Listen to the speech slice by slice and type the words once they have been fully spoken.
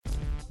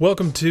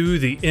Welcome to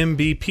the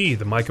MBP,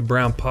 the Micah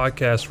Brown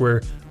podcast,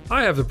 where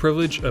I have the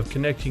privilege of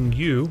connecting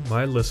you,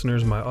 my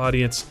listeners, my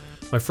audience,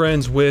 my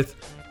friends, with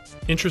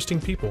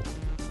interesting people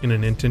in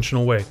an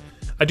intentional way.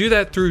 I do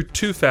that through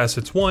two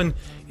facets. One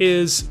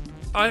is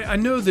I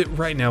know that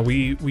right now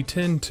we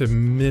tend to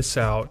miss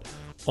out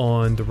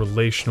on the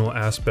relational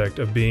aspect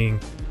of being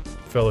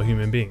fellow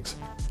human beings.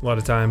 A lot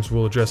of times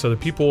we'll address other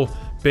people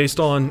based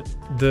on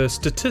the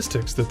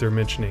statistics that they're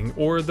mentioning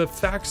or the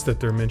facts that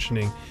they're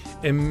mentioning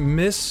and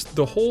miss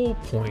the whole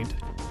point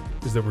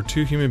is that we're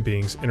two human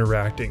beings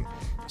interacting.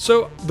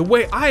 So the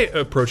way I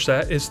approach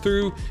that is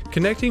through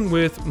connecting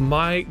with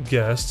my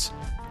guests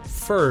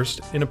first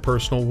in a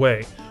personal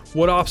way.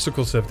 What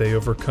obstacles have they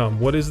overcome?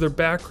 What is their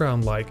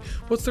background like?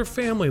 What's their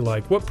family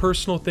like? What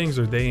personal things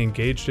are they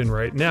engaged in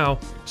right now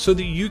so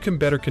that you can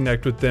better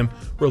connect with them,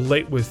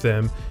 relate with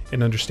them,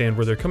 and understand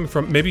where they're coming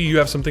from? Maybe you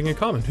have something in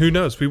common. Who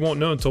knows? We won't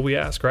know until we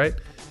ask, right?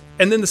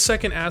 And then the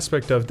second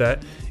aspect of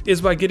that is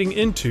by getting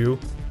into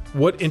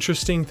what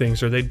interesting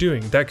things are they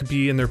doing. That could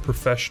be in their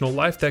professional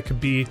life. That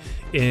could be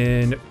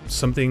in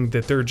something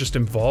that they're just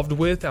involved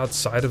with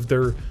outside of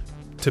their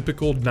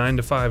typical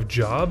 9-to-5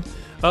 job.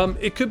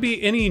 It could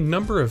be any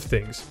number of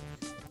things.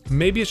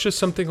 Maybe it's just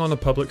something on a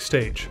public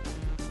stage.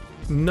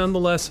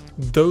 Nonetheless,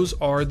 those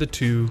are the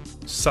two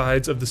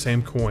sides of the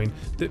same coin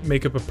that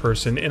make up a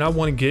person, and I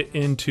want to get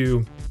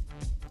into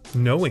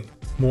knowing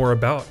more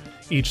about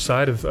each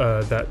side of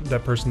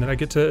that person that I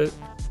get to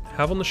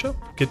have on the show,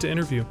 get to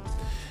interview.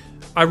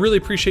 I really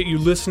appreciate you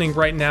listening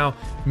right now.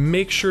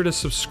 Make sure to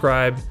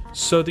subscribe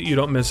so that you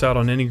don't miss out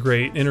on any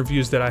great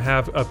interviews that I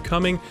have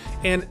upcoming.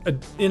 And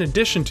in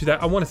addition to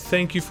that, I want to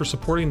thank you for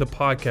supporting the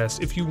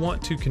podcast. If you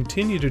want to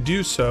continue to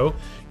do so,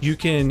 you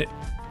can.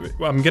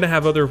 I'm going to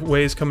have other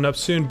ways coming up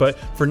soon, but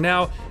for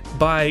now,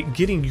 by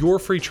getting your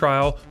free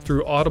trial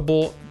through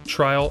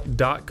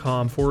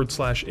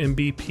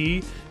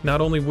audibletrial.com/MBP, not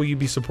only will you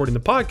be supporting the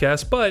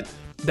podcast, but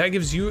that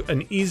gives you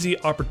an easy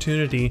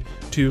opportunity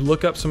to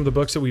look up some of the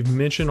books that we've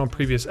mentioned on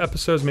previous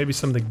episodes, maybe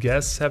some of the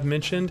guests have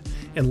mentioned,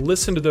 and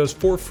listen to those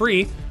for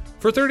free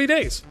for 30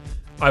 days.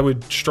 I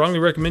would strongly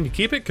recommend you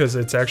keep it because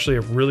it's actually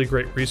a really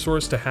great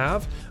resource to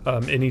have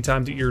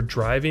anytime that you're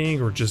driving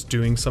or just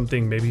doing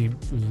something, maybe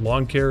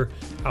lawn care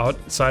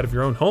outside of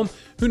your own home.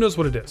 Who knows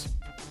what it is?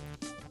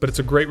 But it's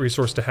a great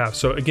resource to have.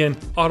 So again,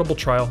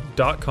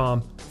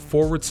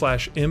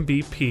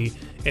 audibletrial.com/MBP.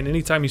 And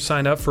anytime you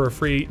sign up for a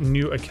free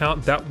new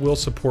account, that will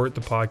support the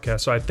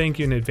podcast. So I thank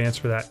you in advance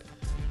for that.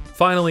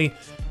 Finally,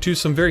 to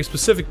some very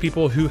specific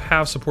people who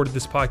have supported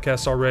this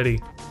podcast already.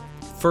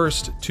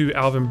 First, to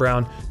Alvin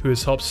Brown, who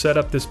has helped set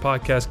up this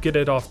podcast, get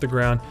it off the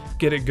ground,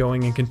 get it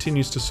going, and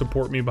continues to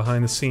support me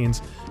behind the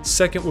scenes.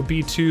 Second would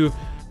be to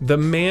the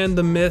man,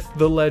 the myth,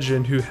 the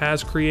legend, who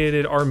has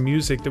created our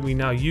music that we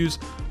now use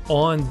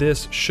on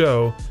this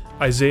show,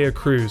 Isaiah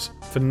Cruz.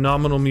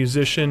 Phenomenal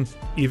musician,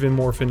 even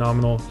more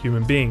phenomenal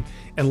human being.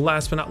 And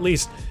last but not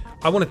least,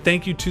 I want to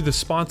thank you to the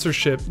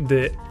sponsorship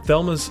that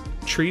Thelma's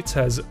Treats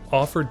has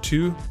offered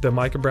to the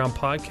Micah Brown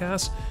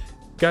podcast.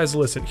 Guys,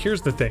 listen,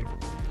 here's the thing.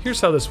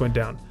 Here's how this went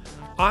down.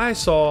 I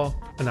saw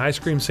an ice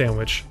cream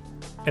sandwich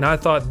and I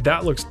thought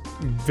that looks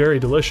very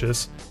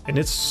delicious, and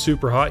it's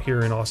super hot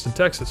here in Austin,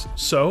 Texas.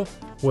 So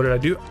what did I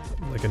do?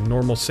 Like a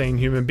normal, sane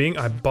human being,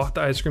 I bought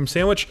the ice cream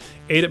sandwich,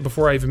 ate it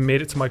before I even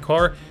made it to my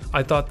car.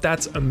 I thought,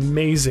 that's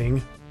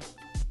amazing.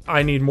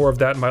 I need more of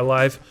that in my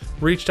life.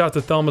 Reached out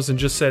to Thelma's and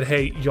just said,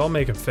 hey, y'all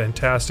make a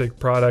fantastic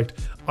product.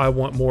 I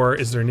want more.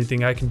 Is there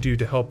anything I can do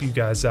to help you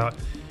guys out?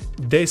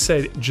 They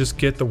said, just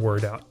get the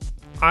word out.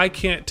 I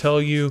can't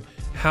tell you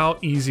how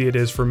easy it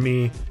is for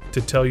me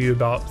to tell you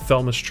about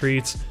Thelma's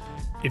Treats.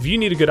 If you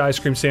need a good ice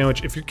cream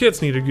sandwich, if your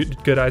kids need a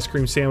good ice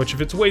cream sandwich, if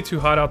it's way too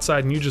hot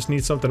outside and you just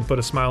need something to put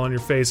a smile on your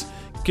face,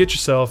 get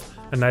yourself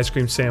an ice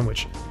cream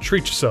sandwich.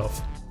 Treat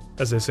yourself,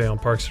 as they say on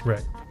Parks and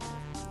Rec.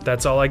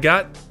 That's all I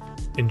got.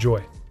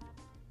 Enjoy.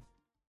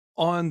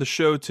 On the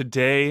show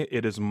today,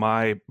 it is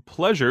my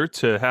pleasure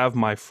to have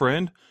my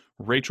friend,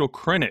 Rachel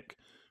Krenick.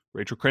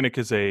 Rachel Krenick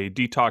is a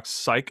detox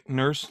psych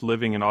nurse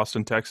living in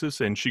Austin,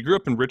 Texas, and she grew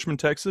up in Richmond,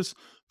 Texas.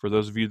 For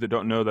those of you that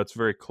don't know, that's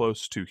very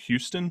close to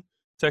Houston,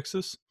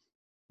 Texas,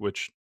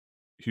 which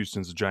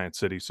Houston's a giant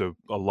city, so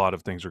a lot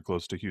of things are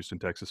close to Houston,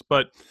 Texas.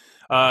 But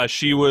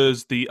she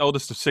was the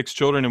eldest of 6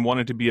 children and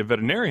wanted to be a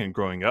veterinarian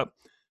growing up.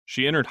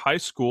 She entered high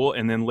school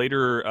and then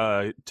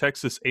later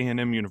Texas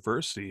A&M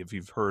University, if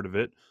you've heard of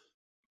it.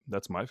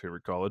 That's my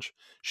favorite college.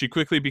 She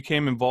quickly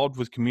became involved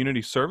with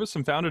community service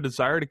and found a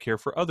desire to care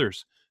for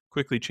others,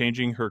 quickly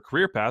changing her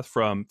career path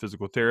from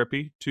physical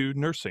therapy to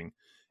nursing,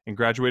 and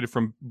graduated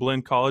from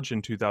Blinn College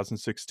in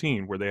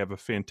 2016, where they have a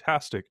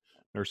fantastic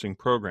nursing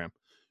program.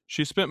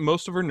 She spent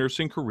most of her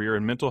nursing career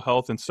in mental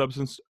health and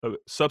substance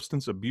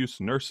abuse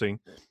nursing,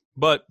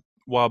 but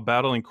while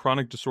battling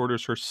chronic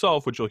disorders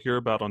herself, which you'll hear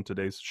about on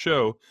today's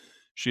show,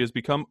 she has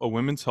become a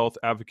women's health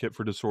advocate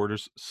for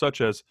disorders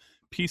such as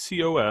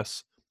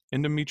PCOS,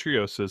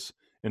 endometriosis,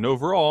 and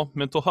overall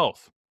mental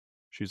health.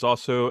 She's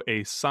also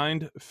a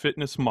signed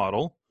fitness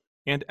model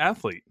and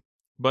athlete,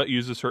 but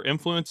uses her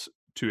influence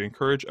to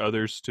encourage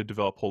others to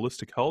develop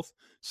holistic health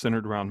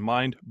centered around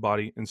mind,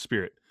 body, and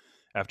spirit.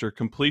 After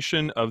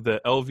completion of the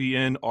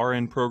LVN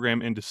RN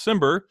program in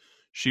December,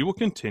 she will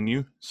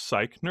continue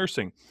psych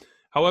nursing.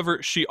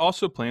 However, she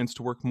also plans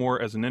to work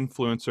more as an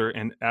influencer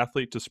and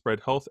athlete to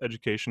spread health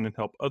education and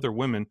help other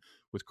women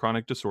with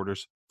chronic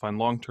disorders find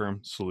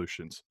long-term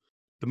solutions.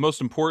 The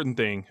most important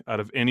thing out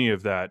of any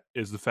of that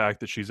is the fact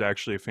that she's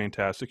actually a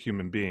fantastic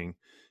human being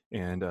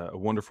and a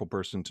wonderful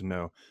person to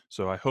know.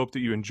 So I hope that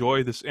you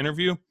enjoy this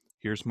interview.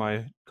 Here's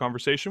my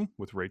conversation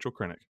with Rachel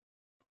Krenick.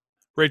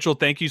 Rachel,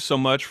 thank you so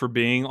much for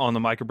being on the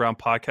Micah Brown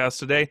podcast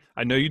today.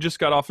 I know you just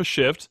got off a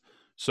shift,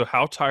 so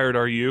how tired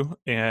are you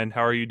and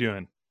how are you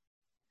doing?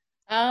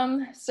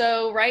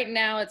 So right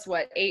now it's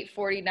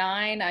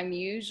 8:49. I'm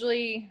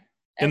usually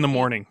in the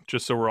morning,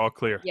 just so we're all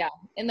clear. Yeah,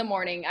 in the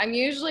morning. I'm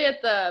usually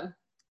at the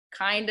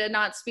kind of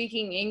not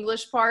speaking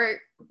English part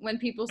when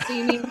people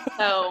see me.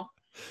 So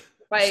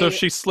if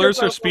she slurs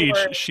her speech,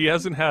 she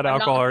hasn't had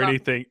alcohol or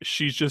anything.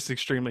 She's just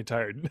extremely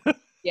tired.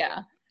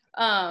 Yeah.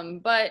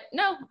 But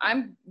no,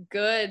 I'm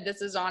good.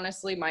 This is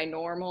honestly my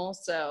normal.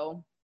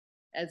 So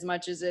as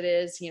much as it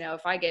is,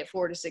 if I get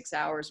 4 to 6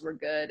 hours, we're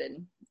good.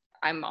 And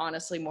I'm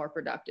honestly more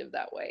productive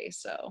that way.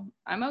 So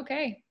I'm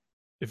okay.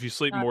 If you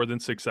sleep more than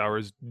 6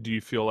 hours, do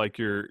you feel like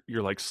you're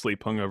like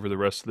sleep hung over the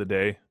rest of the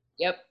day?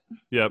 Yep.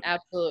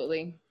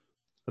 Absolutely.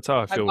 That's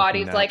how I feel. My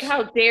body's like,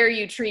 how dare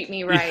you treat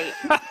me right?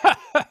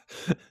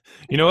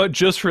 You know what?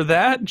 Just for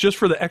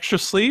the extra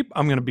sleep,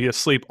 I'm going to be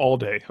asleep all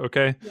day.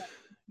 Okay. Yeah.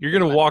 You're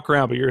going to walk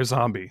around, but you're a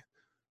zombie.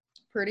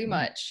 Pretty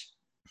much.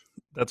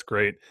 That's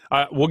great.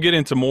 We'll get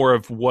into more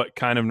of what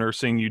kind of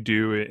nursing you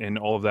do and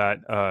all of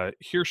that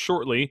here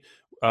shortly.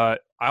 I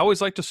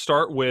always like to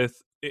start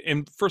with,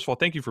 and first of all,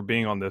 thank you for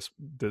being on this,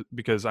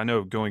 because I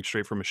know going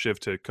straight from a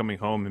shift to coming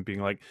home and being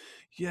like,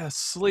 yeah,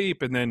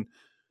 sleep. And then,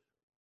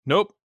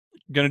 nope,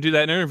 going to do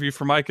that interview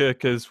for Micah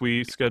because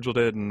we scheduled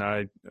it and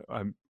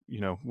I'm,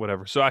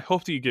 whatever. So I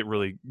hope that you get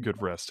really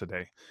good rest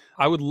today.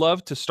 I would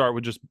love to start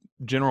with just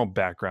general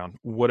background,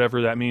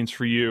 whatever that means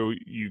for you.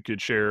 You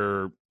could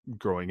share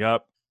growing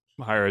up,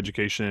 higher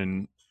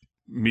education,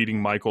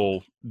 meeting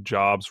Michael,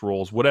 jobs,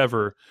 roles,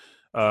 whatever.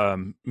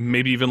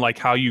 Maybe even like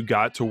how you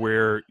got to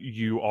where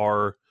you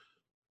are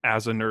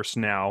as a nurse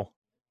now.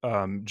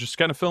 Just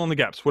kind of fill in the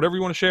gaps, whatever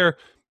you want to share,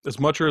 as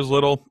much or as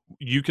little.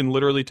 You can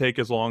literally take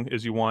as long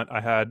as you want.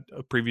 I had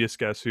a previous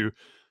guest who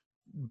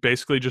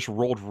basically just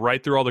rolled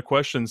right through all the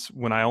questions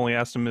when I only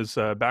asked him his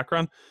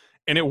background,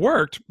 and it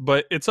worked,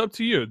 but it's up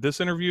to you.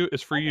 This interview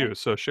is for you.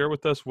 So share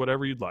with us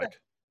whatever you'd like.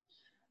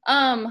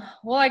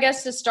 Well, I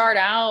guess to start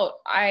out,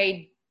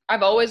 I've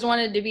always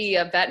wanted to be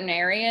a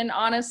veterinarian,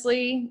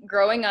 honestly.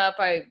 Growing up,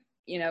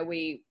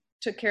 we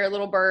took care of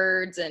little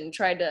birds and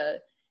tried to,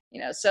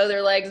 sew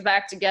their legs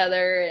back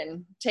together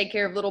and take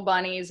care of little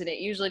bunnies. And it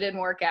usually didn't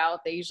work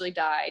out. They usually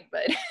died,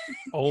 but.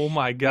 Oh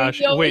my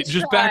gosh. Wait,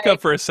 just back up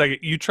for a second.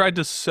 You tried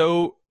to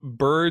sew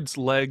birds'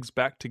 legs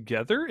back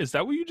together? Is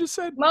that what you just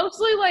said?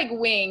 Mostly like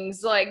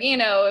wings. Like,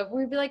 if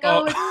we'd be like,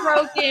 oh, it's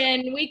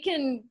broken, we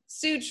can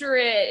suture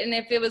it. And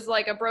if it was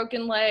like a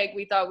broken leg,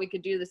 we thought we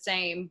could do the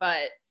same.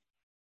 But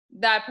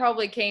that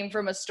probably came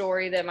from a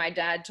story that my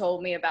dad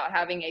told me about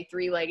having a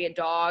 3-legged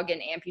dog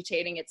and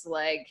amputating its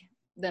leg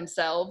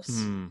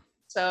themselves.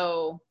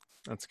 So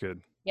that's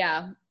good.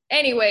 Yeah.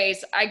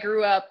 Anyways, I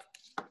grew up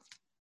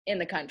in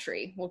the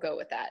country. We'll go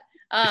with that.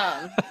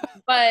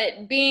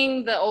 But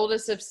being the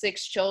oldest of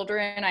 6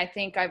 children, I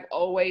think I've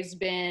always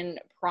been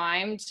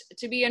primed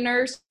to be a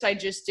nurse. I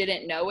just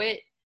didn't know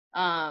it.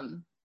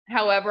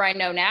 However, I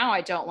know now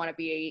I don't want to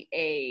be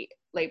a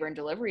labor and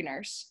delivery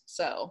nurse.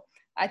 So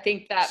I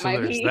think that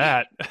might be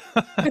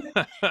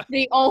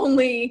the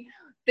only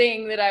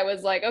thing that I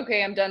was like,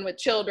 okay, I'm done with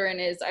children,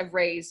 is I've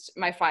raised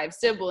my 5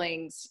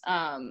 siblings.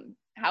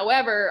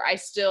 However, I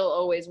still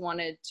always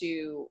wanted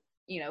to,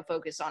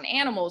 focus on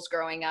animals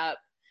growing up.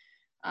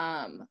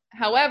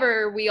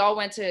 However, we all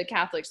went to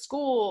Catholic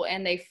school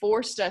and they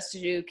forced us to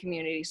do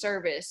community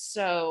service.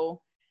 So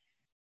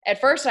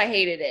at first I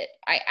hated it.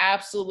 I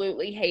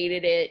absolutely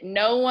hated it.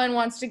 No one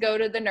wants to go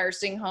to the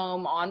nursing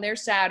home on their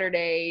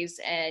Saturdays.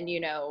 And,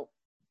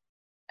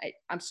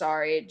 I'm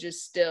sorry, it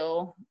just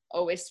still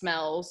always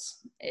smells.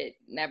 It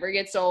never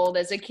gets old.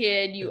 As a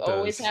kid, you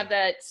always have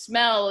that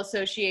smell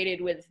associated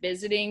with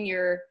visiting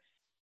your,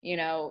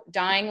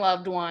 dying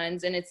loved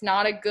ones. And it's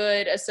not a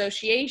good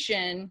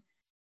association.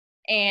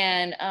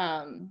 And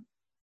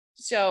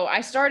so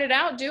I started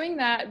out doing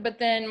that, but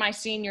then my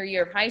senior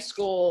year of high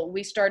school,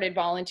 we started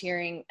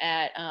volunteering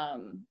at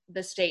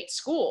the state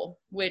school,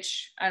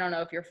 which I don't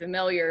know if you're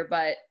familiar,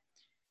 but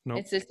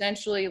It's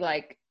essentially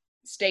like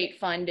state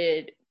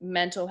funded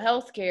mental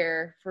health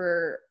care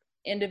for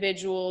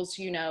individuals,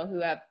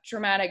 who have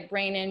traumatic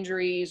brain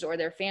injuries or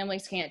their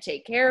families can't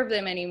take care of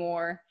them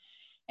anymore.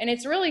 And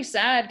it's really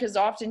sad because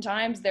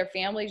oftentimes their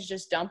families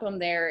just dump them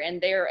there, and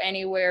they're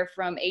anywhere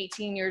from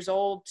 18 years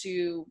old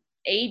to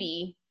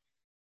 80,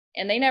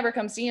 and they never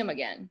come see them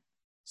again.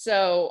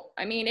 So,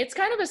 I mean, it's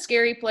kind of a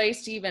scary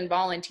place to even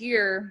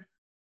volunteer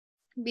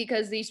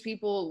because these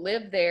people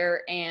live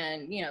there,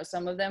 and, you know,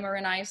 some of them are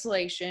in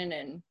isolation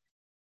and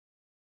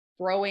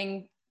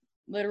throwing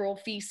literal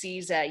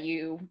feces at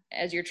you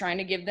as you're trying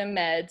to give them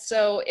meds.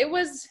 So it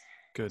was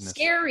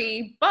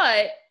scary,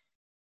 but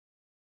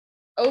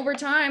over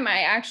time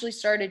I actually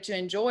started to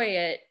enjoy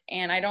it,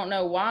 and I don't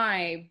know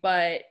why,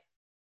 but,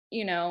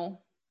 you know,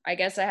 I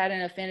guess I had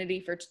an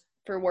affinity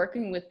for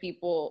working with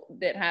people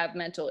that have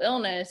mental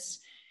illness.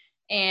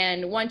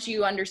 And once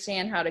you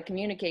understand how to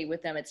communicate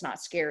with them, it's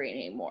not scary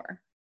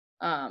anymore.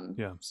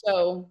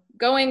 So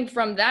going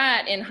from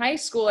that, in high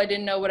school, I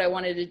didn't know what I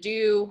wanted to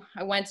do.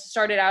 I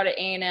started out at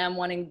A&M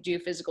wanting to do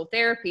physical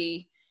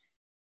therapy,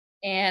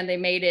 and they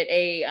made it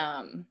a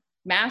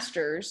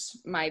master's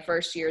my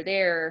first year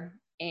there,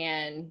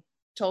 and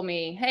told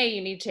me, hey,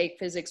 you need to take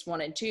physics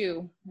 1 and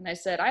 2. And I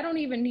said, I don't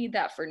even need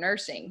that for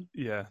nursing.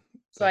 Yeah.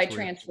 So I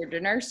transferred to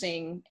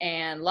nursing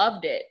and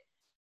loved it.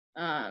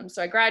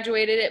 So I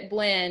graduated at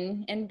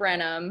Blinn in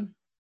Brenham,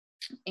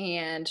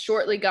 and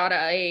shortly got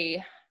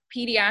a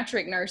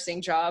pediatric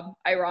nursing job,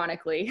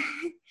 ironically,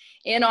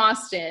 in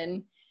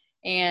Austin,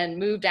 and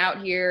moved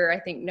out here, I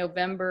think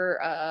November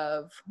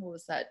of,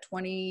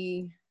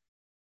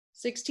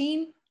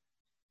 2016?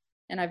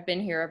 And I've been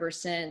here ever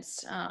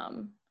since.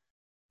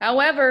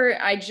 However,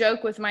 I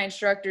joke with my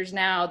instructors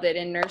now that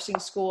in nursing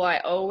school, I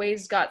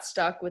always got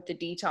stuck with the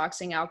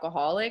detoxing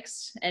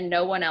alcoholics and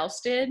no one else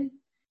did.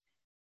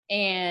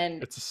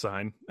 And it's a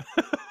sign.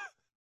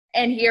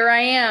 And here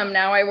I am.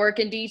 Now I work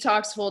in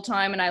detox full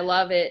time and I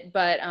love it.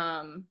 But,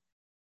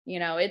 you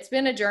know, it's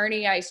been a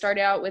journey. I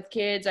started out with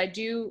kids.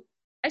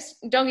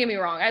 Don't get me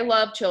wrong. I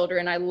love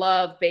children. I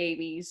love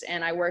babies.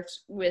 And I worked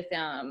with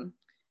an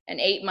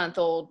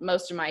 8-month-old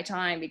most of my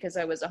time because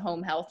I was a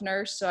home health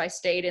nurse. So I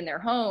stayed in their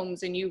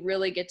homes, and you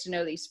really get to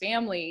know these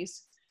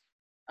families.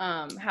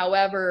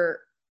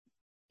 However,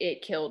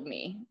 it killed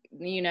me,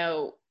 you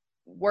know,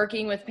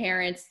 working with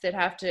parents that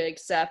have to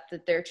accept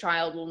that their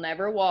child will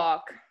never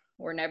walk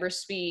or never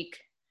speak,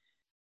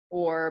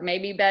 or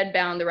maybe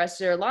bedbound the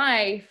rest of their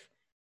life.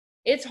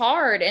 It's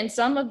hard. And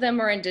some of them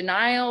are in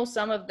denial.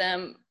 Some of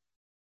them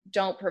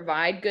don't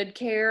provide good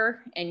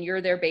care, and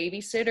you're their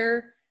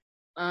babysitter.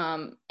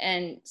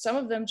 And some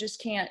of them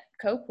just can't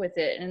cope with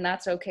it, and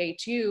that's okay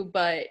too.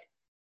 But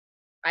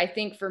I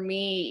think for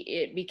me,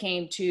 it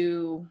became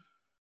too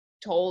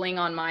tolling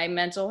on my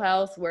mental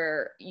health,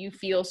 where you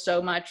feel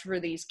so much for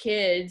these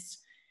kids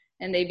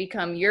and they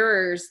become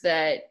yours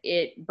that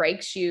it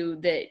breaks you,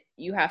 that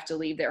you have to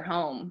leave their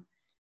home,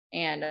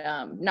 and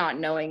not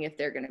knowing if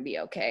they're going to be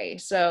okay.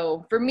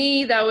 So for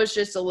me, that was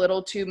just a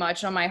little too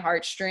much on my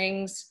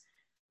heartstrings,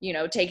 you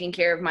know, taking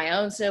care of my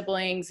own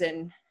siblings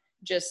and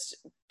just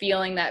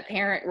feeling that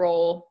parent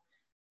role,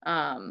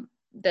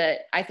 that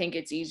I think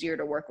it's easier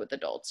to work with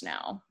adults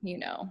now. You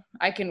know,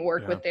 I can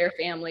work with their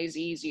families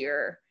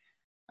easier,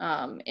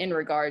 in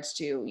regards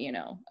to, you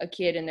know, a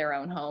kid in their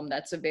own home.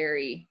 That's a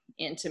very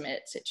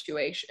intimate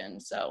situation.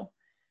 So,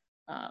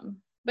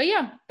 but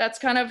yeah, that's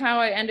kind of how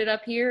I ended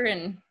up here.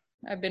 And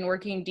I've been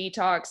working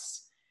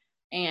detox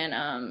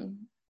and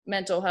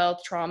mental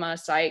health, trauma,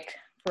 psych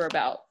for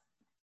about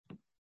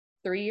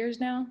 3 years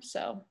now.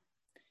 So,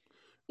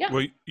 yeah.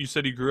 Well, you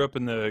said you grew up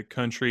in the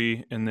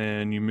country and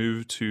then you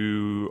moved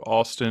to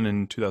Austin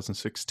in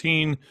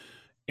 2016.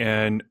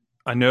 And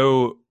I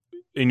know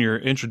in your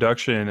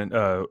introduction,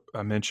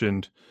 I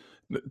mentioned,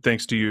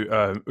 thanks to you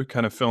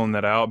kind of filling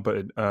that out,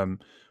 but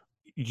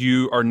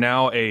you are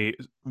now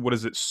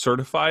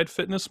certified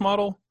fitness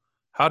model?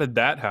 How did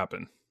that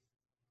happen?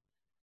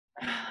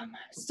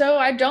 So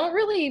I don't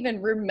really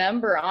even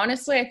remember,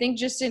 honestly. I think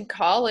just in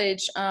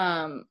college,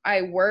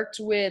 I worked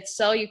with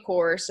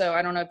Cellucor. So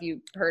I don't know if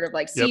you've heard of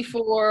like C4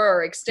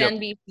 or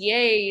Extend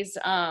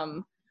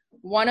BCAs.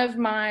 One of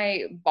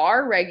my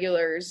bar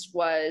regulars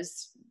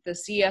was the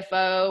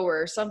CFO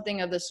or something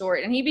of the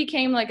sort, and he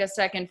became like a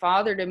second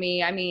father to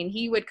me. I mean,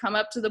 he would come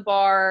up to the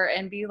bar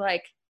and be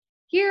like,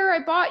 here, I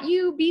bought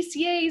you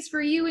BCAs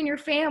for you and your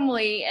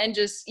family, and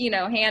just, you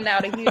know, hand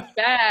out a huge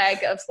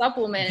bag of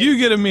supplements. You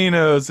get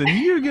aminos and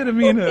you get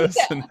aminos.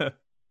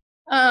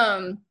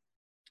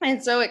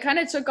 And so it kind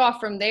of took off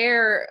from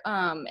there.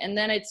 And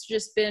then it's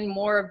just been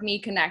more of me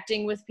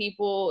connecting with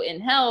people in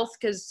health,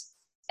 because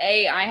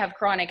I have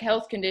chronic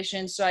health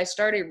conditions. So I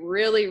started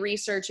really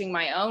researching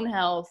my own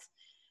health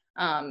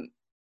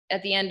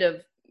at the end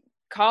of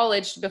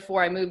college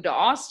before I moved to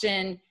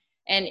Austin.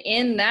 And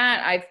in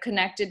that, I've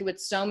connected with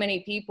so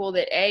many people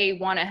that A,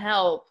 want to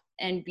help,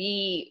 and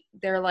B,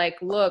 they're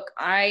like, look,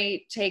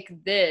 I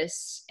take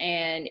this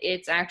and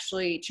it's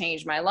actually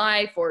changed my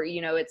life, or,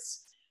 you know,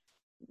 it's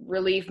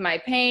relieved my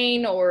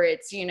pain, or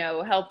it's, you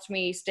know, helped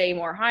me stay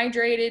more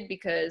hydrated,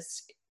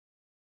 because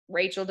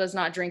Rachel does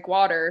not drink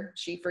water.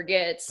 She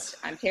forgets.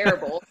 I'm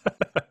terrible.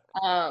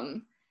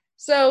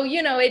 So,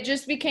 you know, it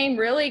just became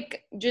really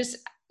just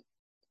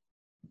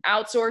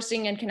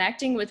outsourcing and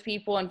connecting with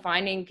people and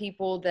finding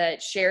people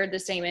that shared the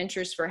same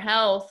interest for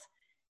health.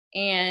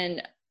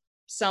 And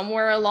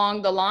somewhere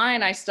along the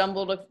line, I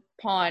stumbled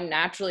upon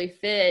Naturally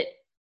Fit,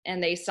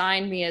 and they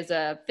signed me as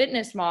a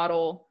fitness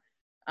model.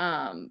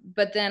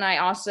 But then I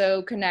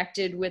also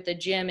connected with a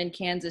gym in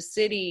Kansas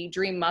City,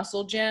 Dream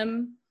Muscle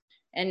Gym,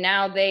 and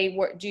now they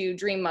do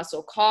Dream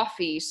Muscle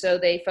Coffee. So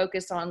they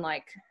focus on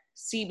like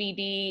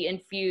CBD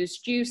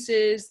infused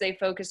juices. They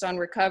focus on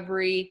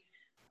recovery.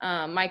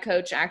 My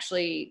coach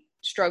actually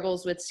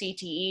struggles with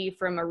CTE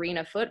from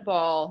arena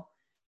football.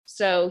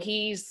 So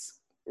he's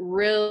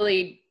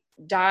really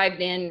dived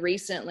in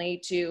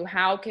recently to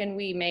how can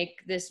we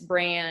make this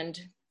brand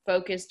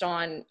focused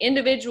on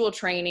individual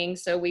training.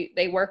 So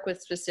they work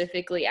with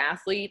specifically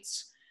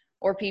athletes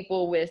or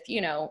people with,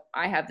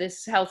 I have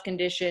this health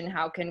condition.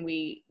 How can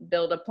we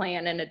build a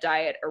plan and a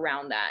diet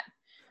around that?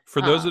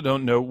 For those that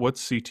don't know,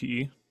 what's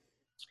CTE?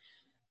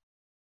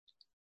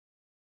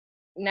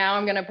 Now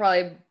I'm going to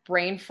probably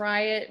brain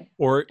fry it.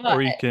 Or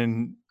you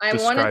can describe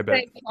it. I want to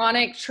say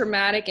chronic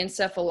traumatic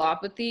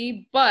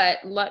encephalopathy, but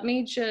let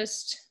me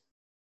just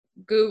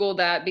Google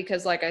that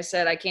because like I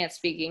said, I can't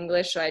speak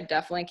English, so I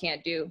definitely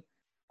can't do.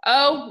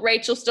 Oh,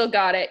 Rachel still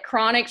got it.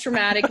 Chronic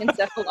traumatic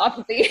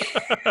encephalopathy.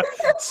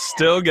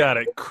 Still got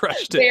it.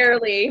 Crushed it.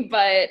 Barely,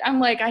 but I'm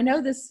like, I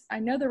know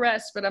the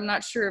rest, but I'm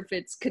not sure if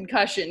it's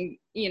concussion,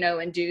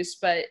 induced,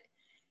 but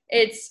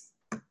it's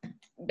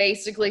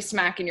basically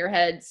smacking your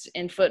heads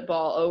in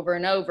football over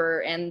and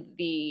over and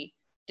the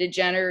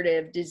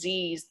degenerative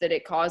disease that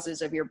it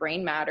causes of your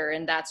brain matter.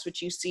 And that's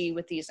what you see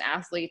with these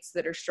athletes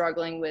that are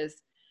struggling with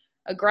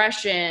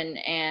aggression.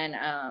 And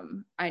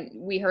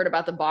we heard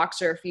about the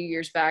boxer a few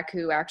years back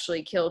who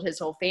actually killed his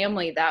whole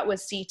family. That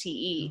was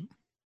CTE.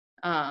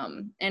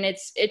 And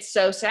it's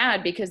so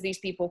sad because these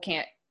people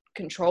can't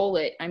control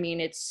it. I mean,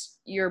 it's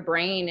your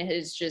brain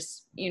has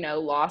just,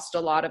 lost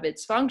a lot of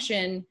its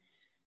function.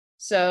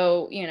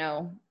 So,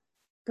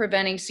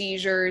 preventing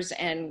seizures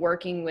and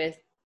working with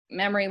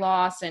memory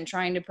loss and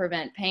trying to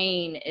prevent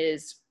pain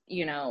is,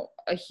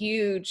 a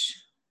huge,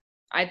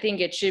 I think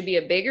it should be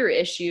a bigger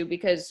issue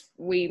because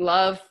we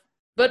love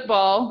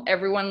football.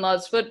 Everyone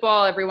loves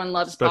football. Everyone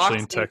loves especially boxing.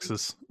 In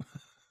Texas.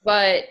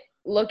 But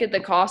look at the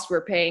cost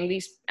we're paying.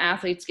 These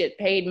athletes get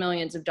paid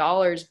millions of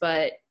dollars,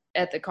 but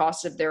at the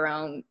cost of their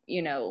own,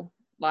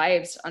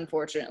 lives,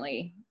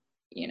 unfortunately,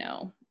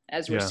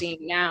 as we're seeing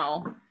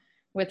now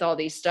with all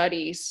these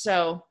studies.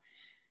 So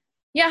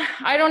yeah,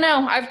 I don't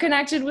know. I've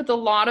connected with a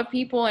lot of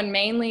people and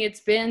mainly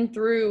it's been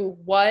through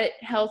what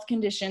health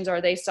conditions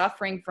are they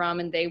suffering from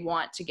and they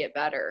want to get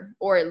better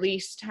or at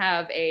least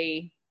have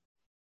a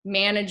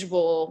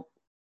manageable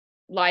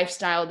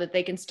lifestyle that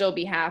they can still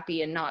be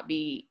happy and not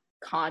be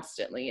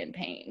constantly in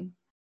pain.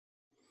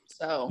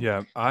 So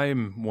yeah,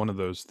 I'm one of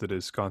those that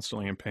is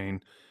constantly in pain.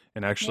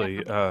 And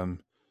actually,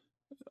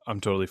 I'm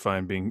totally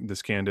fine being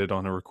this candid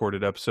on a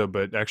recorded episode,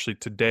 but actually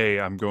today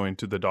I'm going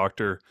to the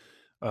doctor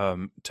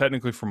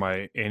technically for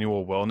my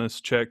annual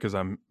wellness check because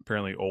I'm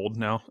apparently old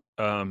now.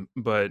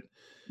 But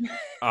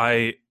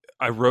I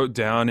wrote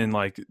down and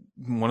like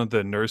one of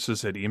the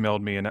nurses had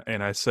emailed me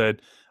and I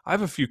said, I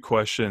have a few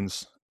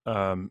questions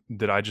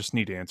that I just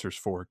need answers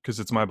for because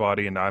it's my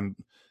body and I'm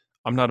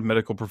not a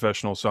medical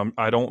professional. So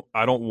I don't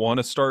want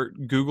to start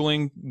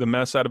Googling the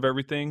mess out of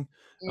everything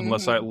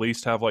unless I at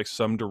least have like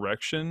some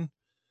direction.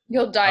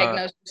 You'll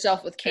diagnose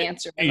yourself with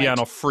cancer. Yeah, and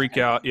I'll freak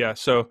out. Yeah.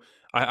 So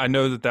I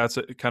know that that's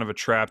a kind of a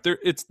trap.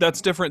 That's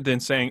different than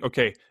saying,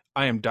 okay,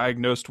 I am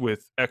diagnosed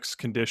with X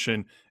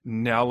condition.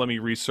 Now let me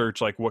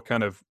research like what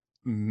kind of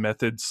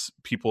methods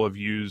people have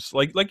used,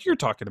 like you're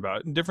talking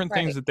about, different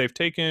things that they've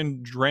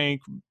taken,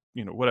 drank,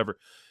 whatever.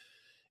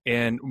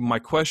 And my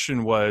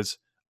question was,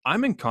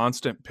 I'm in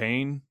constant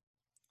pain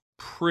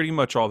pretty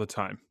much all the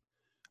time.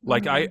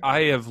 Like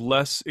I have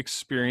less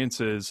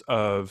experiences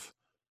of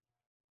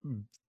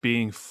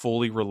being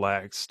fully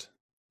relaxed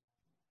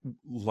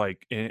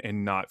like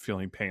and not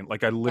feeling pain.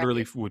 Like I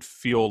literally would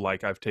feel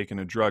like I've taken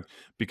a drug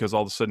because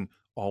all of a sudden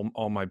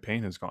all my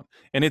pain is gone.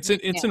 And it's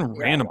in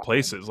random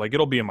places. Like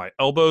it'll be in my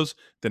elbows,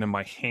 then in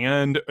my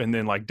hand, and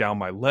then like down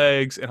my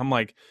legs. And I'm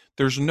like,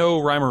 there's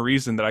no rhyme or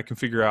reason that I can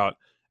figure out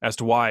as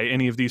to why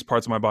any of these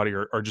parts of my body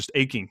are just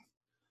aching.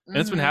 And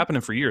it's been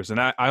happening for years.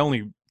 And I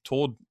only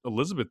told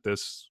Elizabeth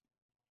this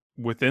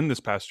within this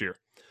past year.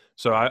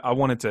 So I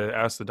wanted to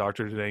ask the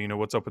doctor today,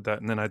 what's up with that?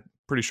 And then I'm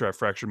pretty sure I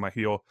fractured my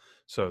heel.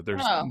 So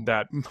there's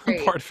that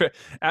part of it.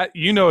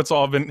 It's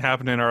all been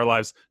happening in our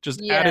lives.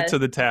 Just add it to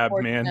the tab,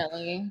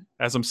 man.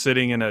 As I'm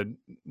sitting in a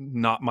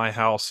not my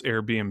house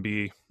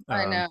Airbnb.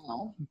 I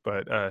know.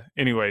 But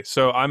anyway,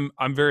 so I'm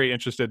very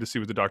interested to see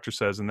what the doctor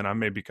says. And then I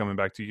may be coming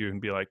back to you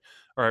and be like,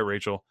 all right,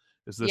 Rachel,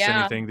 is this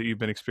anything that you've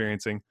been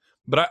experiencing?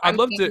 But I'd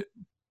love to.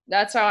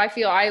 That's how I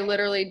feel. I'm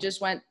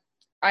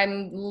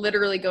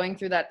literally going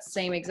through that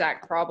same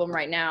exact problem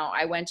right now.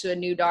 I went to a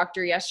new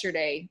doctor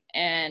yesterday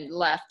and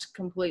left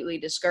completely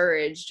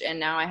discouraged. And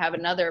now I have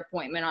another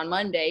appointment on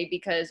Monday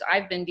because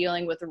I've been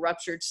dealing with a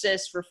ruptured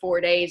cyst for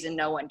 4 days and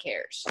no one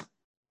cares.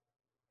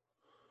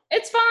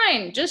 It's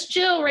fine. Just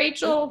chill,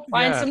 Rachel.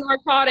 Find some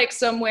narcotics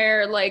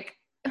somewhere. Like,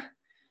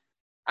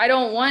 I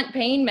don't want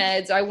pain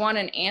meds. I want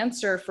an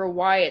answer for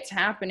why it's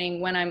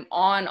happening when I'm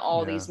on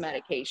all these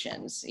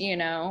medications,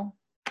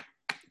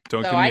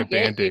 Don't give me a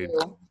Band-Aid.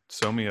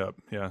 Sew me up.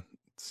 Yeah.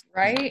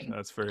 Right?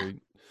 That's very,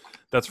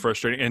 that's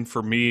frustrating. And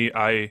for me,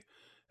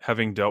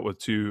 having dealt with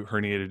 2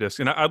 herniated discs,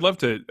 and I'd love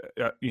to,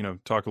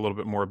 talk a little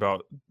bit more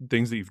about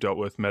things that you've dealt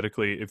with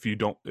medically, if you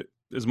don't,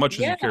 as much as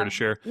you Yeah. care to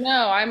share.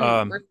 No, I'm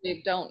Um,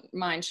 really don't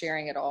mind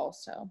sharing at all.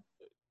 So.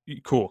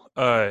 cool.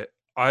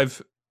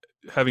 I've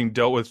having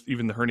dealt with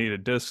even the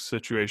herniated disc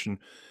situation,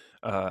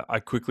 I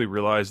quickly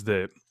realized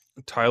that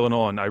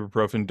Tylenol and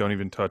ibuprofen don't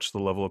even touch the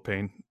level of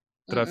pain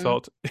that I Mm-mm.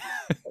 felt.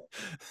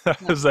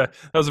 that No. was a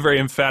that was a very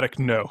emphatic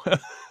no.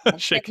 Same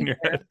Shaking your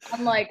head. here.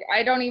 I'm like,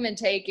 I don't even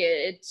take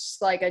it. It's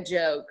like a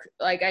joke.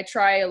 Like I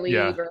try to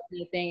Yeah, leave or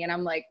anything, and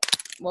I'm like,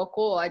 well,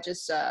 cool. I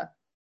just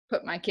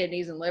put my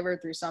kidneys and liver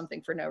through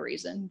something for no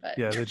reason. But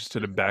yeah, they just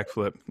did a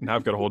backflip. Now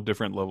I've got a whole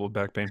different level of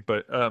back pain.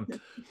 But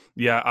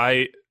yeah,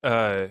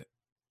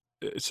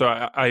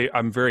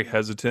 I'm very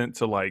hesitant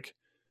to like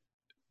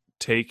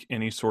take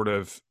any sort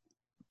of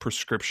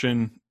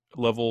prescription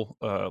level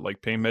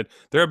like pain med.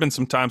 There have been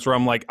some times where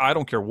I'm like, I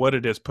don't care what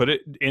it is, put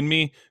it in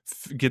me,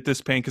 get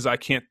this pain, because I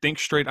can't think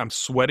straight. I'm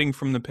sweating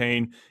from the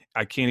pain.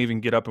 I can't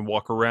even get up and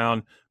walk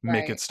around,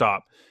 make it right,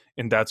 stop.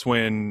 And that's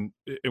when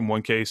in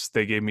one case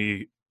they gave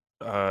me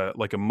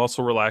like a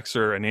muscle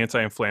relaxer, an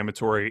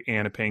anti-inflammatory,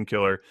 and a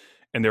painkiller.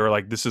 And they were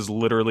like, this is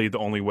literally the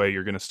only way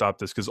you're going to stop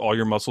this, because all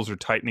your muscles are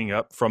tightening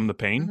up from the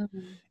pain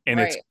mhm, and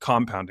it's right,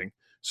 compounding.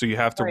 So you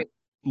have to right,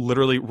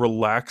 literally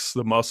relax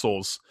the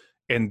muscles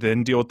and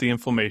then deal with the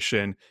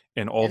inflammation,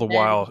 and all the and then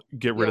while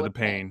get rid deal of the with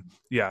pain. pain.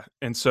 Yeah.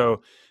 And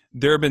so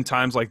there have been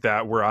times like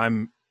that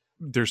where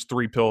there's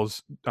 3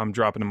 pills I'm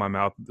dropping in my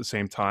mouth at the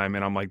same time.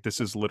 And I'm like, this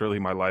is literally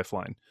my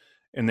lifeline.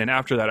 And then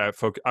after that,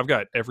 I've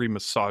got every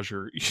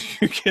massager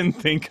you can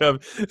think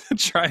of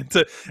trying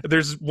to,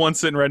 there's one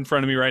sitting right in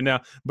front of me right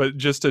now, but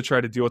just to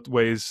try to deal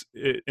with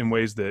in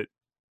ways that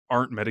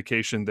aren't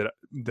medication, that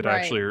Right.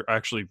 actually are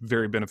actually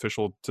very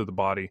beneficial to the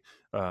body.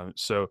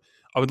 So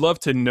I would love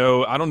to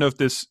know, I don't know if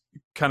this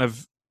kind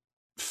of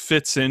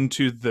fits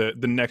into the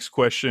next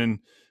question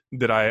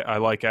that I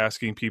like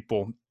asking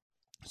people.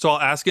 So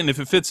I'll ask it, and if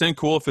it fits in,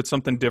 cool. If it's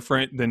something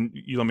different, then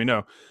you let me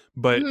know.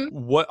 But Hmm.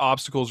 what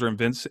obstacles or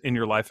events in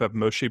your life have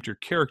most shaped your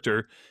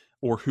character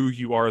or who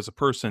you are as a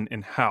person,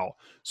 and how?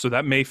 So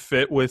that may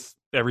fit with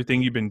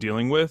everything you've been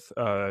dealing with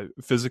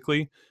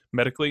physically,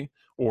 medically,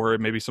 or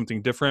maybe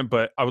something different.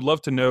 But I would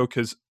love to know,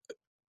 because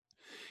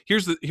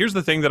here's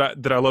the thing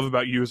that I love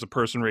about you as a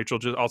person, Rachel.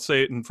 Just I'll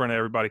say it in front of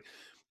everybody.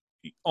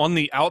 On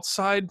the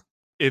outside,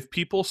 if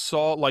people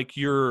saw like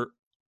your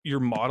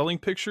modeling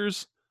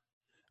pictures,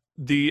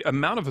 the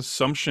amount of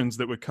assumptions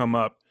that would come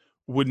up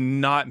would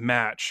not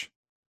match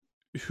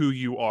who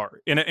you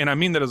are. And I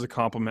mean that as a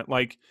compliment.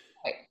 Like,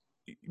 Right.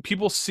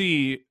 people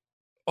see,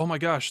 oh my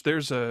gosh,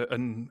 there's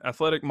an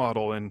athletic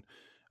model, and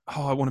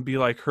oh, I want to be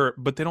like her,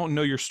 but they don't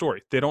know your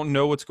story. They don't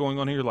know what's going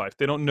on in your life.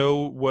 They don't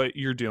know what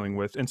you're dealing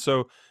with. And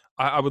so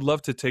I would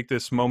love to take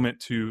this moment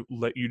to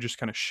let you just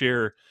kind of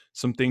share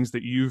some things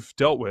that you've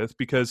dealt with,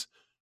 because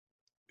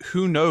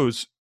who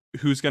knows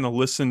who's going to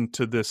listen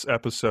to this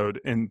episode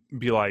and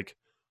be like,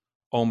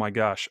 oh my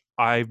gosh,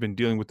 I've been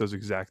dealing with those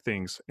exact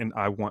things and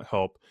I want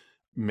help.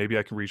 Maybe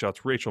I can reach out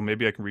to Rachel.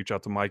 Maybe I can reach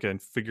out to Micah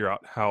and figure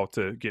out how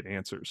to get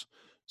answers.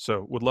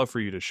 So would love for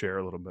you to share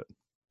a little bit.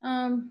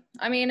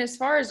 I mean, as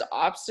far as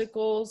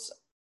obstacles,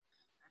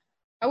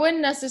 I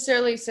wouldn't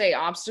necessarily say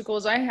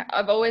obstacles.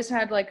 I've always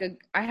had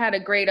I had a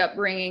great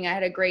upbringing. I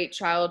had a great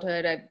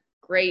childhood. I have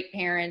great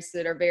parents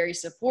that are very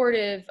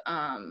supportive.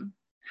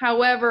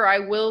 However, I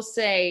will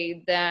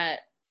say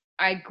that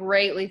I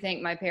greatly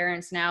thank my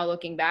parents now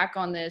looking back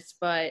on this.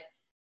 But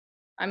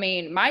I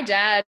mean, my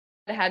dad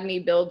had me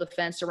build the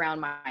fence around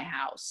my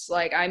house.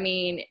 Like, I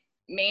mean,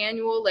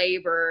 manual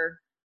labor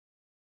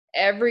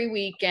every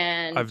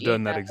weekend, I've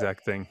done that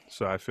exact thing.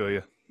 So I feel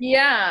you.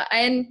 Yeah,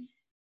 and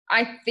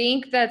I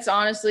think that's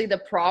honestly the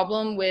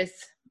problem with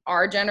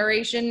our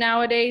generation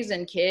nowadays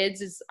and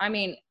kids is, I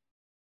mean,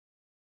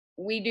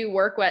 we do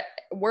work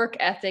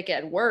ethic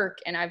at work,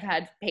 and I've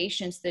had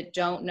patients that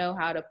don't know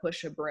how to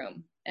push a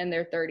broom and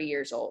they're 30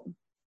 years old.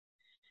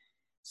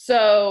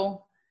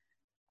 So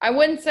I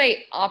wouldn't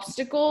say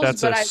obstacles,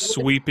 That's but a I would.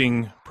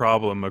 sweeping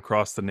problem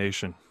across the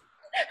nation.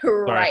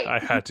 Sorry, Right. I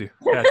had to.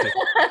 Had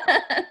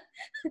to.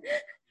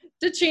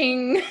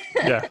 Cha-ching.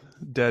 Yeah.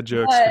 Dad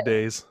jokes for But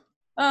days.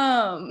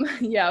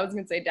 yeah, I was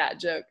gonna say dad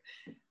joke.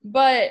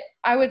 But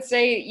I would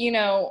say,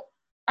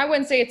 I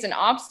wouldn't say it's an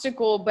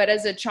obstacle, but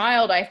as a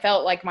child, I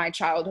felt like my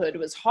childhood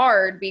was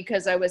hard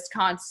because I was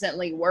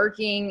constantly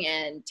working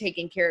and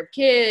taking care of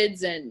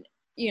kids. And,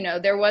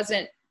 there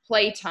wasn't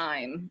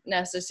playtime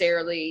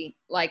necessarily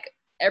like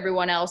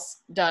everyone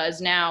else does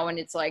now. And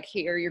it's like,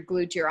 here, you're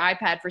glued to your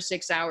iPad for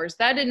 6 hours.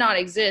 That did not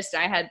exist.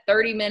 I had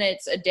 30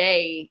 minutes a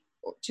day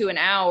to an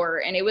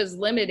hour, and it was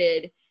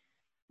limited.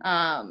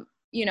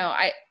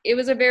 It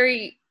was a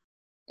very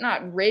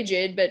not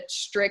rigid, but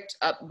strict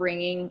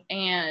upbringing.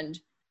 And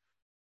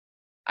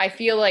I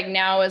feel like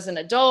now as an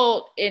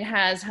adult, it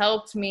has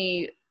helped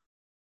me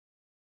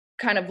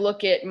kind of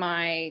look at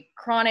my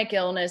chronic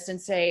illness and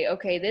say,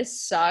 okay,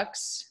 this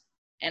sucks.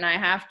 And I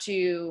have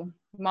to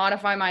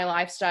modify my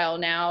lifestyle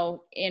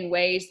now in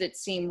ways that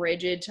seem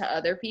rigid to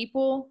other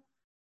people.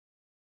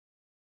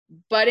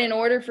 But in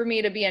order for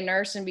me to be a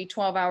nurse and be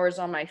 12 hours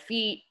on my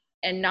feet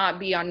and not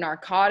be on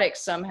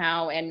narcotics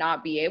somehow and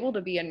not be able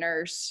to be a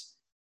nurse,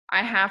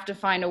 I have to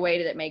find a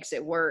way that makes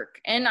it work.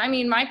 And I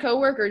mean, my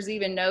coworkers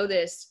even know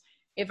this.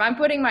 If I'm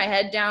putting my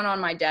head down on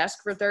my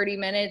desk for 30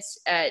 minutes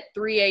at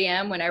 3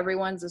 a.m. when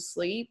everyone's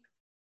asleep,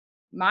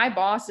 my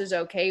boss is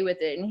okay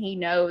with it. And he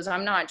knows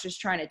I'm not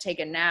just trying to take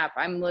a nap.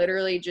 I'm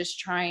literally just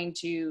trying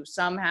to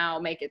somehow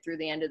make it through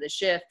the end of the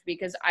shift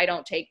because I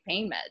don't take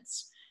pain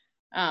meds.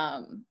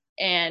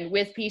 And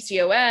with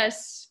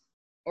PCOS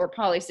or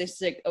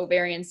polycystic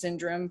ovarian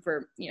syndrome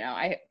for,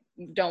 I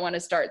don't want to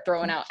start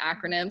throwing out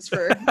acronyms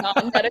for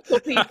non-medical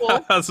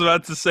people. I was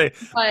about to say,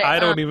 But, I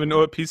don't even know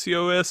what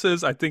PCOS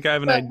is. I think I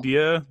have an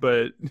idea,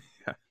 but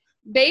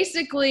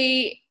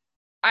basically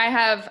I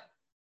have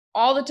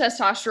all the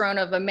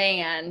testosterone of a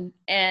man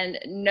and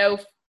no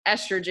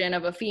estrogen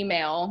of a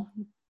female.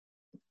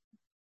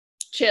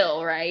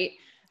 Chill, right?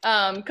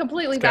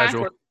 Completely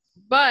backwards.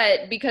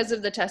 But because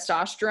of the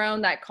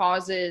testosterone that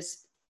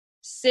causes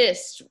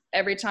cysts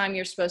every time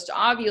you're supposed to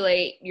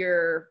ovulate,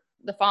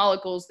 the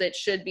follicles that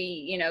should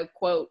be,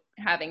 quote,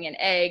 having an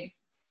egg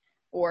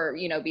or,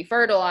 be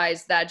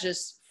fertilized, that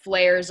just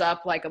flares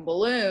up like a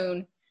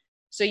balloon.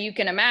 So you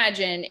can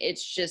imagine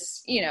it's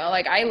just,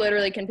 like I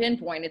literally can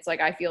pinpoint. It's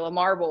like I feel a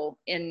marble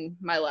in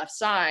my left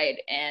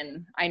side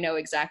and I know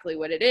exactly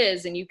what it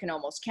is. And you can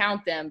almost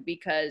count them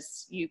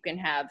because you can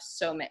have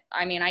so many.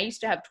 I mean, I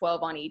used to have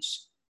 12 on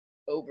each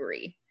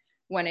ovary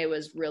when it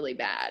was really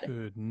bad.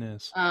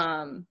 Goodness.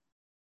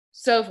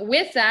 So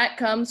with that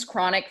comes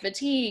chronic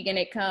fatigue, and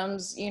it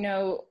comes,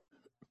 pain,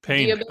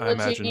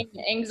 debilitating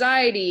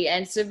anxiety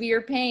and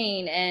severe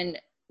pain and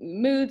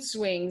mood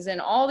swings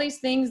and all these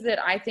things that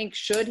I think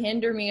should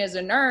hinder me as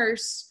a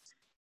nurse.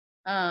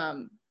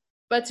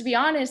 But to be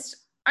honest,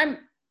 I'm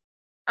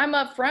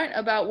upfront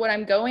about what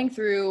I'm going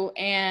through,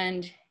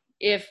 and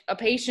if a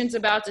patient's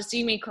about to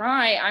see me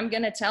cry, I'm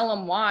going to tell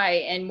them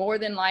why, and more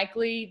than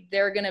likely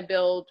they're going to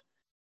build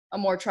a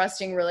more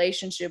trusting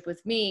relationship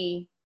with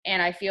me. And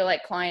I feel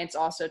like clients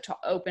also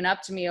open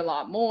up to me a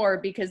lot more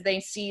because they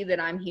see that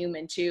I'm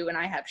human too and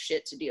I have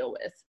shit to deal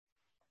with.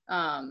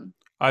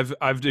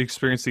 I've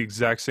experienced the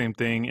exact same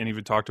thing and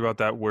even talked about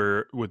that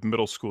where with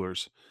middle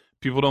schoolers,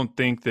 people don't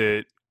think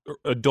that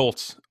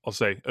adults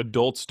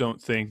don't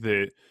think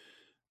that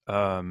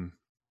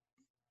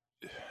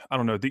I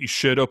don't know, that you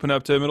should open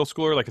up to a middle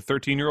schooler like a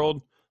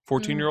 13-year-old,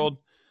 14-year-old.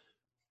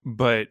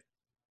 But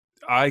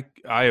I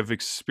have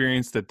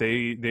experienced that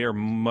they are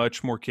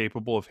much more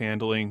capable of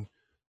handling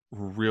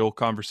real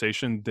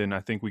conversation than I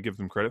think we give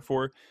them credit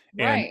for.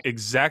 Right. And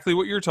exactly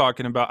what you're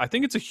talking about, I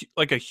think it's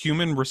like a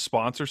human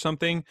response or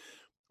something.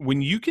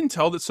 When you can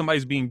tell that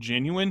somebody's being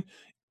genuine,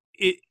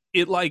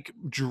 it like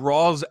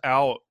draws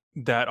out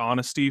that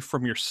honesty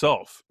from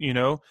yourself,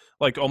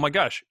 like, oh my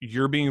gosh,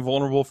 you're being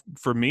vulnerable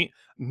for me.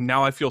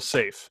 Now I feel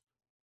safe.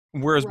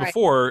 Whereas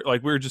before,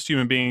 like, we were just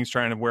human beings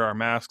trying to wear our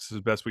masks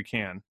as best we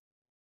can.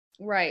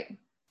 Right.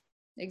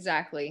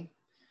 Exactly.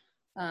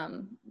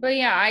 But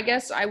yeah, I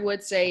guess I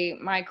would say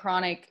my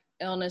chronic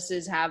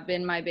illnesses have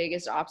been my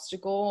biggest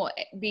obstacle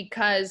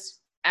because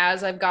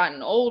as I've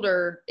gotten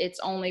older, it's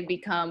only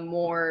become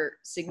more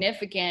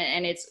significant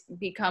and it's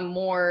become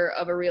more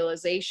of a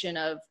realization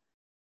of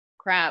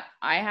crap,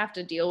 I have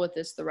to deal with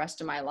this the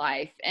rest of my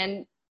life.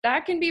 And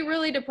that can be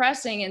really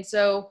depressing. And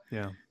so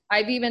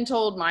I've even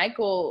told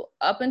Michael,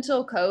 up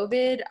until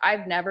COVID,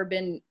 I've never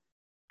been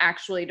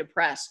actually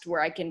depressed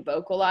where I can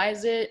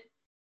vocalize it.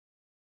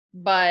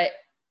 But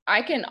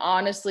I can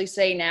honestly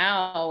say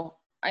now,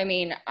 I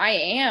mean, I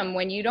am,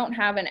 when you don't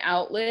have an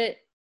outlet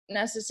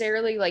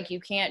necessarily, like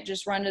you can't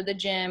just run to the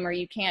gym or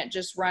you can't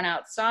just run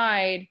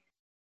outside.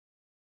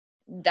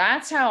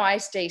 That's how I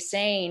stay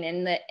sane.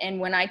 And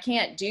when I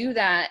can't do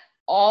that,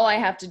 all I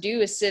have to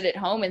do is sit at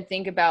home and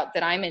think about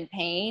that I'm in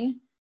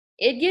pain.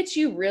 It gets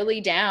you really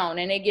down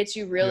and it gets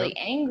you really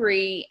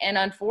angry. And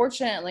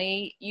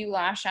unfortunately, you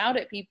lash out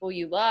at people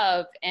you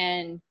love.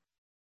 And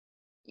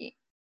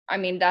I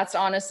mean, that's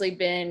honestly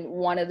been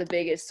one of the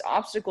biggest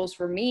obstacles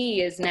for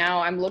me is now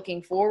I'm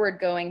looking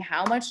forward going,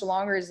 how much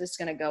longer is this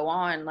going to go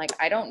on? Like,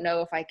 I don't know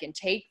if I can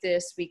take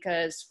this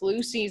because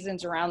flu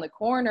season's around the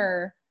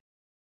corner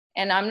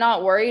and I'm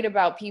not worried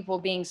about people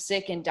being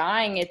sick and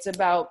dying. It's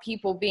about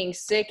people being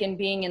sick and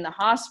being in the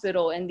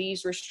hospital. And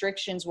these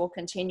restrictions will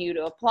continue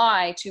to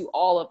apply to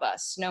all of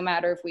us, no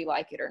matter if we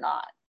like it or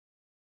not,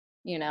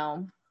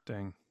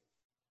 Dang.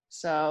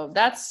 So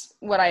that's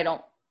what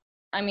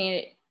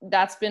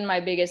that's been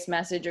my biggest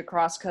message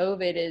across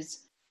COVID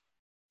is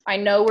I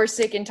know we're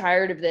sick and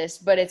tired of this,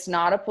 but it's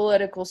not a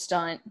political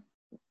stunt.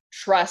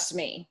 Trust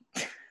me.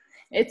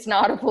 It's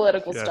not a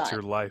political stunt. It's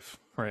your life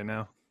right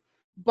now.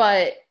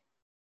 But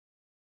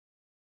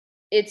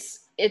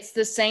it's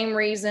the same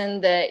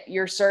reason that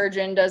your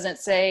surgeon doesn't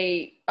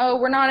say,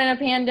 oh, we're not in a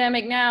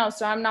pandemic now,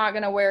 so I'm not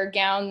going to wear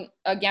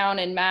a gown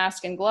and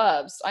mask and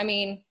gloves. I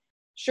mean,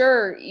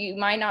 sure, you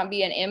might not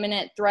be an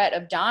imminent threat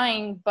of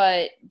dying,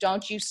 but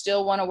don't you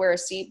still want to wear a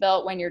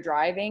seatbelt when you're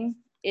driving?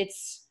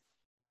 It's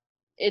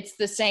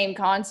the same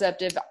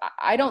concept of,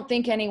 I don't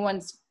think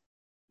anyone's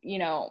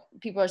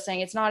people are saying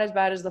it's not as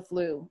bad as the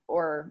flu,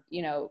 or,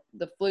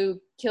 the flu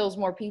kills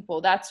more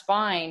people. That's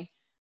fine.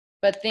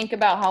 But think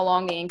about how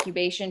long the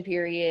incubation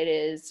period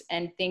is,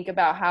 and think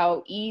about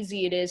how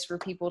easy it is for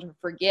people to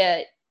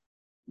forget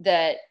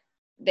that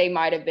they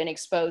might have been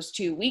exposed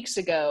 2 weeks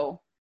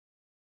ago,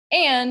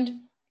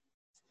 and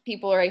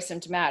people are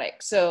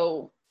asymptomatic.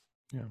 So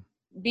Yeah.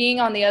 being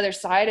on the other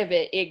side of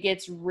it, it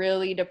gets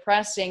really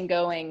depressing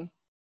going,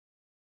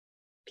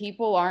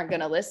 people aren't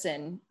going to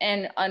listen.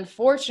 And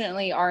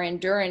unfortunately, our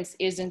endurance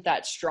isn't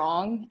that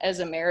strong as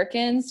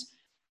Americans.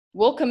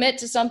 We'll commit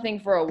to something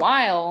for a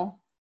while,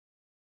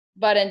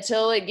 but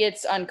until it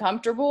gets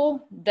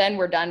uncomfortable, then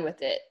we're done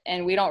with it.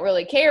 And we don't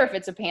really care if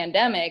it's a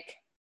pandemic.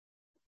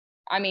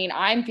 I mean,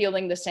 I'm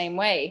feeling the same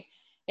way.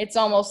 It's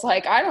almost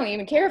like, I don't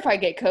even care if I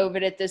get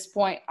COVID at this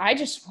point. I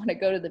just want to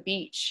go to the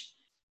beach.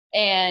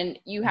 And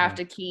you have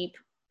to keep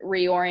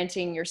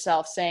reorienting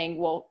yourself, saying,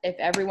 well, if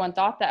everyone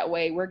thought that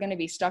way, we're going to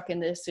be stuck in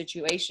this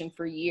situation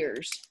for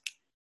years,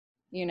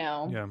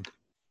 Yeah.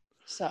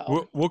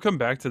 So We'll come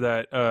back to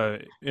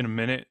that in a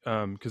minute,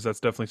 because that's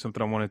definitely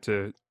something I wanted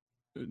to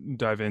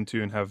dive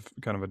into and have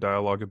kind of a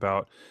dialogue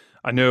about.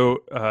 I know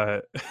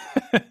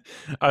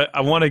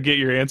I want to get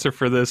your answer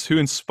for this. Who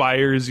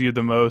inspires you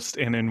the most,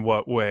 and in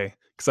what way?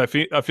 Because I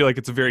feel like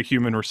it's a very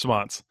human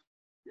response.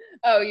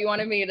 Oh, you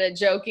wanted me to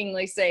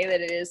jokingly say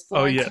that it is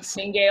Oh, Florence yes.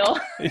 Nightingale?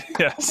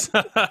 Yes.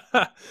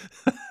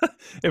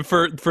 And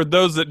for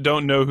those that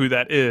don't know who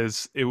that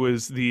is, it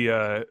was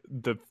the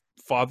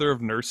father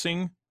of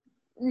nursing.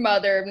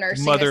 Mother of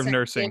nursing. Mother of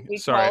nursing. We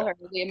Sorry. call her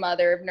the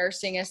mother of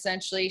nursing,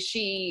 essentially.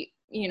 She,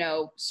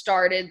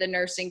 started the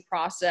nursing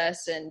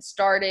process and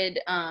started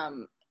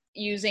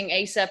using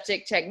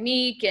aseptic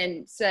technique,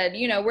 and said,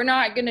 we're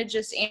not going to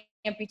just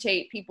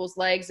amputate people's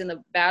legs in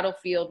the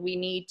battlefield. We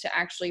need to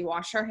actually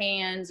wash our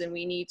hands, and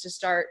we need to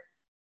start,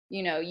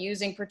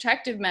 using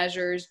protective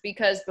measures,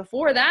 because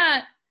before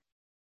that,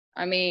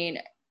 I mean,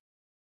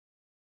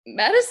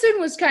 medicine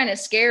was kind of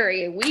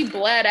scary. We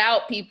bled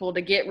out people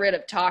to get rid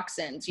of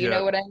toxins. You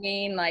know what I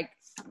mean? Like,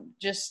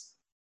 just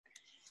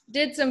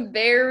did some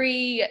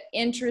very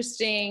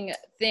interesting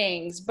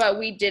things, but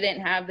we didn't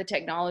have the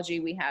technology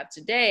we have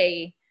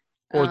today.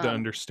 Or the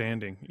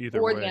understanding,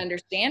 either way. Or the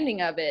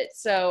understanding of it.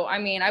 So, I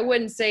mean, I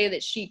wouldn't say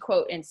that she,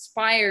 quote,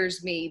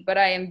 inspires me, but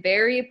I am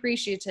very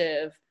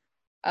appreciative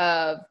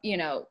of,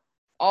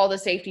 all the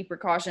safety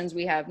precautions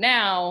we have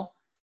now.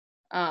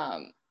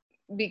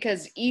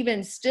 Because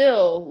even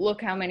still, look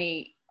how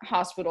many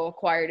hospital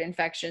acquired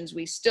infections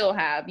we still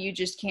have. You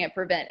just can't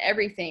prevent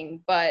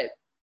everything. But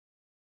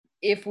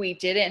if we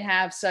didn't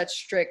have such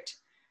strict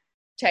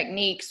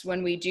techniques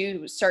when we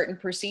do certain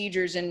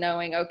procedures, and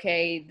knowing,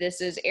 okay, this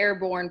is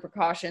airborne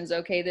precautions,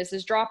 okay, this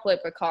is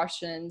droplet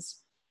precautions,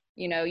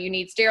 you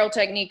need sterile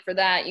technique for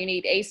that, you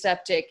need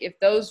aseptic. If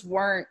those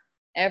weren't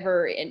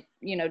ever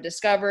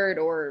discovered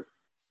or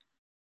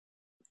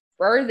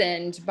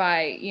burthened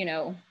by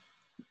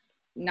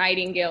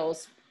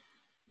Nightingale's,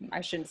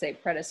 I shouldn't say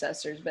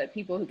predecessors, but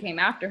people who came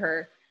after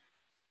her,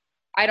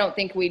 I don't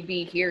think we'd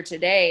be here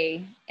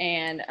today.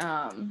 And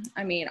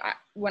I mean,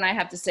 when I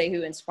have to say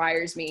who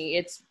inspires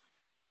me,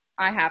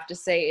 I have to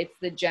say it's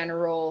the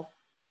general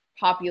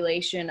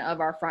population of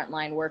our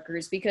frontline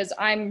workers, because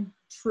I'm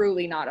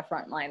truly not a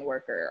frontline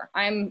worker.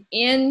 I'm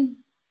in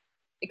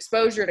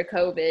exposure to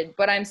COVID,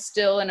 but I'm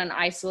still in an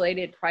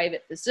isolated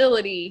private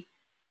facility.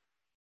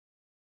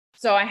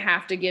 So I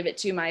have to give it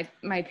to my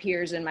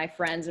peers and my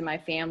friends and my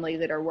family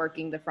that are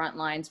working the front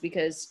lines,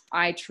 because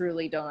I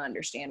truly don't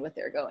understand what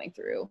they're going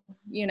through.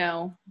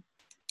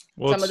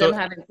 Well, some of them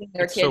haven't seen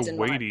their kids in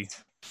weighty.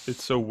 months.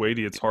 It's so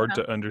weighty. It's hard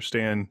to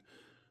understand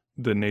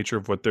the nature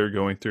of what they're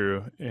going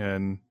through.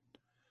 And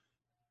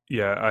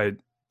yeah,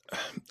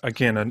 I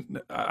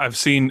can't. I've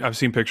seen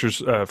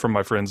pictures from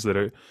my friends that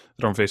are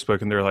on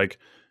Facebook, and they're like,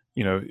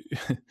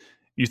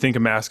 you think a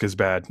mask is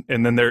bad,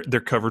 and then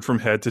they're covered from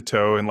head to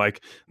toe, and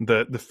like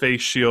the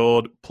face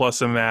shield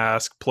plus a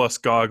mask plus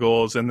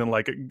goggles, and then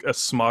like a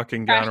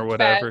smoking gown or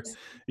whatever. Bags,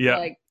 yeah,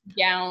 like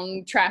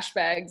gown, trash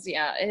bags.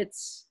 Yeah,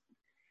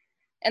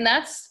 and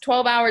that's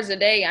 12 hours a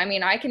day. I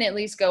mean, I can at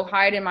least go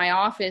hide in my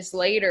office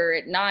later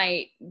at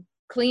night,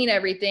 clean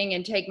everything,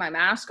 and take my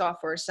mask off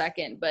for a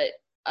second. But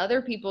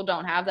other people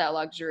don't have that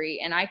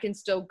luxury, and I can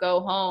still go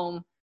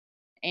home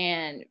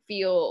and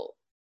feel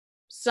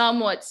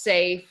somewhat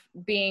safe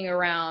being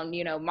around,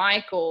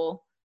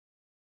 Michael,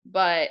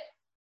 but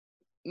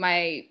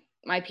my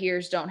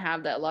peers don't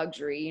have that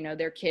luxury.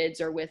 Their kids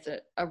are with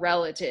a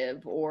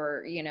relative,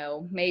 or,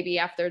 maybe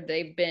after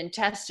they've been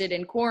tested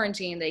in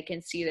quarantine, they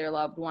can see their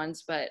loved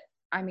ones. But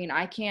I mean,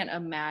 I can't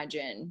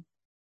imagine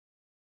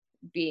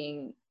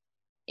being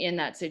in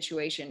that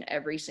situation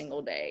every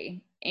single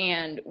day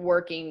and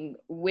working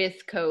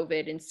with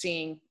COVID and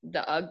seeing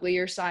the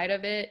uglier side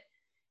of it,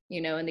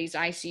 in these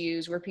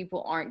ICUs where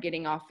people aren't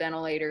getting off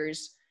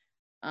ventilators,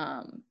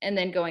 and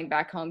then going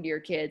back home to your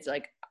kids.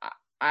 Like,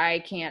 I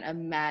can't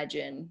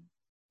imagine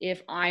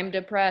if I'm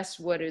depressed,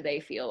 what do they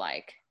feel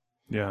like?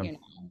 Yeah.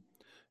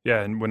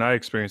 Yeah. And when I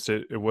experienced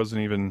it, it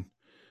wasn't even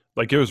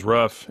like, it was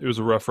rough. It was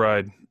a rough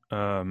ride.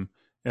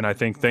 And I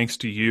think thanks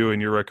to you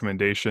and your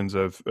recommendations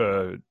of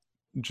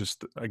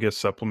just, I guess,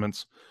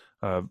 supplements,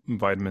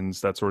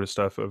 vitamins, that sort of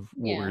stuff of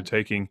what we were Yeah.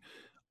 taking,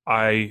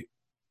 I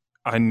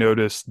I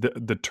noticed the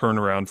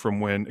turnaround from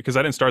when, because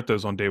I didn't start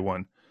those on day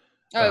one.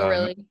 Oh,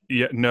 really?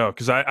 Yeah, no,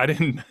 because I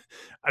didn't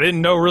I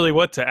didn't know really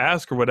what to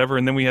ask or whatever,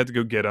 and then we had to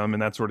go get them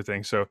and that sort of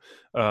thing. So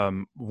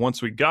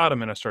once we got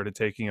them and I started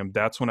taking them,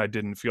 that's when I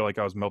didn't feel like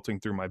I was melting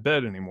through my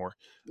bed anymore,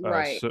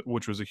 Right.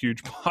 which was a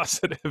huge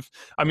positive.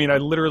 I mean, I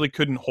literally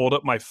couldn't hold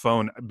up my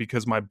phone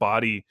because my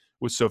body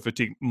was so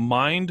fatigued,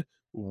 mind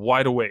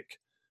wide awake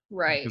because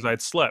Right. I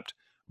had slept,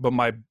 but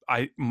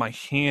my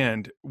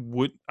hand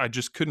would, I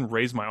just couldn't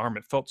raise my arm.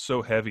 It felt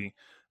so heavy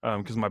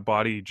because my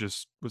body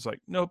just was like,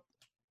 nope,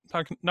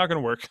 not going to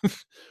work.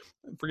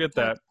 Forget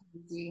That's that,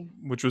 crazy.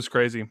 which was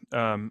crazy.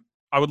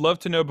 I would love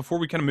to know before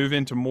we kind of move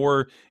into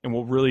more, and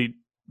we'll really,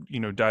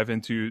 dive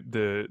into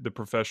the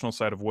professional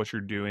side of what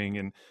you're doing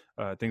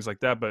and things like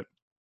that. But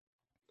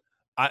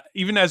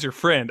even as your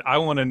friend, I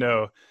want to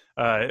know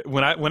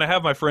when I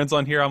have my friends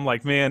on here, I'm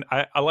like, man,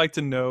 I like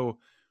to know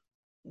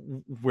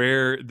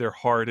where their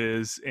heart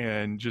is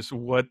and just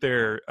what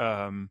their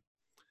kind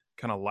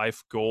of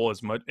life goal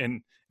is. Much,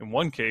 and in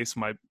one case,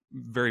 my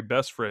very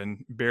best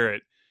friend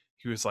Barrett,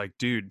 he was like,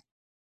 dude,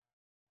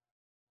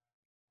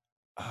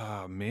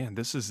 oh man,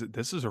 this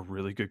is a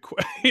really good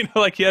question.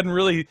 Like he hadn't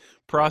really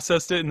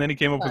processed it, and then he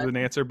came up with But an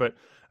answer. But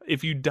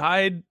if you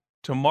died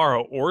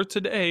tomorrow or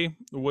today,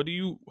 what do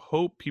you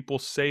hope people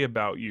say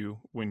about you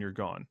when you're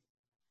gone?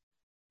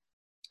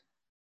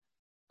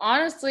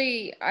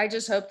 honestly, I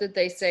just hope that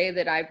they say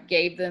that I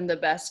gave them the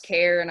best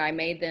care and I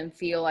made them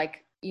feel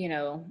like,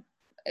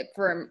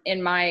 from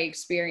in my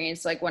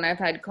experience, like when I've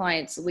had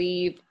clients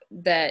leave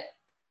that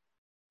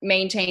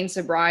maintain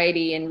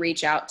sobriety and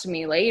reach out to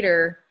me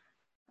later,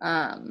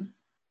 um,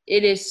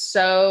 it is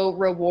so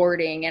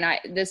rewarding.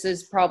 And this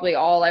is probably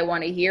all I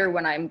want to hear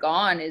when I'm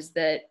gone is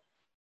that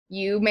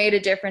you made a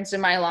difference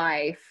in my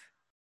life.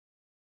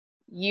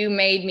 You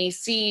made me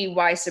see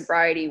why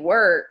sobriety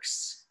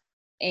works.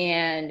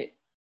 And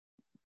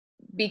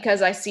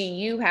because I see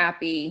you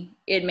happy,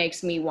 it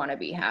makes me want to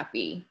be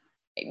happy.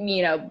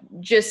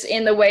 Just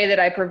in the way that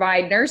I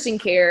provide nursing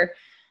care,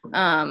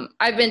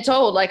 I've been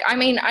told, like, I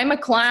mean, I'm a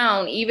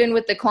clown, even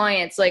with the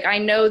clients. Like, I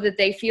know that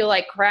they feel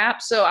like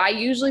crap. So I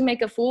usually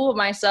make a fool of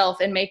myself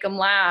and make them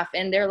laugh.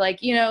 And they're like,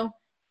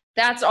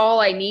 that's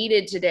all I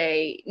needed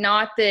today.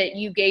 Not that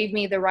you gave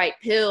me the right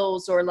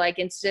pills or like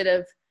instead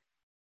of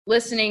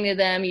listening to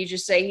them, you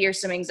just say, here's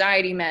some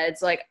anxiety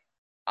meds. Like,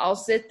 I'll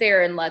sit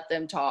there and let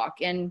them talk.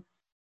 And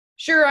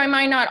sure, I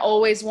might not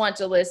always want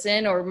to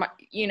listen, or,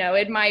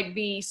 it might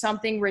be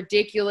something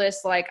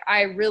ridiculous like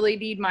I really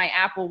need my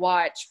Apple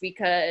Watch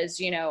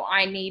because,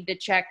 I need to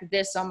check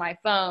this on my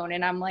phone.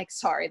 And I'm like,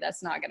 sorry,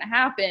 that's not going to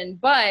happen.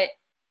 But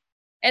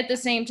at the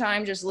same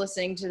time, just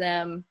listening to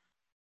them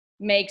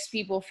makes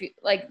people feel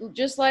like,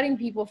 just letting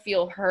people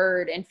feel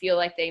heard and feel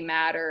like they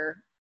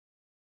matter.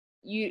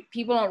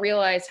 People don't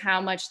realize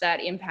how much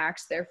that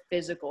impacts their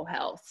physical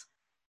health.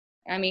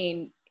 I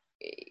mean,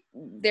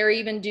 they're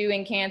even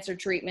doing cancer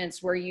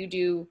treatments where you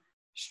do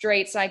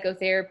straight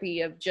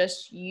psychotherapy of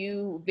just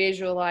you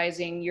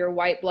visualizing your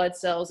white blood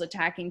cells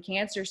attacking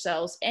cancer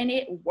cells, and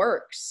it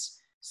works.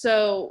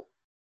 So,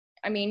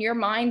 I mean, your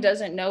mind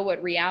doesn't know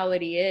what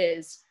reality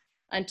is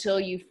until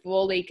you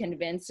fully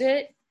convince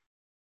it.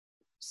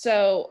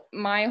 So,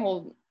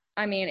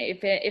 I mean,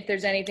 if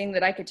there's anything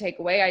that I could take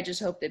away, I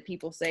just hope that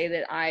people say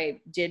that I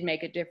did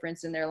make a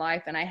difference in their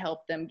life and I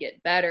helped them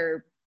get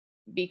better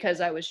because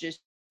I was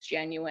just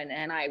genuine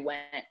and I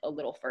went a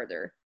little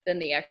further than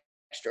the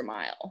extra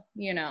mile.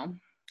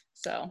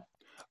 So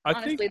I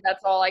think honestly,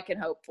 that's all I can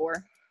hope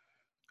for.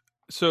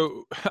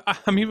 so.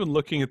 I'm even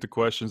looking at the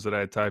questions that I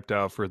had typed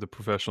out for the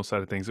professional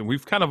side of things, and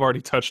we've kind of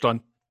already touched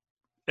on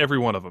every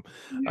one of them.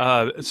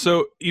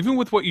 So even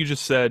with what you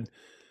just said,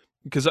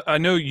 because I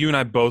know you and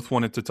I both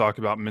wanted to talk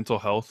about mental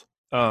health.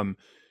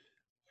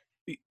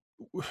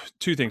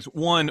 Two things.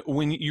 One,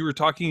 when you were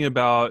talking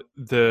about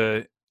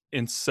the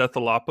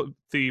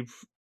encephalopathy,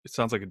 it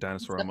sounds like a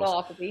dinosaur almost.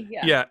 Encephalopathy,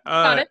 yeah. Yeah.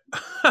 Got it.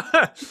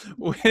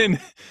 When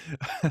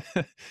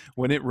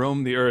when it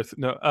roamed the earth.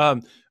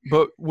 No.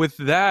 But with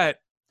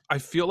that, I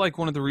feel like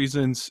one of the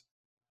reasons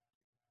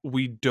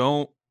we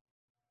don't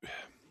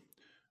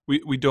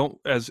we don't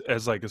as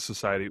like a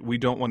society, we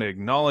don't want to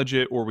acknowledge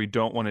it, or we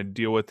don't want to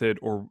deal with it,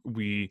 or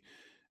we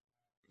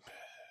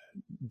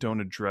don't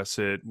address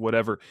it,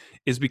 whatever,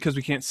 is because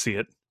we can't see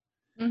it.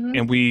 And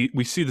Mm-hmm.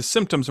 we see the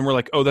symptoms and we're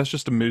like, oh, that's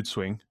just a mood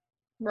swing.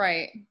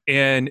 Right.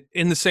 And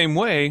in the same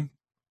way,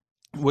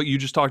 what you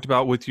just talked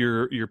about with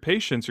your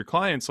patients, your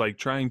clients, like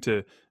trying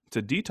to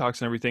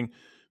detox and everything,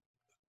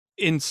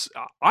 in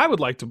I would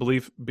like to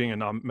believe, being a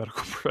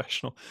non-medical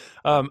professional,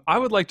 I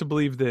would like to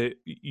believe that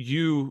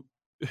you,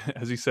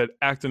 as he said,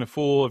 acting a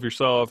fool of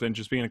yourself and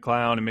just being a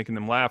clown and making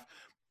them laugh,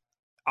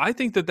 I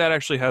think that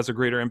actually has a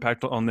greater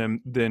impact on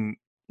them than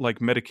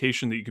like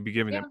medication that you could be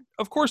giving Yeah. them.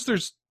 Of course,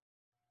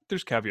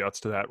 there's caveats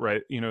to that,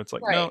 right? It's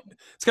like, Right. no,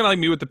 it's kind of like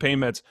me with the pain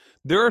meds.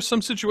 There are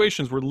some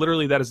situations where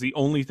literally that is the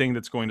only thing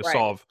that's going to Right.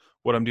 solve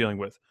what I'm dealing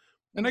with.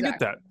 And I get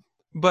Exactly.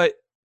 that. But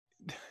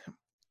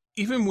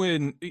even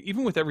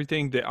with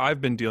everything that I've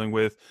been dealing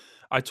with,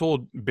 I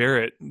told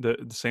Barrett, the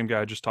same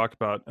guy I just talked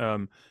about,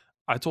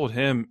 I told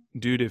him,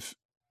 dude, if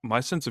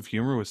my sense of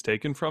humor was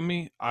taken from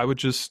me, I would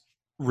just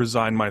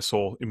resign my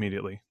soul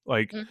immediately.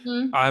 Like,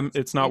 Mm-hmm.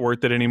 it's not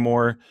worth it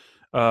anymore.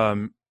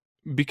 Um,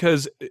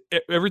 because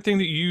everything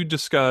that you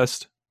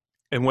discussed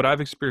and what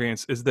I've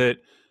experienced is that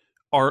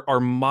our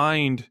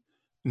mind,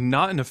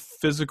 not in a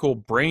physical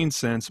brain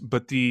sense,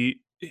 but the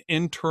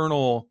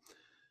internal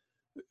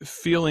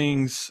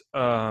feelings,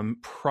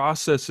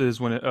 processes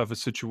of a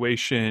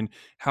situation,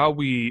 how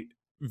we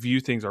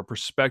view things, our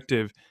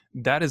perspective,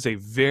 that is a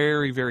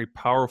very, very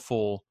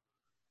powerful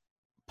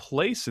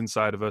place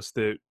inside of us.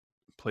 That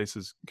place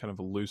is kind of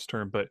a loose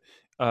term, but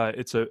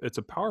it's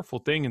a powerful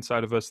thing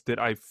inside of us that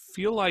I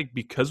feel like,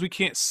 because we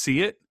can't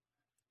see it,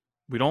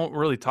 we don't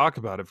really talk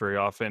about it very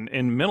often.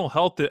 And mental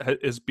health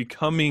is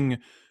becoming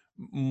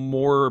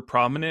more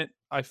prominent.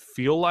 I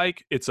feel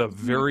like it's a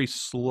Mm-hmm. very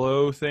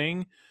slow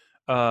thing.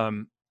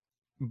 Um,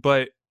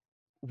 but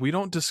we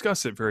don't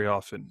discuss it very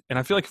often. And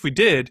I feel like if we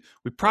did,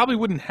 we probably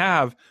wouldn't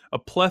have a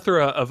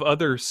plethora of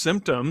other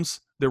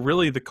symptoms that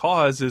really the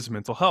cause is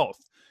mental health.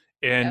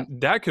 And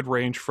Yep. that could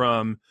range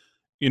from,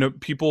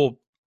 people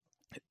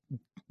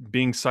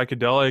being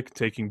psychedelic,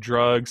 taking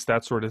drugs,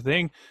 that sort of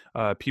thing,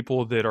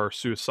 people that are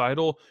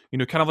suicidal,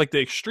 kind of like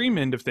the extreme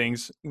end of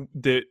things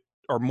that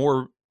are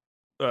more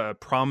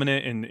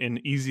prominent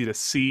and easy to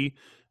see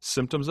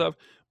symptoms of.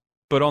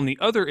 But on the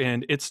other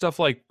end, it's stuff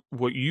like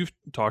what you've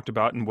talked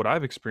about and what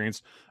I've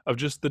experienced, of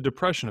just the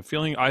depression, of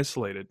feeling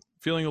isolated,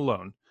 feeling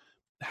alone.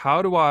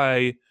 How do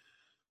I,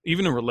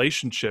 even in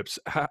relationships,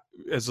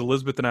 as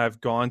Elizabeth and I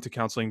have gone to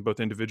counseling both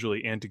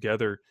individually and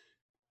together,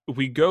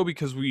 we go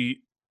because and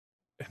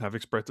I've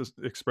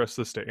expressed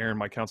this to Aaron,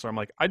 my counselor. I'm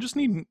like, I just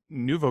need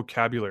new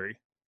vocabulary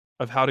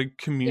of how to Yeah.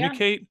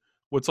 communicate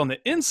what's on the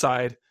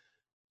inside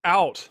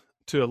out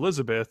to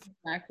Elizabeth,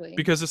 Exactly.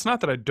 because it's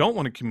not that I don't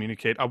want to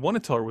communicate. I want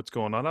to tell her what's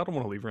going on. I don't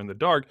want to leave her in the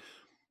dark.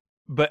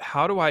 But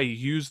how do I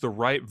use the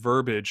right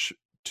verbiage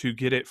to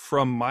get it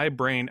from my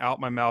brain out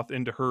my mouth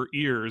into her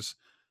ears,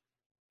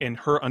 and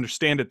her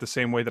understand it the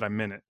same way that I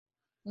meant it?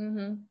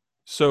 Mm-hmm.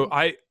 So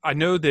I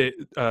know that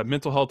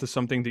mental health is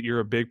something that you're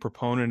a big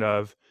proponent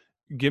of.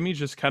 Give me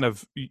just kind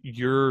of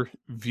your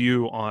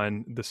view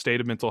on the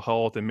state of mental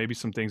health, and maybe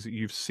some things that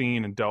you've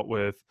seen and dealt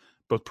with,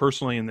 both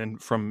personally and then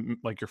from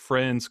like your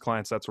friends,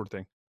 clients, that sort of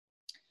thing.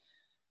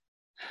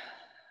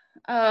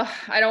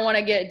 I don't want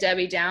to get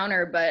Debbie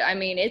Downer, but I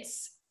mean,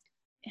 It's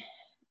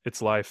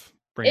life.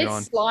 Bring it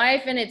on. it's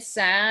life and it's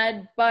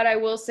sad, but I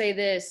will say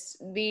this,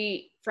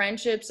 the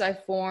friendships I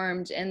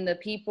formed and the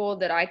people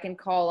that I can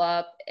call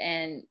up,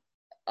 and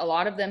a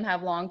lot of them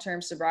have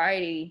long-term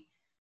sobriety.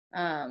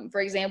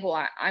 For example,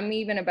 I'm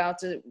even about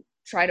to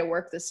try to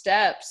work the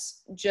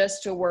steps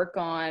just to work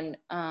on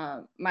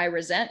my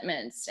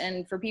resentments.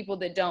 And for people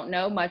that don't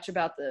know much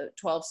about the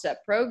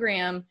 12-step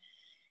program,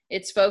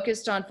 it's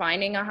focused on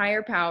finding a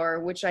higher power,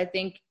 which I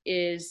think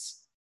is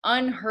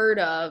unheard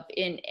of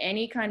in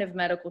any kind of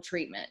medical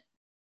treatment.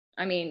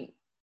 I mean,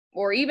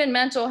 or even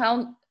mental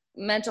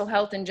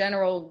health in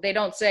general. They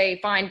don't say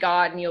find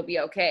God and you'll be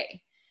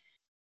okay.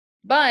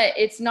 But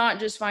it's not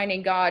just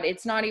finding God.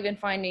 It's not even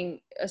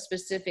finding a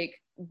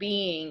specific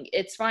being.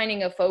 It's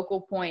finding a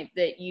focal point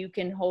that you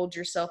can hold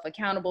yourself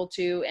accountable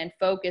to and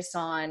focus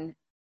on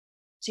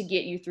to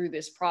get you through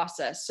this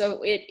process.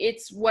 So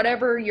it's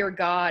whatever your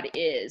God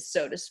is,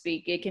 so to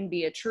speak. It can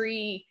be a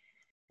tree,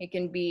 it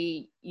can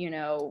be,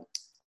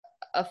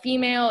 a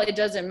female, it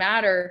doesn't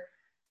matter.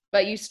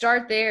 But you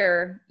start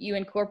there, you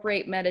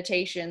incorporate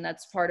meditation.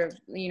 That's part of,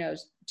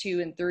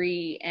 2 and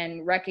 3,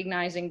 and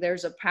recognizing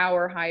there's a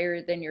power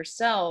higher than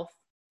yourself.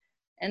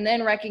 And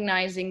then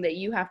recognizing that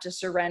you have to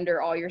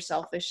surrender all your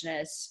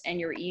selfishness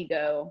and your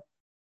ego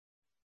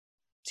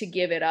to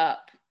give it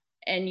up.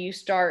 And you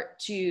start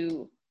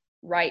to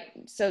write.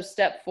 So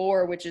step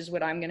 4, which is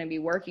what I'm going to be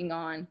working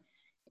on,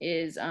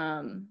 is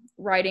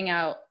writing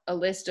out a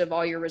list of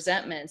all your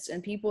resentments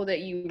and people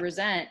that you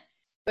resent.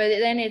 But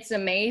then it's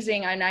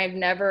amazing. And I've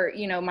never,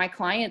 my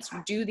clients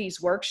do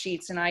these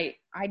worksheets, and I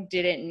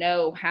didn't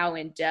know how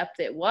in depth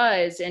it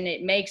was. And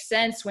it makes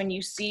sense when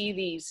you see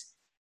these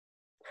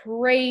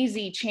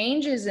crazy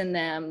changes in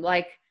them.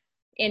 Like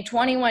in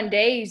 21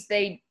 days,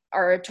 they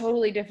are a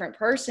totally different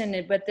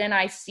person. But then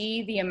I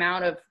see the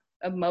amount of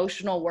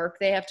emotional work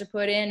they have to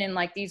put in. And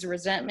like these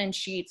resentment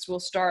sheets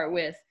will start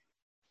with,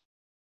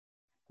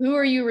 who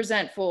are you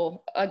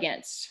resentful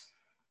against?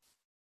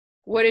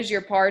 What is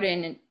your part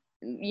in,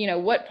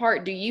 what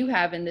part do you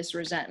have in this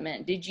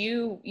resentment? Did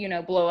you,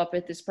 blow up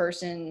at this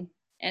person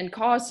and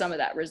cause some of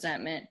that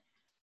resentment?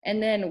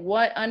 And then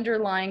what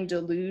underlying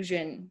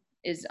delusion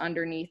is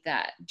underneath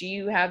that? Do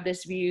you have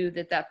this view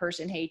that that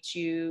person hates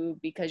you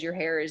because your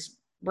hair is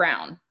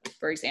brown,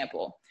 for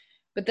example?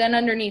 But then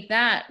underneath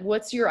that,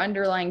 what's your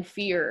underlying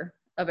fear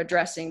of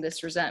addressing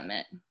this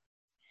resentment?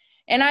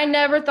 And I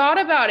never thought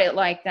about it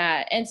like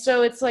that. And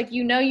so it's like,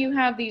 you know, you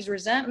have these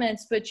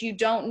resentments, but you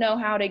don't know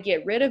how to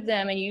get rid of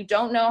them. And you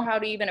don't know how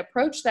to even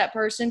approach that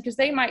person because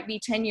they might be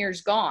 10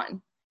 years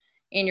gone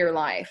in your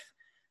life.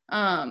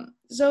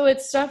 So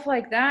it's stuff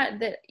like that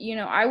that, you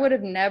know, I would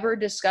have never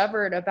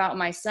discovered about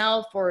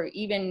myself or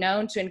even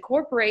known to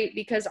incorporate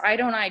because I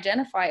don't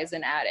identify as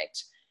an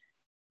addict.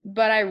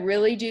 But I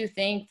really do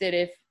think that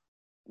if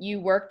you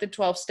work the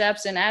 12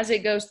 steps and as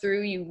it goes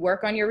through, you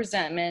work on your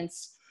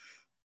resentments,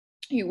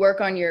 you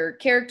work on your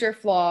character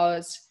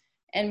flaws,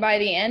 and by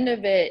the end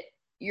of it,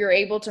 you're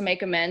able to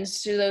make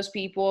amends to those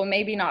people,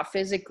 maybe not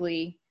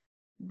physically,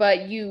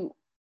 but you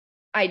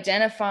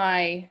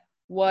identify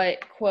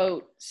what,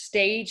 quote,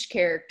 stage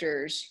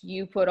characters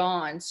you put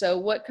on. So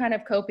what kind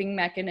of coping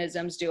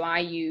mechanisms do I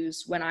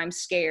use when I'm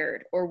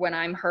scared or when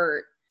I'm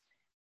hurt?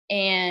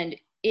 And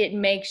it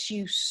makes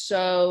you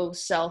so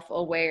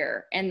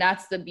self-aware. And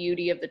that's the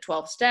beauty of the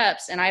 12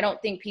 steps. And I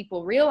don't think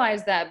people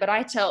realize that, but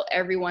I tell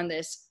everyone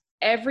this.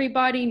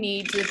 Everybody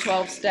needs the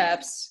 12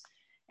 steps.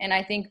 And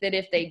I think that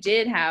if they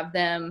did have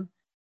them,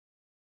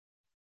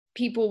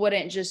 people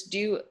wouldn't just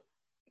do,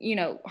 you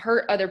know,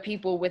 hurt other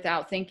people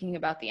without thinking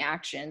about the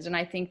actions. And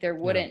I think there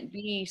wouldn't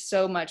be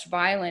so much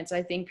violence.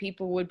 I think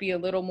people would be a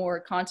little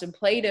more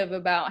contemplative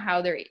about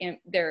how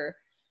their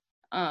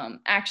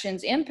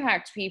actions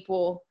impact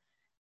people.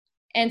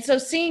 And so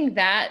seeing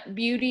that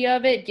beauty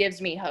of it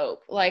gives me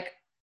hope. Like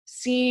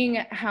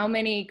seeing how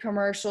many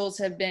commercials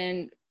have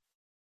been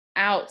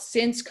out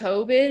since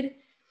COVID,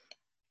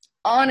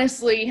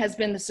 honestly, has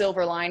been the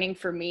silver lining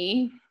for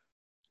me.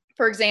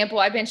 For example,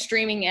 I've been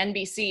streaming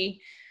NBC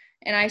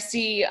and I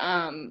see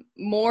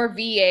more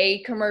VA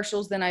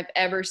commercials than I've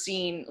ever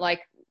seen,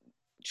 like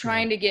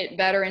trying to get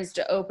veterans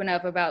to open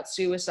up about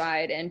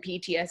suicide and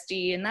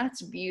PTSD. And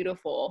that's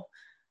beautiful.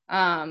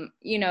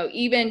 You know,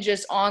 even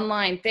just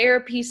online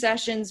therapy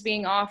sessions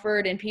being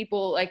offered and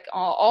people like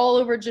all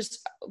over,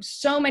 just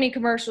so many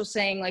commercials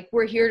saying like,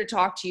 we're here to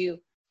talk to you.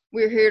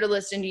 We're here to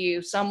listen to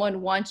you.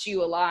 Someone wants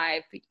you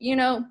alive. You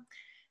know,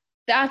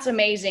 that's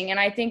amazing. And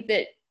I think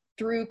that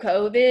through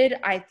COVID,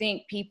 I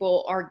think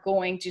people are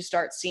going to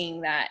start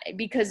seeing that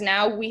because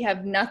now we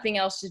have nothing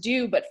else to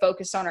do but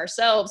focus on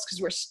ourselves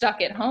because we're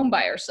stuck at home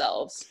by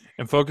ourselves.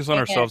 And focus on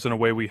ourselves in a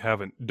way we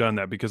haven't done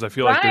that because I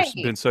feel like there's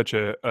been such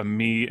a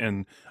me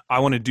and I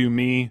want to do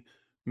me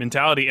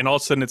mentality. And all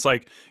of a sudden it's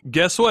like,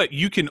 guess what?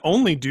 You can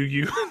only do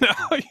you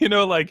now. You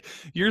know, like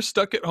you're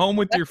stuck at home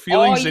with your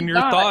feelings and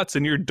your thoughts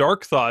and your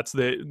dark thoughts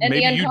that and maybe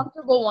the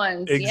uncomfortable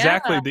ones.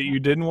 Exactly. That you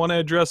didn't want to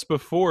address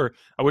before.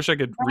 I wish I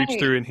could reach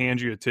through and hand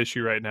you a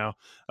tissue right now.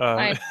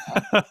 I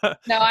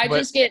no, I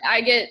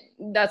get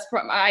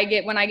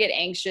when I get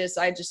anxious,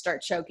 I just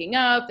start choking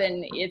up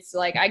and it's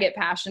like, I get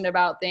passionate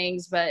about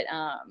things, but,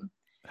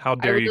 how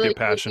dare you get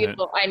passionate?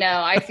 I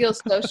know I feel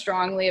so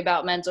strongly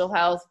about mental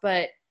health,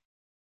 but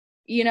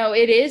you know,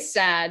 it is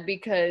sad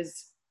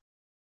because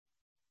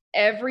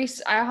I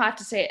have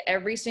to say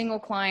every single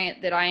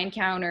client that I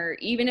encounter,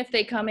 even if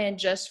they come in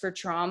just for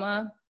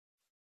trauma,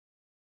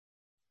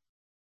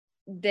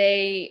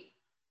 they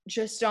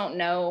just don't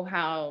know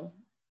how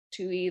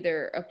to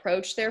either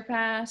approach their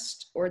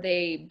past or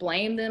they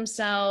blame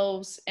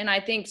themselves. And I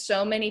think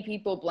so many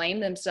people blame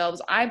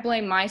themselves. I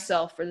blame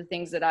myself for the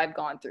things that I've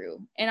gone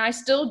through, and I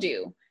still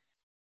do.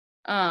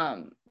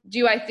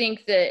 Do I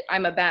think that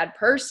I'm a bad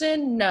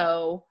person?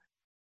 No.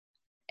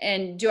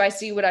 And do I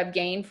see what I've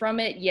gained from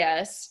it?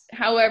 Yes.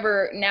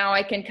 However, now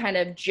I can kind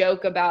of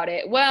joke about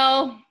it.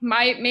 Well,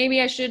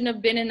 maybe I shouldn't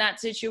have been in that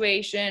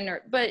situation,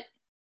 but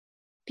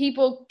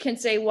people can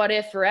say what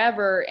if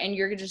forever, and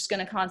you're just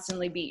going to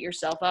constantly beat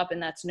yourself up, and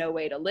that's no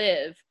way to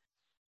live.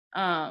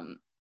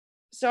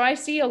 So I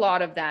see a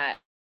lot of that.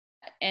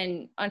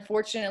 And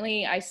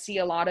unfortunately, I see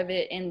a lot of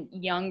it in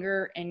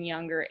younger and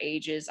younger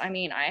ages. I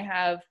mean, I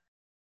have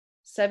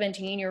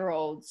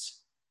 17-year-olds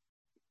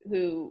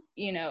who,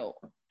 you know,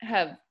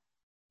 have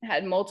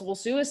had multiple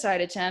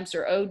suicide attempts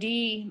or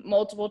OD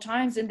multiple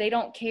times, and they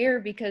don't care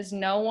because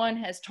no one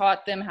has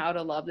taught them how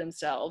to love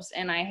themselves.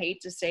 And I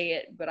hate to say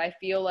it, but I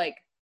feel like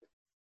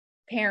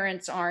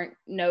parents aren't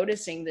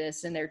noticing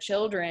this in their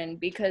children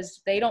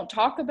because they don't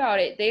talk about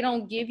it. They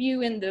don't give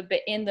you in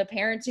the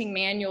parenting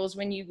manuals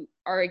when you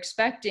are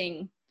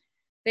expecting,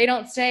 they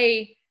don't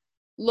say,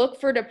 look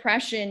for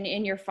depression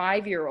in your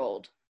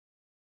 5-year-old.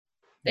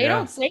 They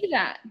don't say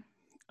that.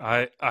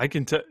 I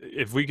can tell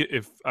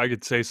if I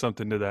could say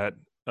something to that,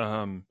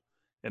 and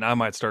I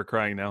might start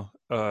crying now.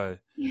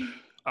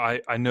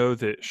 I know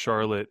that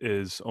Charlotte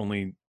is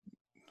only,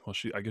 well,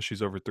 I guess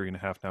she's over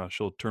 3.5 now.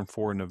 She'll turn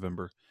 4 in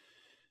November.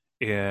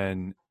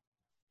 And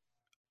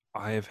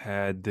I have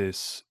had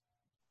this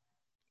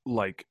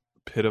like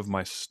pit of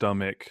my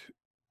stomach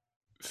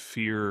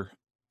fear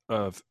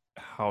of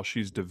how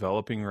she's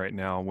developing right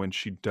now when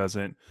she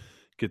doesn't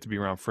get to be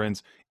around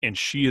friends. And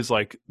she is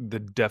like the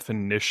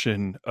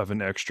definition of an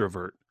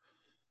extrovert,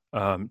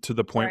 to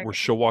the point where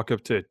she'll walk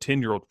up to a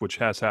 10-year-old, which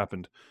has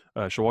happened.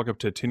 She'll walk up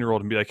to a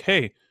 10-year-old and be like,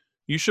 hey,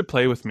 you should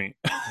play with me.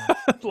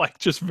 Like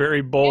just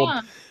very bold.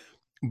 Yeah.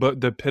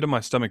 But the pit of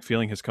my stomach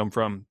feeling has come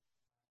from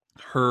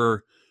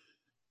her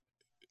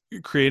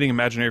creating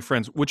imaginary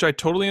friends, which I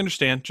totally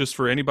understand. Just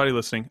for anybody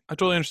listening, I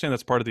totally understand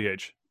that's part of the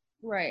age.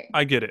 Right.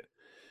 I get it.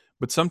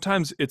 But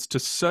sometimes it's to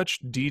such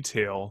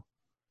detail,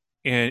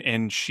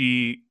 and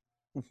she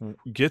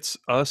gets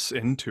us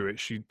into it.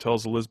 She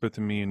tells Elizabeth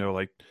and me,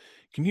 like,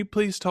 can you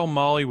please tell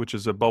Molly, which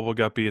is a Bubble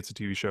Guppy, it's a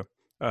TV show.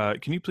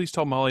 Can you please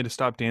tell Molly to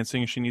stop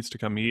dancing? She needs to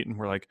come eat. And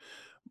we're like,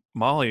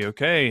 Molly,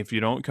 okay, if you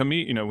don't come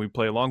eat, we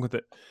play along with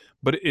it.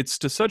 But it's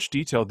to such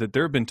detail that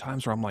there have been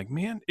times where I'm like,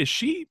 man,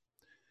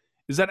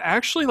 is that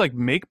actually like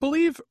make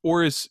believe,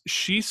 or is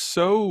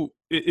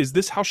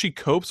this how she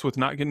copes with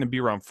not getting to be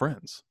around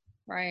friends?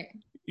 Right.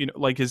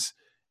 Like,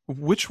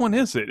 which one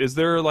is it? Is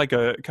there like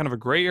a kind of a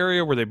gray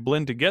area where they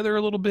blend together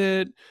a little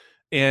bit?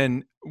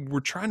 And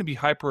we're trying to be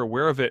hyper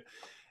aware of it.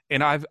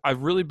 And I've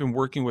really been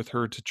working with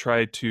her to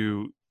try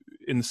to,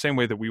 in the same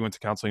way that we went to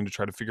counseling, to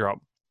try to figure out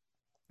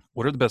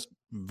what are the best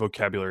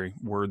vocabulary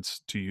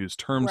words to use,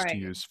 terms to Right.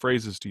 use,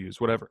 phrases to use,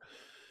 whatever.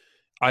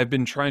 I've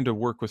been trying to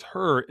work with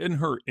her in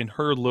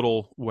her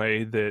little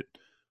way that,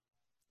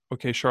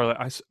 okay, Charlotte,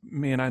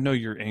 I know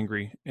you're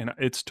angry, and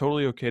it's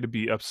totally okay to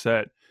be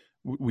upset.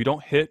 We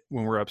don't hit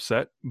when we're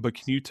upset, but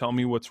can you tell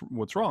me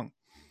what's wrong?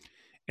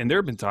 And there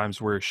have been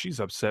times where she's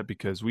upset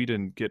because we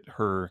didn't get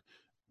her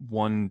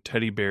one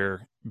teddy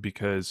bear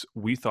because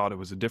we thought it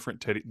was a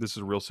different teddy. This is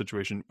a real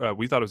situation.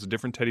 We thought it was a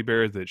different teddy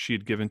bear that she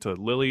had given to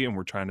Lily, and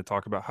we're trying to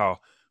talk about how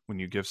when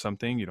you give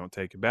something, you don't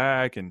take it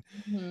back, and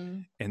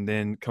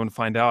then come to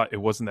find out it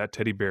wasn't that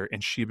teddy bear,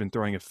 and she'd been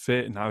throwing a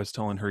fit, and I was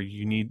telling her,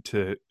 you need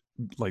to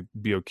like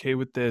be okay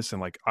with this,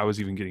 and like I was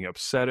even getting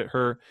upset at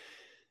her.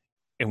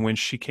 And when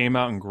she came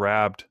out and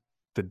grabbed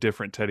the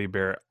different teddy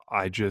bear,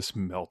 I just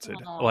melted.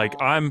 Aww. Like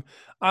I'm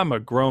a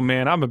grown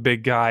man, I'm a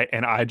big guy,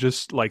 and I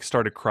just like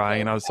started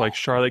crying. And I was like,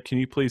 Charlotte, can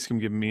you please come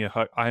give me a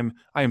hug? I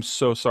am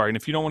so sorry. And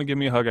if you don't want to give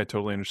me a hug, I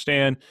totally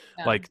understand.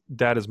 Yeah. Like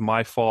that is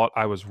my fault.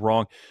 I was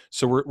wrong.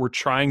 So we're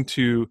trying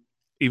to,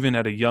 even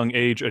at a young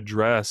age,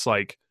 address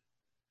like,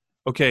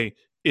 okay,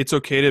 it's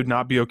okay to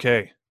not be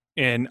okay.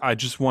 And I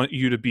just want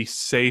you to be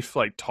safe,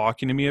 like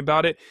talking to me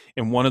about it.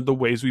 And one of the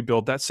ways we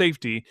build that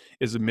safety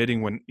is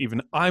admitting when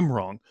even I'm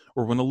wrong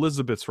or when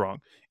Elizabeth's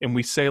wrong. And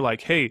we say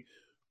like, hey,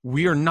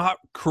 we are not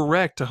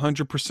correct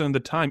 100% of the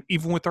time,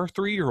 even with our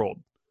 3-year-old.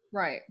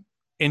 Right.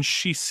 And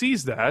she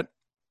sees that.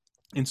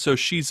 And so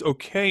she's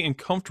okay and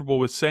comfortable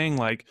with saying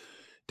like,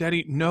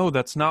 Daddy, no,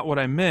 that's not what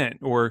I meant.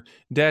 Or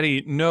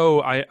Daddy,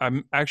 no,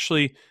 I'm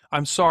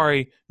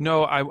sorry.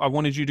 No, I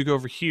wanted you to go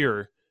over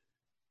here.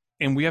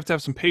 And we have to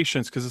have some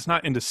patience because it's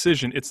not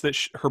indecision. It's that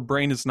her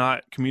brain is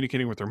not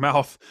communicating with her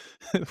mouth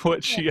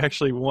what she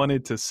actually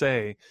wanted to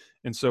say.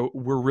 And so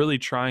we're really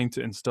trying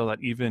to instill that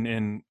even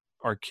in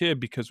our kid,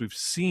 because we've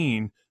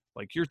seen,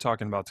 like you're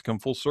talking about, to come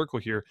full circle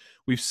here,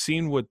 we've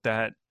seen what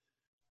that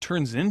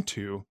turns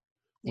into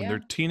when they're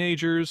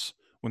teenagers,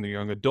 when they're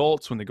young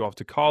adults, when they go off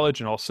to college,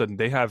 and all of a sudden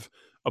they have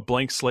a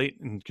blank slate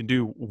and can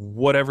do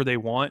whatever they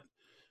want.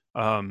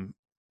 And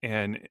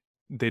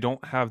they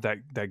don't have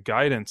that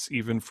guidance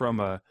even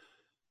from an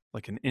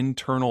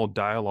internal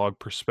dialogue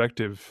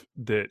perspective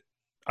that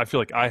I feel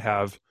like I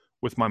have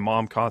with my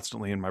mom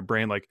constantly in my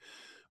brain. Like,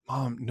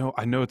 Mom, no,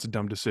 I know it's a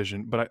dumb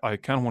decision, but I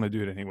kind of want to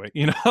do it anyway,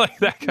 like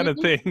that kind of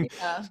thing.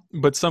 Yeah.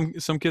 But some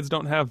kids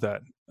don't have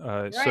that.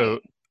 Right. So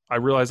I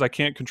realize I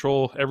can't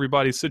control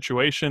everybody's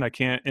situation. I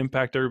can't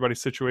impact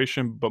everybody's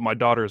situation, but my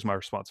daughter is my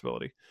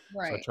responsibility.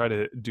 Right. So I try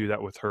to do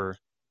that with her.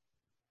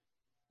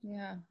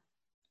 Yeah.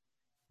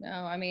 No,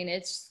 I mean,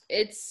 it's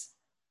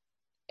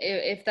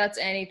if that's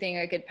anything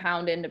I could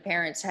pound into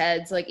parents'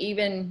 heads, like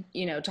even,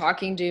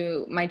 talking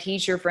to my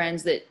teacher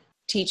friends that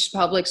teach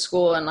public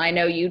school, and I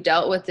know you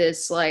dealt with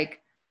this, like,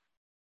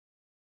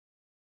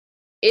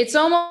 it's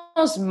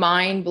almost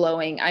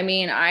mind-blowing. I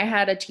mean, I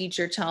had a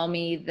teacher tell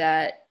me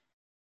that,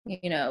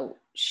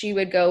 she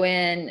would go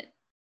in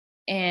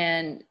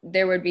and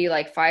there would be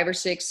like 5 or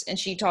 6, and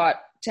she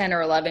taught 10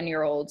 or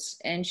 11-year-olds,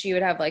 and she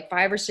would have like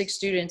 5 or 6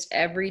 students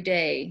every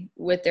day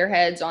with their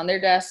heads on their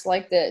desks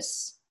like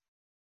this,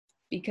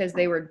 because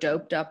they were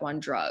doped up on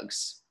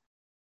drugs,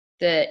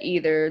 that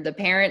either the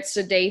parents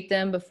sedate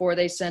them before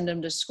they send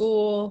them to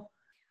school,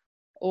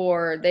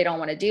 or they don't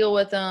want to deal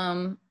with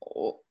them,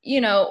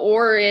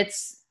 or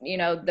it's,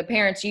 the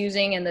parents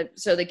using, and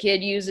so the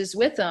kid uses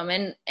with them.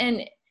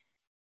 And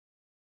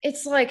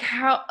it's like,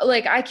 how,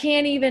 like, I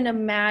can't even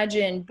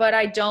imagine, but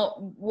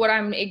what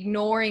I'm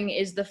ignoring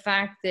is the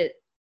fact that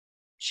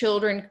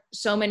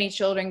so many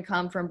children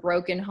come from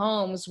broken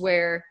homes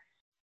where,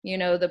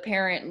 the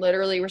parent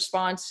literally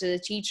responds to the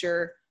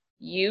teacher,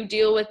 you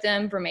deal with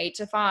them from 8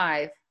 to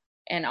 5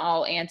 and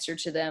I'll answer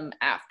to them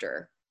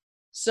after.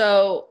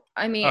 So,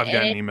 I mean, I've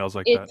gotten emails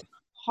like that. It's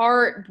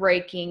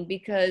heartbreaking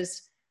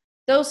because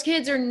those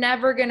kids are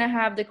never going to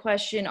have the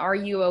question, are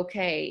you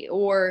okay?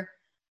 Or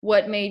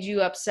what made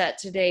you upset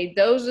today?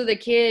 Those are the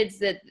kids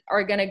that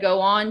are going to go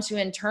on to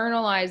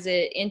internalize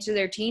it into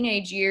their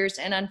teenage years,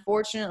 and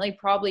unfortunately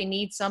probably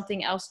need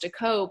something else to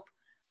cope,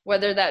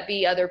 whether that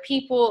be other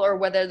people or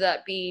whether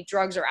that be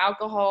drugs or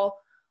alcohol,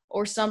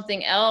 or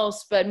something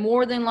else, but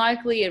more than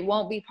likely it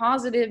won't be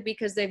positive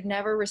because they've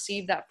never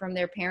received that from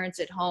their parents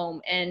at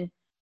home. And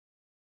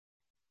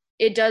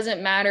it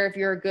doesn't matter if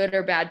you're a good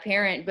or bad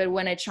parent, but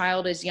when a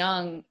child is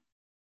young,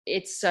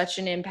 it's such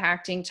an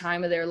impacting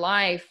time of their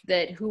life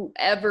that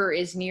whoever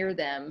is near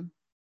them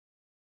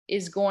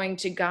is going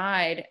to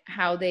guide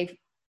how they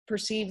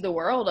perceive the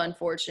world,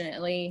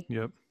 unfortunately.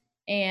 Yep.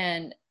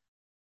 And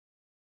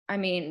I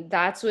mean,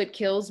 that's what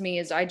kills me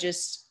is I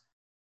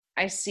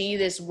see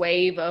this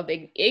wave of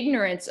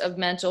ignorance of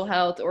mental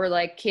health, or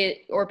like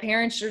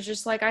parents are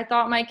just like, I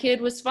thought my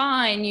kid was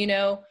fine.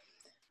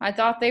 I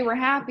thought they were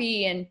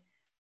happy, and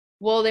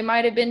well, they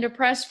might have been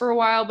depressed for a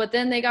while, but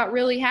then they got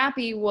really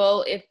happy.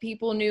 Well, if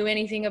people knew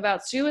anything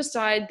about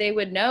suicide, they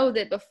would know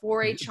that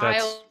before a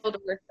child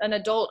or an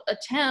adult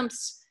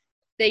attempts,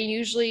 they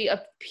usually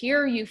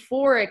appear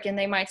euphoric and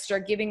they might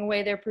start giving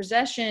away their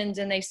possessions,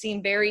 and they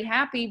seem very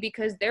happy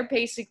because they're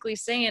basically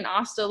saying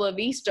hasta la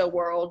vista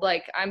world.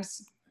 Like I'm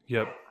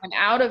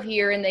out of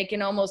here, and they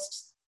can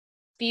almost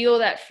feel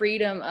that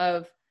freedom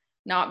of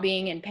not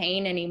being in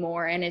pain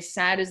anymore. And as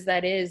sad as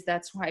that is,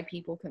 that's why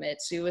people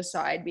commit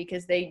suicide,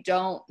 because they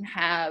don't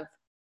have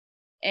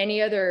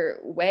any other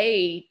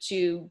way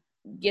to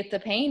get the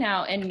pain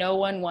out, and no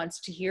one wants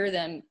to hear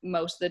them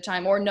most of the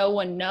time, or no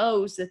one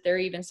knows that they're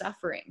even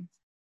suffering.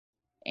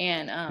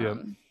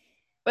 And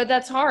but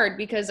that's hard,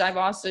 because I've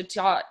also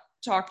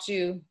talked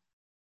to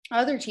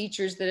other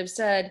teachers that have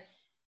said,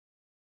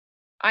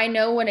 I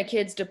know when a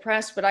kid's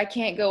depressed, but I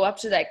can't go up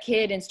to that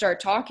kid and start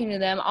talking to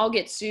them. I'll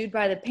get sued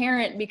by the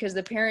parent, because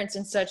the parent's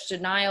in such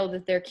denial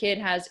that their kid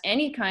has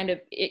any kind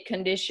of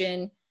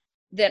condition,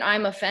 that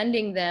I'm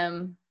offending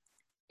them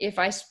if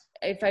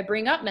I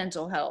bring up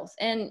mental health.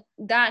 And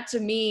that to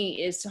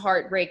me is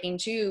heartbreaking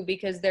too,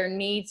 because there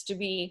needs to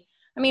be,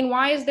 I mean,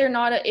 why is there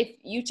not if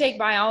you take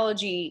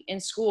biology in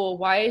school,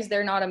 why is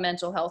there not a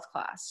mental health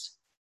class?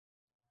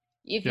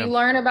 If you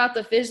learn about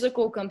the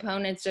physical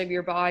components of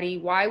your body,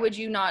 why would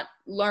you not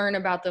learn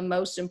about the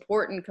most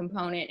important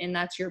component, and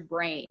that's your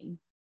brain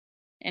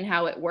and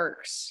how it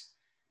works?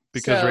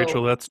 Because,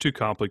 Rachel, that's too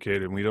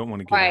complicated. We don't want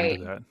to get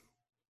into that.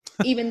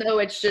 Even though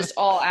it's just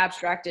all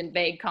abstract and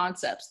vague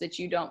concepts that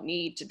you don't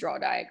need to draw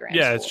diagrams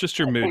for. It's just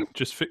your mood.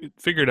 Just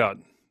figure it out.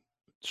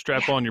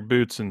 Strap on your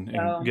boots and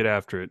get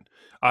after it.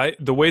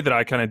 The way that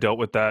I kind of dealt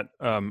with that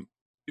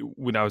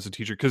when I was a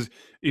teacher, because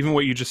even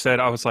what you just said,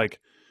 I was like,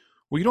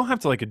 well, you don't have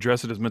to like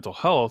address it as mental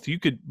health. You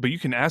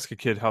can ask a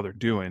kid how they're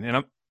doing.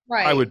 And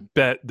I would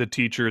bet the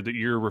teacher that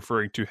you're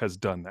referring to has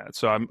done that.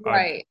 So I'm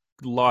a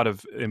lot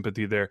of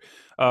empathy there.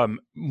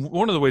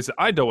 One of the ways that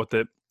I dealt with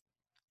it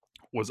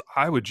was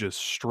I would just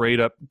straight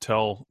up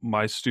tell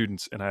my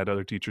students, and I had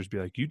other teachers be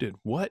like, you did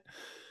what?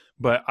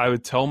 But I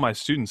would tell my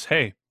students,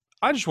 hey,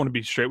 I just want to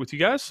be straight with you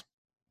guys,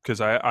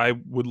 because I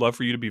would love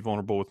for you to be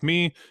vulnerable with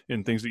me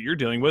in things that you're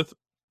dealing with.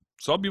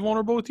 So I'll be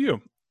vulnerable with you.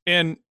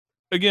 And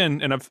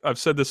again, and I've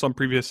said this on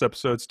previous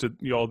episodes to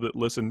y'all that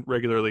listen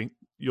regularly,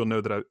 you'll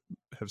know that I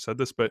have said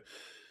this, but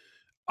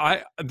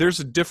there's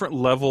a different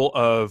level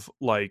of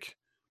like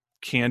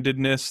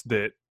candidness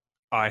that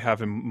I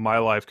have in my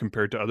life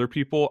compared to other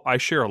people. I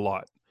share a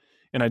lot,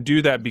 and I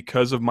do that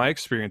because of my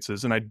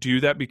experiences, and I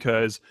do that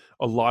because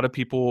a lot of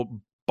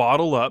people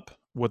bottle up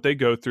what they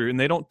go through, and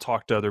they don't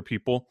talk to other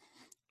people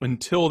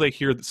until they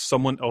hear that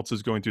someone else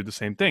is going through the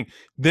same thing.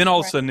 Then all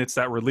of a sudden it's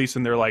that release,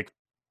 and they're like,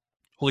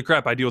 holy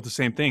crap, I deal with the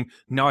same thing.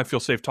 Now I feel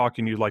safe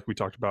talking to you, like we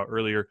talked about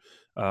earlier.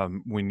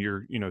 When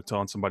you're,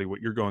 telling somebody what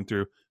you're going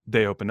through,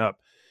 they open up.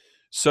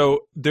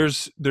 So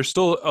there's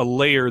still a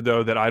layer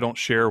though that I don't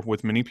share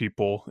with many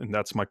people, and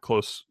that's my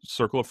close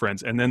circle of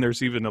friends. And then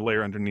there's even a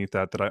layer underneath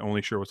that I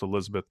only share with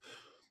Elizabeth.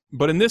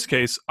 But in this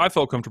case, I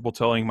felt comfortable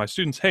telling my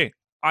students, hey,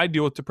 I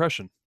deal with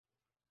depression.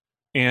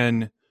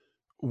 And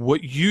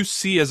what you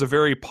see as a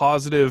very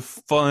positive,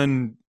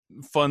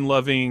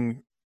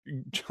 fun-loving,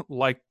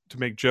 like to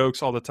make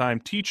jokes all the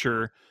time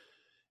teacher,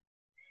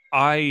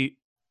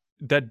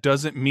 that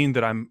doesn't mean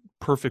that I'm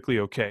perfectly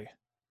okay.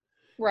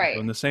 Right.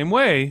 In the same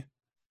way,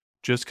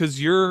 just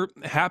because you're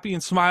happy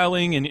and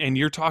smiling and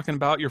you're talking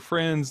about your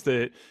friends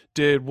that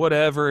did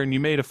whatever and you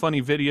made a funny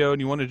video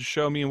and you wanted to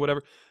show me and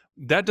whatever,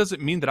 that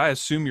doesn't mean that I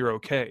assume you're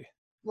okay.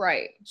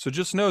 Right. So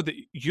just know that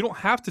you don't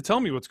have to tell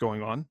me what's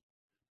going on,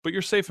 but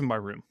you're safe in my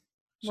room.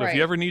 So if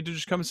you ever need to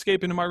just come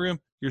escape into my room,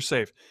 you're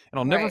safe. And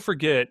I'll never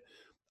forget,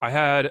 I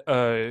had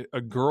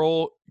a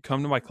girl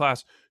come to my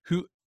class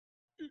who,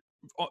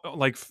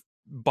 like,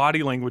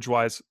 body language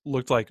wise,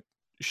 looked like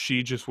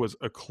she just was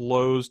a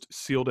closed,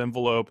 sealed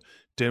envelope,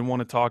 didn't want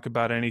to talk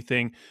about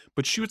anything,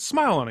 but she would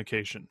smile on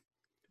occasion.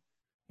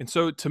 And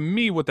so to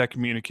me, what that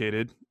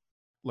communicated,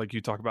 like you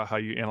talk about how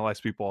you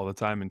analyze people all the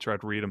time and try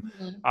to read them.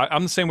 Mm-hmm.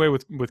 I'm the same way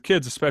with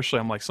kids, especially.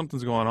 I'm like,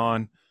 something's going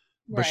on,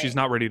 but she's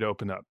not ready to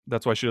open up.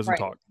 That's why she doesn't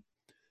talk.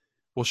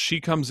 Well,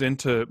 she comes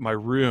into my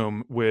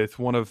room with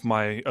one of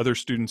my other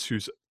students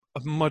who's a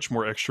much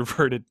more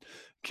extroverted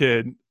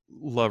kid.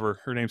 Love her.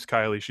 Her name's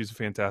Kylie. She's a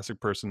fantastic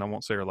person. I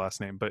won't say her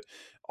last name, but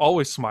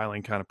always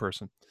smiling kind of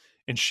person.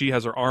 And she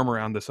has her arm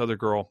around this other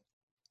girl.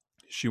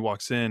 She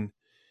walks in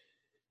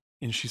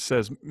And she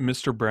says,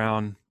 "Mr.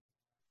 Brown,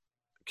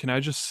 can I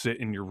just sit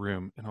in your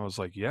room?" And I was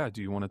like, "Yeah,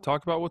 do you want to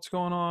talk about what's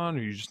going on,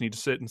 or you just need to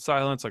sit in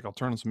silence? Like, I'll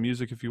turn on some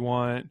music if you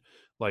want.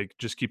 Like,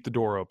 just keep the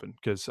door open,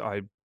 because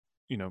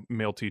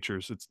male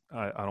teachers,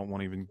 I don't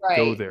want to even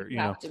go Right. there. You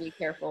have to be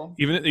careful.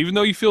 Even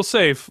though you feel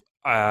safe,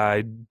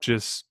 I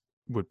just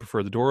would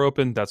prefer the door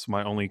open. That's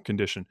my only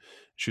condition."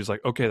 She's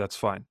like, "Okay, that's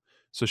fine."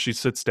 So she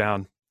sits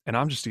down, and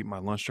I'm just eating my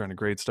lunch trying to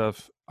grade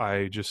stuff.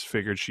 I just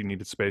figured she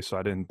needed space, so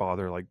I didn't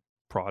bother like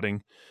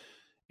prodding.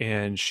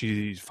 And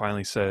she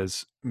finally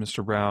says,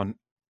 "Mr. Brown,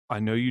 I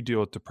know you deal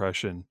with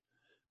depression.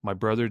 My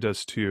brother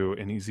does too.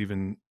 And he's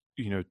even,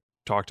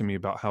 talked to me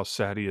about how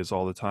sad he is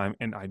all the time.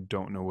 And I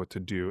don't know what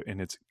to do.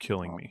 And it's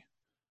killing me."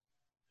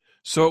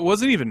 So it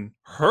wasn't even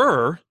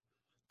her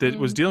that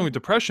was dealing with Mhm.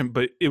 depression,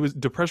 but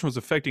depression was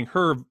affecting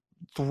her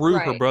through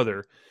her Right.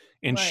 brother.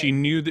 And she Right.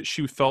 knew that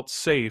she felt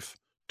safe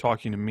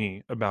talking to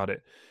me about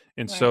it.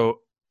 And Right.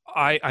 so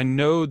I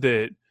know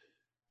that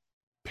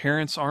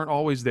parents aren't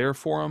always there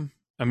for them.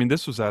 I mean,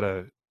 this was at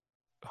a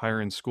higher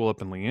end school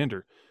up in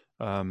Leander.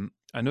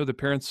 I know the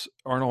parents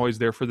aren't always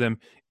there for them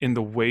in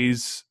the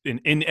ways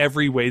in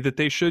every way that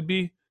they should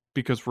be,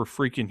 because we're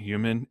freaking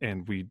human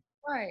and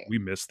Right. we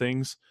miss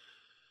things.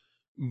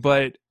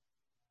 But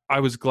I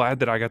was glad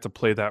that I got to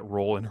play that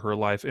role in her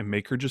life and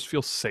make her just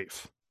feel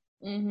safe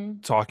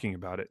Mhm. talking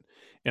about it.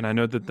 And I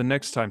know that the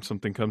next time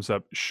something comes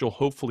up, she'll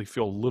hopefully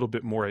feel a little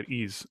bit more at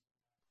ease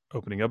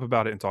opening up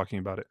about it and talking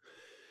about it.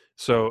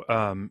 So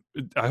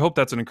I hope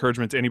that's an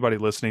encouragement to anybody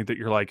listening, that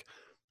you're like,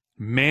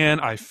 "Man,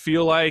 I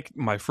feel like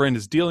my friend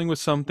is dealing with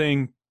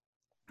something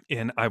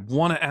and I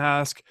want to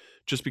ask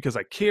just because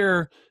I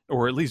care,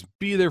 or at least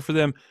be there for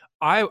them."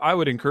 I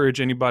would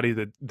encourage anybody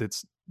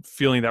that's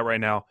feeling that right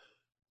now,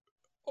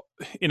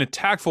 in a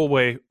tactful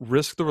way,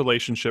 risk the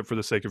relationship for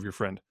the sake of your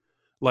friend.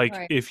 Like,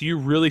 Right. if you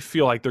really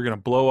feel like they're going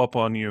to blow up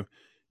on you,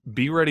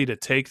 be ready to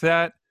take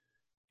that,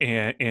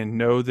 and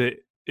know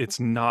that it's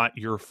not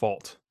your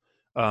fault.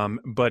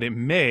 But it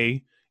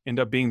may end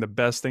up being the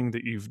best thing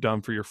that you've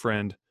done for your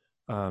friend,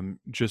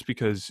 just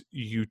because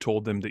you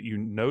told them that you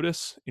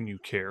notice and you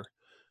care.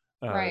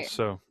 Right.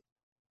 So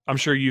I'm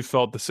sure you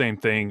felt the same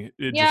thing,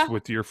 just Yeah.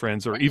 with your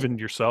friends or even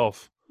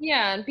yourself.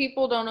 Yeah, and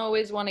people don't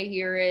always want to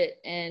hear it,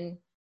 and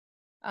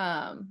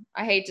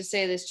I hate to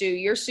say this too,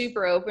 you're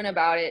super open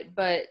about it,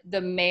 but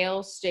the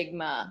male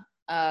stigma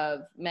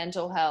of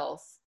mental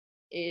health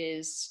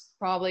is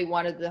probably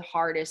one of the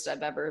hardest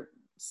I've ever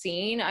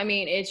seen. I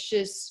mean, it's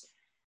just,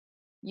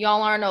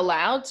 y'all aren't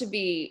allowed to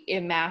be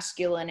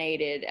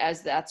emasculinated,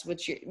 as that's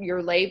what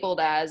you're labeled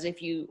as.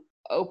 If you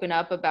open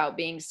up about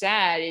being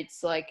sad,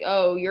 it's like,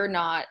 oh, you're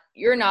not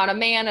a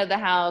man of the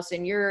house,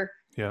 and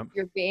Yeah.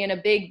 you're being a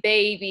big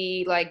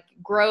baby, like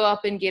grow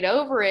up and get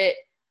over it.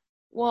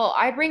 Well,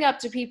 I bring up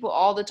to people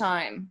all the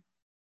time,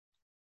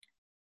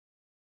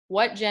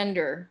 what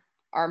gender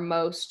are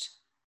most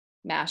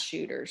mass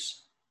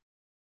shooters?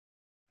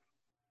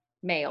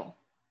 Male.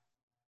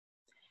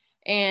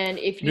 And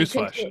if you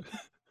can, Newsflash.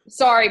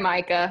 sorry,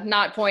 Micah,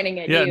 not pointing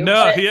at Yeah, you, no,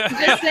 but I'm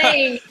just yeah.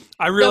 saying,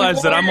 I the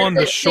realize that more I'm on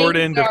the that short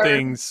things end of are,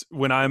 things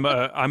when I'm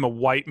a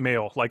white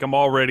male. Like, I'm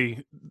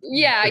already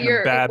yeah, in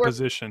a bad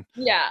position.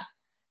 yeah.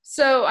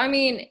 So, I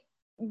mean,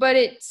 but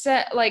it's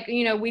like,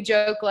 we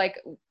joke, like,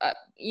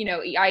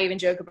 I even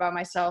joke about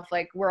myself,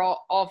 like, we're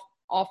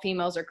all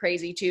females are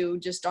crazy too,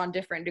 just on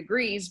different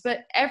degrees,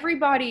 but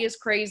everybody is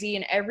crazy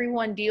and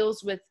everyone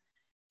deals with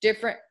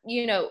different,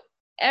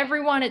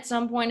 everyone at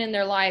some point in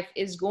their life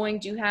is going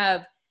to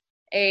have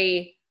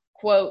a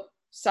quote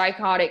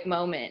psychotic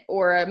moment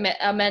or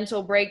a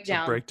mental A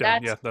breakdown.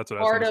 breakdown. That's Yeah, that's what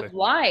I was part going to of say.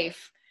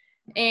 life.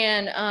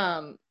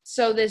 And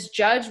so this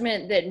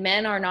judgment that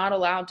men are not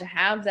allowed to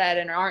have that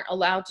and aren't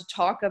allowed to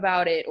talk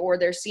about it, or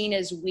they're seen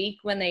as weak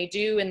when they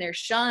do and they're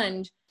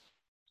shunned,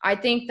 I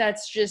think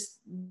that's just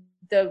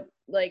the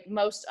like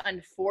most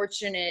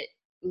unfortunate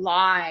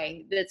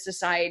lie that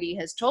society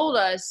has told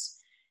us.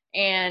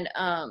 And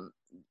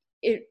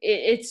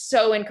it's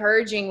so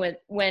encouraging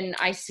when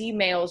I see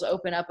males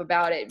open up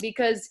about it,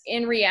 because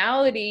in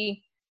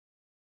reality,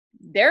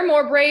 they're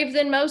more brave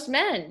than most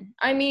men.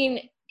 I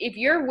mean, if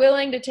you're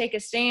willing to take a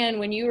stand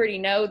when you already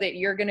know that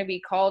you're going to be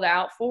called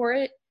out for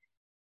it,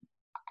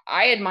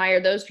 I admire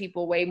those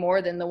people way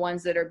more than the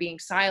ones that are being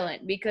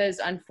silent, because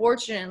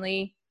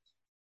unfortunately,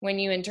 when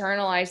you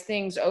internalize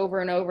things over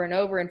and over and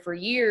over and for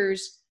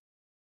years,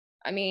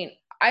 I mean,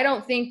 I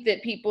don't think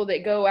that people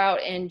that go out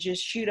and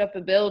just shoot up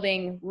a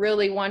building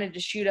really wanted to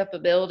shoot up a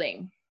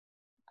building.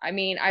 I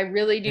mean, I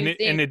really And do it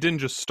think, didn't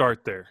just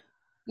start there.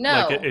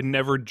 Like, it, no, it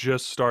never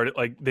just started.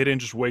 Like, they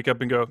didn't just wake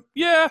up and go,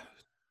 "Yeah,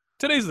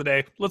 today's the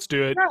day. Let's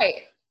do it."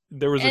 right.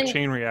 There was a And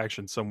chain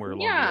reaction somewhere along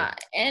the way. yeah,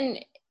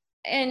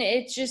 and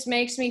it just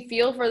makes me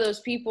feel for those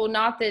people.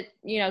 Not that,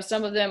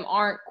 some of them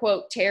aren't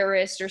quote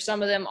terrorists, or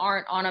some of them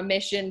aren't on a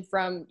mission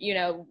from,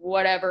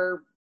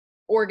 whatever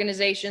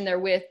organization they're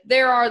with.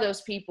 There are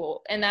those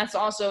people, and that's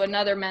also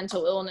another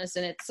mental illness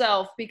in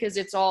itself, because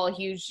it's all a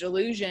huge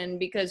delusion,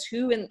 because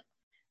who in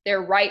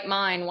their right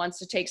mind wants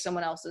to take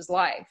someone else's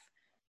life?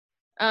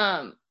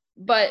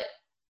 But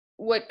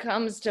what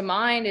comes to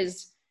mind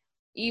is,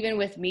 even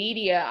with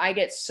media, I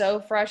get so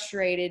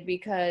frustrated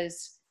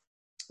because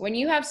when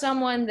you have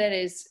someone that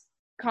is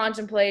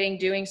contemplating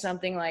doing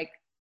something like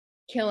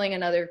killing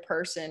another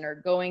person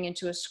or going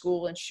into a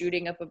school and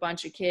shooting up a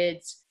bunch of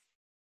kids,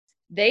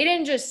 they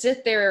didn't just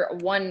sit there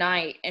one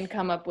night and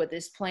come up with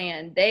this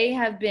plan. They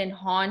have been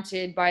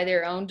haunted by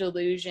their own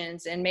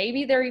delusions, and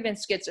maybe they're even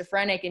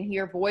schizophrenic and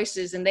hear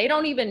voices, and they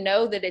don't even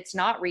know that it's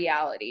not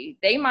reality.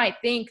 They might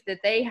think that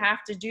they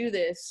have to do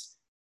this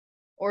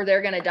or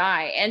they're going to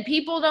die. And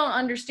people don't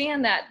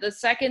understand that. The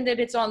second that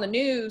it's on the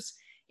news,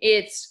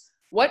 it's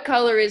what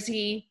color is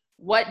he?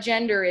 What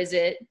gender is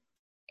it?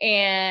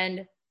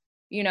 And,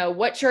 you know,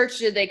 what church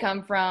did they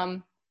come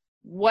from?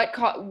 What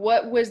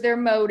was their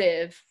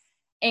motive?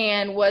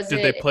 And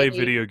did they play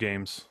video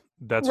games?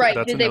 That's right.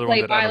 That's did they another one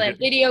play that I don't violent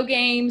get. video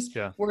games?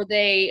 Yeah. Were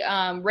they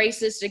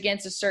racist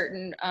against a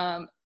certain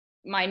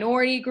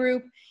minority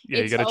group? Yeah,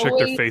 you got to check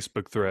their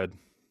Facebook thread.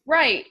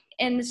 Right.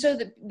 And so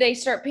they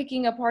start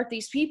picking apart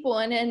these people,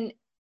 and then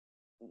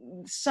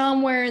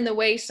somewhere in the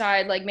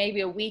wayside, like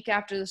maybe a week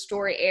after the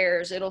story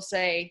airs, it'll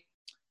say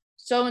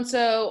so and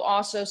so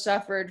also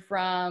suffered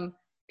from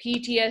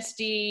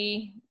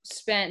PTSD,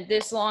 spent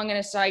this long in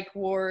a psych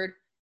ward,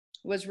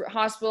 was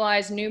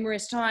hospitalized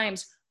numerous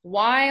times.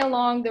 Why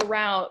along the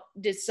route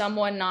did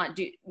someone not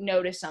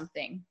notice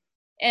something?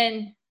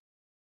 And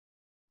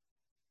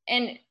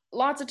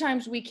lots of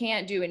times we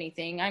can't do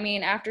anything. I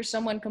mean, after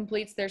someone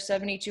completes their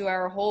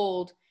 72-hour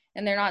hold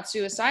and they're not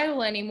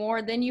suicidal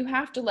anymore, then you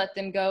have to let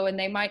them go and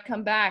they might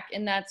come back.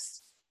 And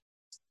that's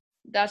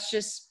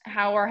just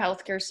how our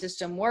healthcare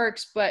system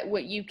works. But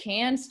what you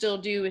can still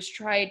do is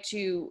try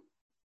to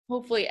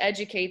hopefully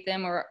educate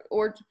them,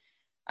 or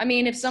I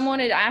mean, if someone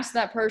had asked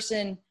that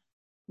person,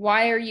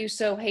 why are you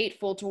so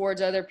hateful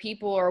towards other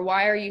people, or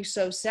why are you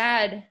so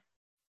sad?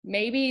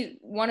 Maybe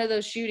one of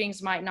those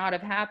shootings might not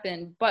have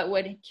happened. But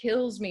what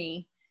kills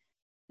me,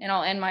 and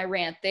I'll end my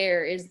rant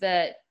there, is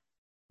that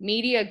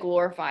media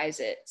glorifies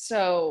it.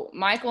 So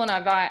Michael and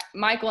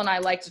I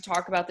like to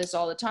talk about this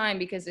all the time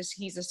because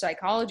he's a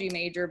psychology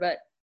major. But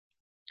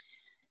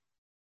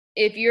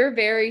if you're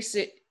very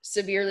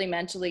severely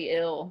mentally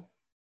ill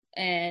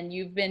and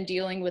you've been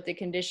dealing with the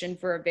condition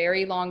for a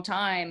very long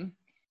time,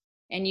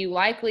 and you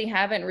likely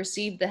haven't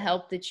received the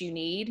help that you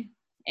need,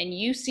 and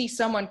you see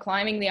someone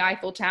climbing the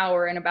Eiffel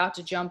Tower and about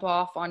to jump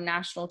off on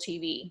national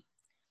TV,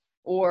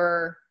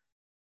 or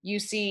you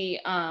see,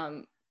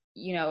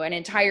 you know, an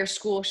entire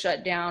school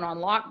shut down on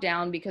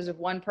lockdown because of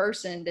one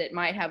person that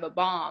might have a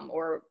bomb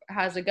or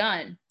has a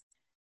gun,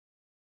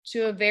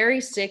 to a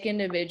very sick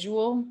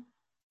individual,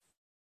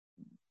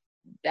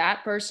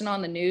 that person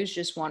on the news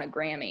just won a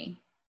Grammy.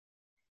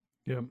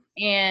 Yeah.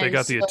 And they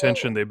got the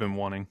attention they've been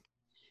wanting.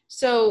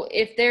 So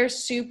if they're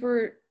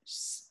super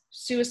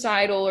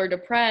suicidal or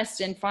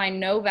depressed and find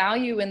no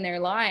value in their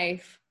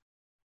life,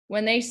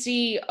 when they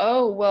see,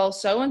 oh, well,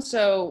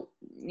 so-and-so,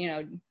 you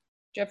know,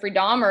 Jeffrey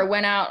Dahmer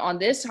went out on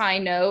this high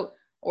note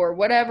or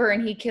whatever,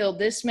 and he killed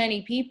this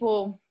many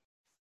people,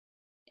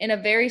 in a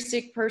very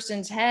sick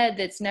person's head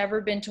that's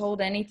never been told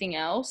anything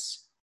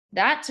else,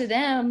 that to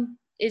them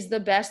is the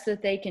best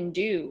that they can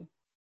do.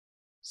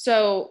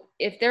 So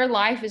if their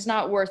life is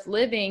not worth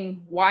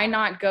living, why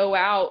not go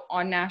out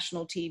on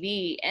national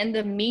TV? And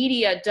the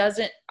media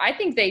doesn't, I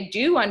think they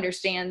do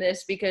understand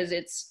this because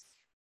it's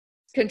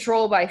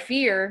control by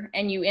fear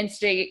and you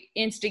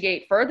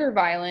instigate further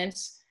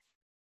violence.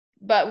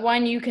 But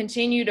when you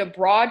continue to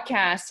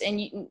broadcast,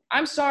 and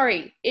I'm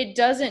sorry, it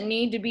doesn't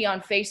need to be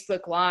on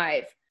Facebook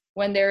Live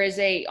when there is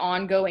a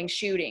ongoing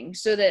shooting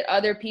so that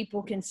other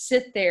people can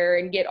sit there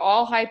and get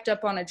all hyped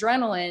up on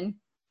adrenaline,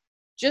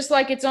 just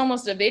like it's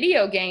almost a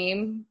video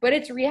game, but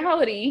it's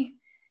reality.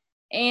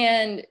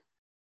 And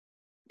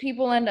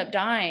people end up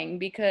dying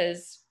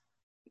because,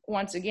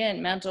 once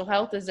again, mental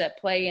health is at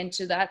play. And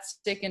to that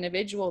sick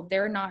individual,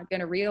 they're not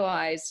going to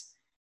realize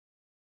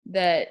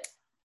that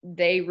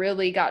they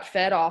really got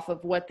fed off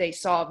of what they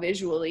saw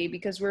visually,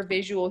 because we're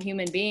visual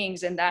human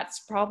beings, and that's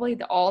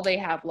probably all they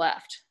have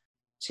left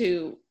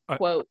to,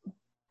 quote,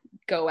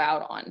 go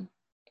out on.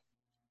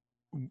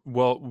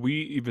 Well, we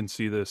even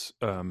see this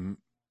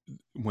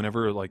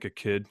whenever like a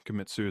kid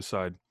commits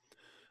suicide,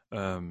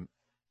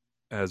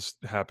 as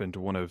happened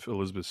to one of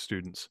Elizabeth's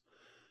students.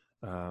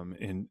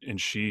 And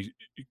she,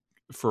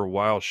 for a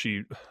while,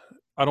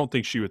 I don't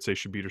think she would say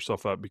she beat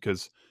herself up,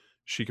 because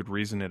she could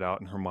reason it out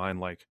in her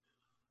mind. Like,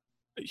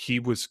 he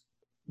was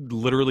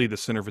literally the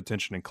center of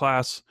attention in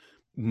class.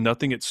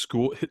 Nothing at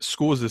school.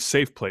 School is a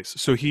safe place.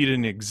 So he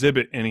didn't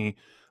exhibit any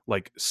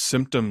like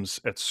symptoms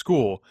at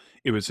school.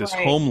 It was his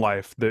home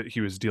life that he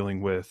was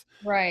dealing with.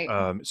 Right.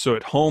 So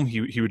at home,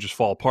 he would just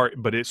fall apart,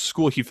 but at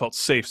school he felt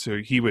safe. So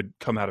he would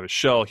come out of his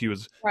shell. He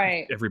was,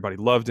 everybody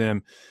loved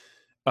him.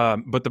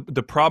 But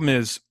the problem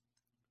is,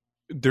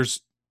 there's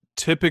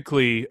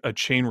typically a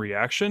chain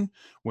reaction.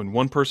 When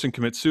one person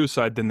commits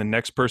suicide, then the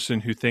next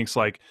person who thinks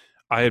like,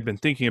 I had been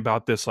thinking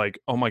about this, like,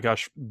 oh my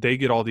gosh, they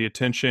get all the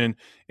attention,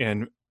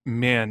 and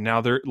man, now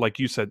they're, like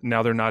you said,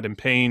 now they're not in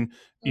pain,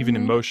 even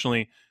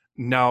emotionally.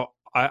 Now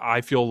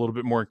I feel a little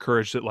bit more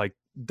encouraged that like,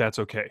 that's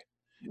okay.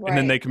 And then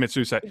Right. they commit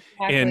suicide.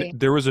 And Exactly.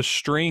 there was a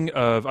string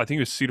of, I think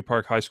it was Cedar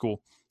Park High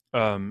School,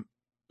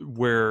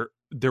 where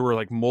there were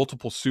like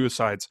multiple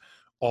suicides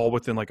all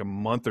within like a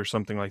month or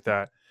something like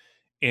that.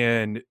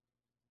 And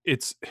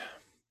it's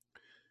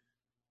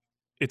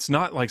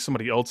not like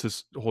somebody else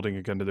is holding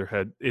a gun to their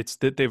head. It's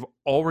that they've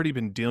already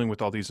been dealing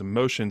with all these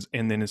emotions.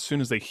 And then as soon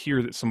as they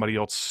hear that somebody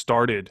else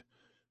started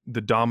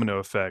the domino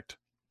effect,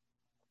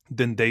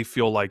 then they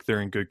feel like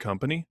they're in good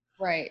company.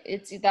 Right.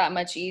 It's that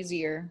much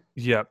easier.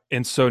 Yeah.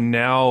 And so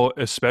now,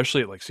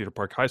 especially at like Cedar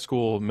Park High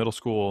School, middle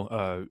school,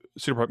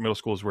 Cedar Park Middle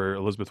School is where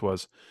Elizabeth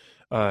was.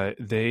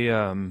 They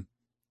as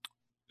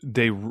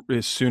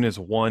soon as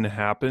one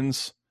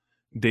happens,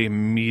 they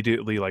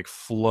immediately like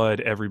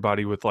flood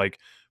everybody with like,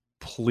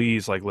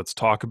 please, like, let's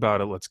talk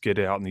about it. Let's get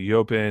it out in the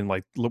open.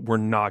 Like, we're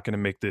not going to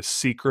make this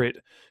secret.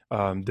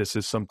 This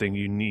is something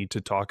you need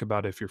to talk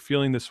about if you're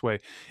feeling this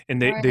way.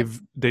 And Right.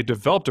 they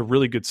developed a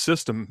really good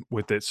system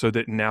with it, so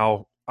that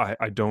now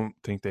I don't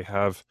think they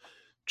have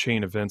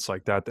chain events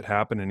like that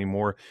happen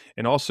anymore.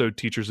 And also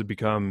teachers have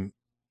become,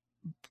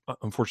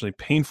 unfortunately,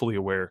 painfully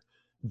aware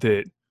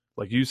that,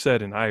 like you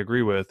said, and I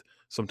agree with,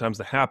 sometimes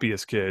the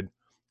happiest kid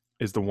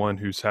is the one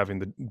who's having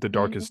the Mhm.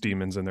 darkest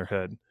demons in their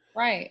head.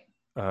 Right.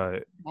 Uh,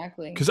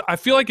 Exactly. because I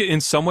feel like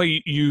in some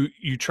way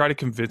you try to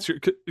convince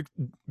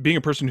being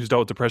a person who's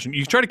dealt with depression,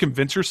 you try to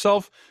convince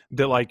yourself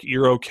that like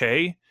you're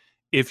okay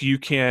if you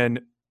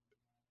can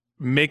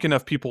make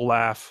enough people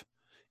laugh,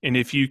 and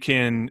if you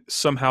can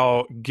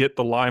somehow get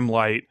the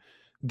limelight,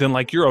 then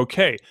like you're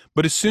okay.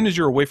 But as soon as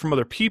you're away from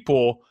other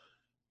people,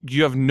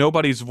 you have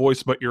nobody's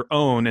voice but your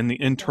own and the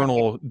Right.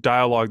 internal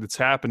dialogue that's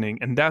happening,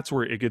 and that's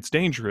where it gets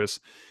dangerous.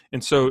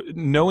 And so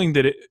knowing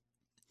that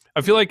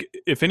I feel like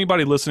if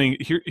anybody listening,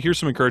 here's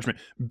some encouragement: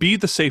 be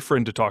the safe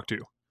friend to talk to.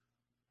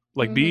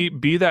 Like, Hmm.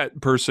 be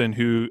that person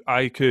who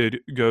I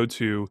could go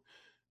to,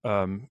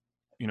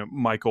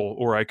 Michael,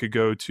 or I could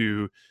go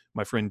to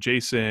my friend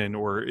Jason,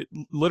 or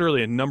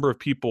literally a number of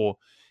people,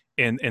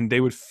 and they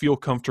would feel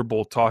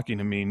comfortable talking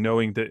to me,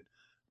 knowing that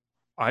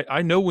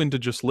I know when to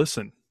just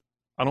listen.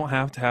 I don't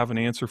have to have an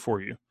answer for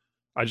you.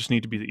 I just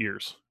need to be the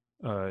ears.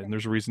 And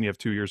there's a reason you have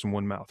two ears and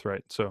one mouth,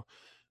 right? So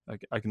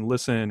I can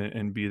listen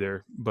and be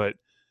there. But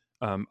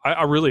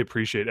I really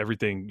appreciate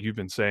everything you've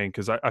been saying,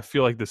 because I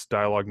feel like this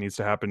dialogue needs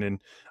to happen. And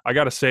I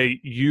got to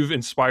say, you've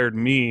inspired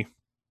me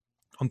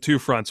on two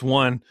fronts.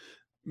 One,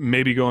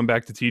 maybe going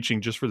back to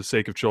teaching just for the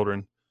sake of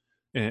children,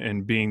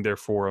 and being there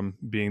for them,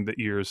 being the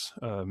ears,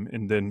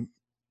 and then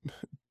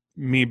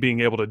me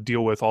being able to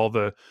deal with all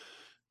the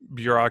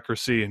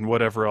bureaucracy and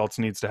whatever else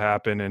needs to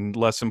happen, and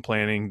lesson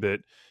planning that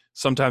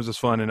sometimes is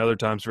fun and other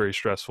times very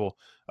stressful,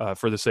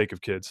 for the sake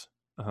of kids.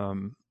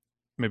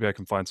 Maybe I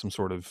can find some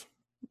sort of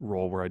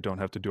role where I don't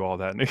have to do all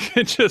that, and it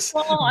can just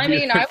Well, I be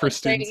mean, there I for would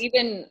say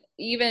students.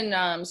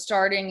 even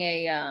starting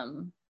a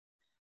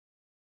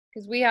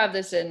because we have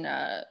this in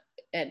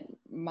at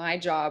my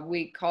job,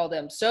 we call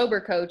them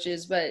sober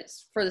coaches, but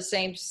it's for the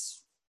same,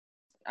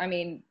 I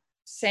mean,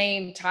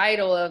 same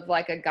title of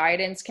like a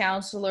guidance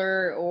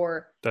counselor,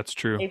 or That's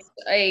true. it's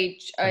a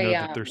I a know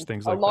that um, there's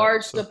things a like that.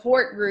 large So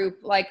support group.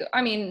 Like,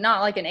 I mean,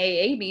 not like an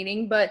AA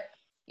meeting, but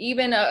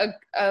even a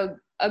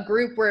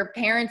group where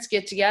parents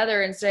get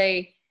together and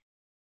say,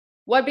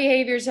 what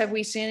behaviors have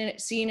we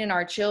seen in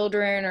our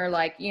children, or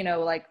like,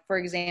 like for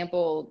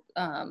example,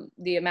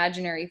 the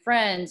imaginary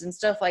friends and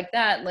stuff like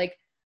that. Like,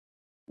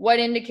 what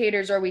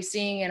indicators are we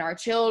seeing in our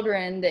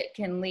children that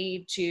can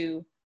lead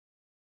to,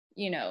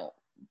 you know,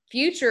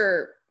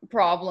 future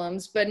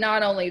problems? But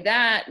not only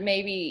that,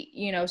 maybe,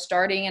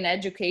 starting an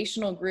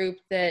educational group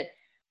that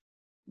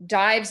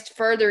dives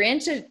further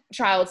into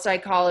child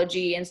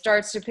psychology and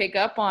starts to pick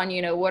up on,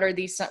 what are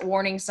these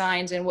warning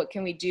signs and what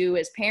can we do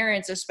as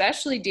parents,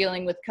 especially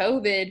dealing with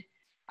COVID.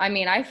 I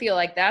mean, I feel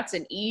like that's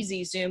an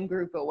easy Zoom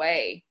group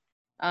away,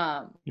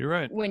 you're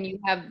right. when you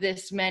have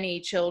this many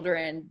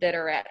children that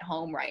are at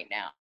home right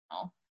now,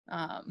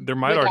 There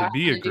might already without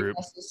be a having to do group.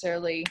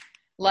 necessarily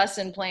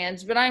lesson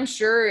plans. But I'm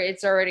sure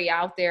it's already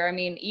out there. I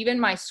mean, even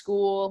my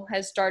school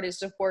has started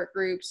support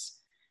groups,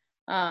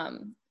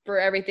 for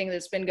everything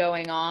that's been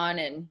going on.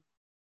 And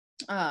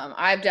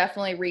I've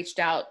definitely reached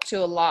out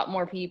to a lot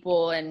more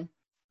people. And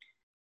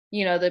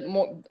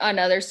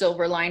another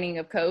silver lining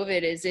of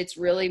COVID is it's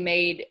really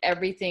made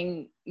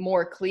everything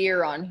more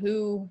clear on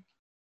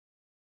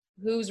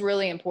who's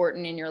really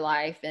important in your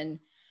life. And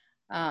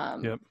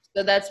Yep.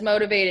 so that's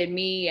motivated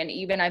me. And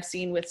even I've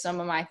seen with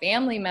some of my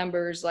family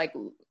members, like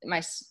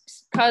my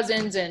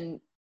cousins and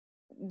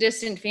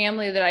distant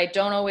family, that I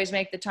don't always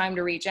make the time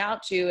to reach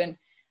out to. And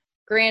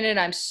granted,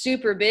 I'm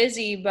super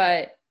busy,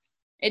 but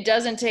it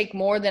doesn't take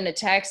more than a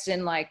text,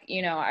 and like,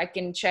 you know, I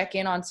can check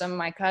in on some of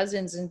my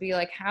cousins and be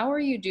like, how are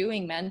you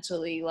doing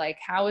mentally? Like,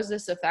 how is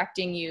this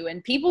affecting you?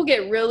 And people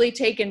get really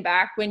taken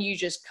back when you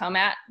just come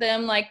at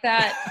them like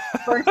that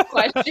first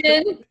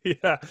question.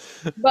 Yeah.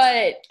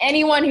 But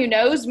anyone who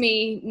knows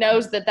me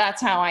knows that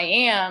that's how I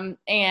am,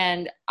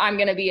 and I'm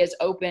going to be as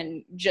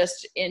open,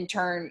 just in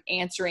turn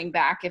answering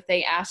back if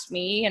they ask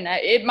me. And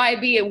it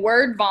might be a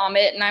word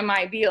vomit, and I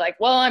might be like,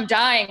 well, I'm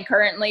dying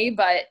currently,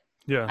 but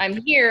Yeah.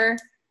 I'm here.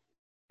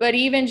 But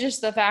even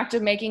just the fact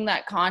of making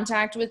that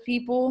contact with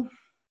people,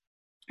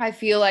 I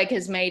feel like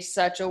has made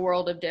such a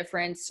world of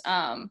difference,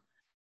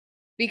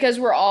 because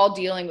we're all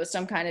dealing with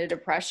some kind of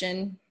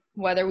depression,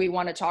 whether we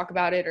want to talk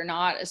about it or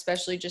not,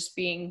 especially just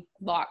being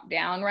locked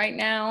down right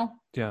now.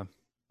 Yeah.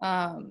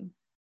 But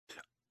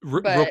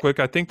Real quick,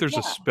 I think there's yeah.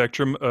 a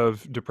spectrum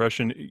of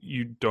depression.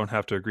 You don't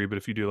have to agree, but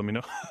if you do, let me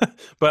know.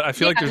 But I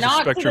feel like there's a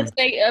not spectrum. to the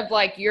state of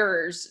like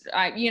yours,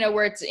 you know,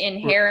 where it's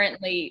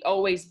inherently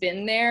always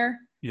been there.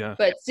 Yeah.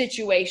 But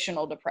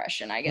situational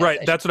depression, I guess. Right.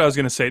 That's what I was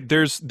going to say.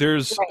 There's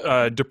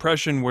Right.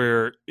 depression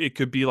where it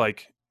could be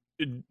like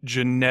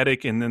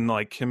genetic and then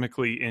like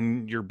chemically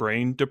in your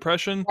brain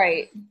depression,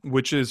 Right.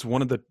 which is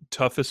one of the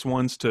toughest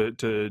ones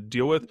to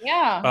deal with.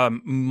 Yeah.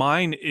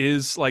 Mine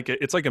is like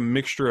it's like a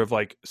mixture of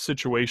like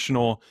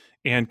situational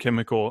and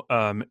chemical.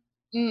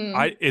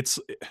 It's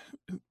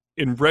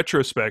in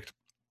retrospect,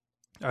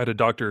 I had a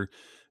doctor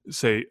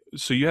say,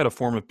 so you had a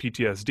form of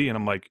PTSD, and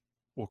I'm like,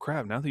 well,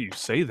 crap. Now that you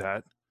say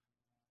that,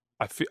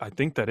 I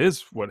think that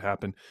is what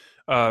happened,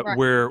 Right.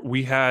 where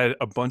we had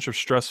a bunch of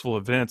stressful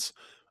events,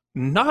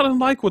 not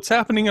unlike what's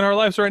happening in our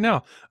lives right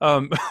now,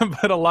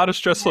 but a lot of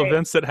stressful Right.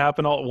 events that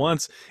happen all at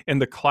once. And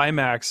the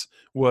climax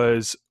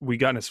was we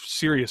got in a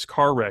serious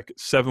car wreck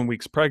 7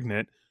 weeks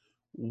pregnant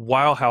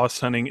while house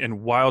hunting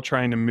and while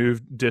trying to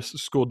move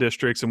school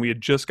districts. And we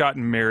had just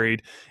gotten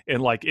married,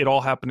 and like it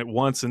all happened at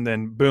once. And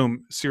then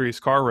boom, serious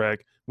car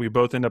wreck. We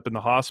both end up in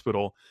the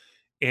hospital.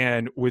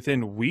 And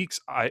within weeks,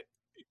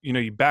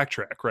 you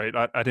backtrack, right?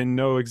 I didn't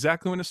know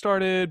exactly when it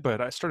started,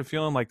 but I started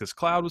feeling like this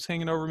cloud was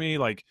hanging over me.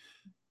 Like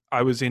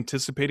I was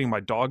anticipating my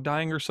dog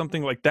dying or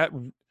something like that.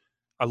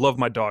 I love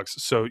my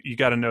dogs. So you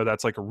got to know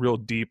that's like a real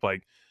deep,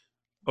 like,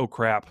 oh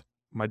crap,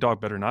 my dog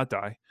better not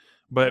die.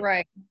 But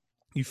Right.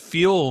 you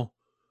feel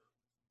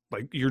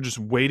like you're just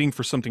waiting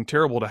for something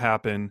terrible to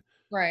happen.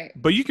 Right.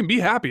 But you can be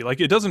happy. Like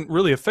it doesn't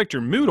really affect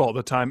your mood all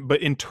the time, but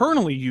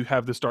internally you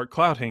have this dark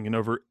cloud hanging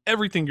over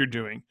everything you're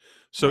doing.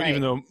 So Right.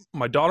 even though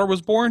my daughter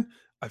was born,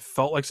 I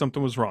felt like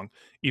something was wrong.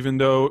 Even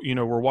though,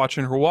 we're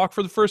watching her walk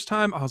for the first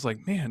time, I was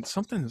like, man,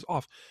 something is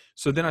off.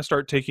 So then I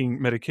start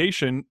taking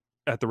medication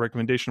at the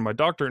recommendation of my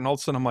doctor, and all of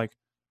a sudden I'm like,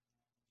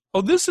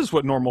 oh, this is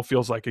what normal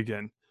feels like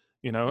again.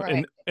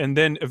 Right. And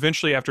then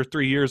eventually after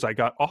 3 years, I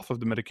got off of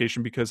the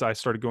medication because I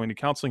started going to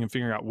counseling and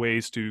figuring out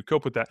ways to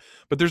cope with that.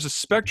 But there's a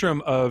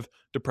spectrum of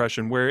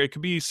depression where it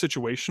could be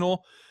situational.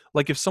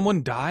 Like if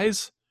someone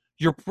dies,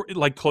 you're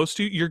like close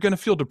to you, you're going to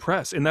feel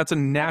depressed. And that's a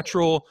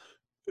natural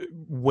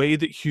way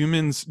that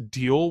humans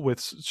deal with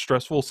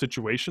stressful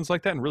situations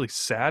like that, and really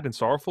sad and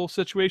sorrowful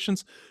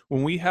situations.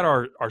 When we had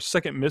our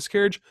second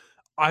miscarriage,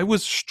 I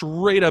was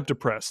straight up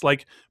depressed.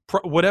 Like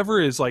whatever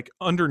is like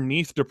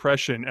underneath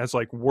depression as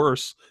like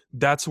worse,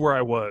 that's where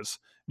I was.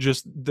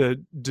 Just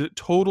the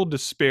total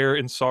despair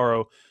and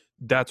sorrow.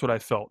 That's what I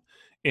felt.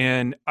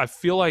 And I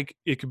feel like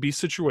it could be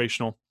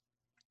situational,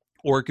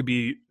 or it could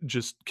be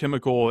just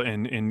chemical,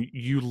 and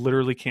you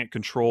literally can't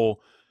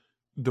control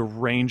the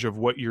range of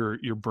what your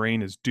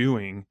brain is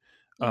doing.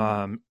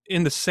 Mhm.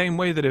 In the same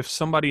way that if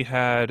somebody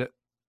had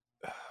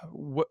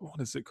what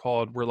is it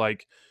called, where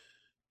like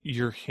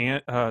your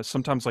hand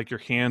sometimes like your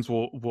hands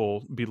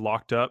will be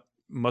locked up,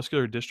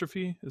 muscular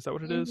dystrophy, is that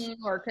what it is?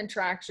 Or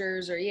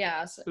contractures, or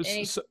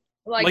any So,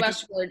 like like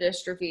muscular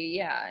dystrophy,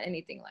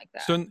 anything like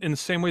so that. in the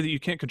same way that you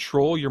can't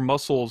control your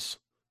muscles,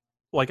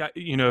 like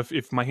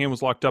if my hand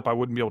was locked up, I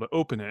wouldn't be able to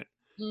open it.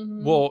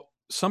 Mhm. Well,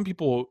 some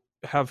people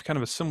have kind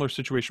of a similar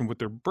situation with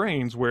their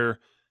brains where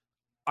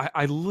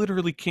I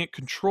literally can't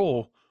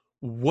control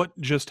what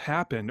just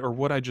happened or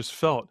what I just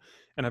felt.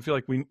 And I feel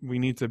like we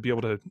need to be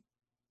able to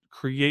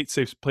create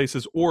safe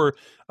places, or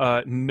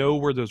know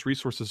where those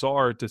resources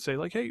are to say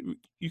like, hey,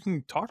 you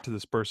can talk to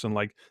this person.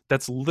 Like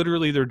that's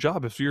literally their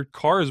job. If your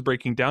car is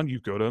breaking down,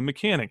 you go to a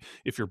mechanic.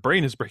 If your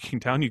brain is breaking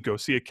down, you go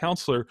see a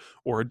counselor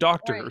or a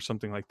doctor or Right.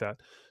 something like that.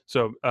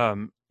 So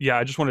yeah,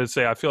 I just wanted to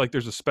say I feel like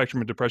there's a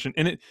spectrum of depression,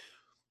 and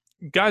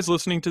guys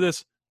listening to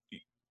this,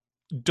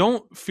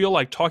 don't feel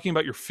like talking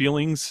about your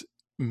feelings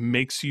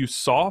makes you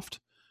soft.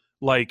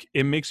 Like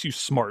it makes you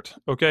smart.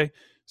 Okay.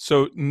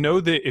 So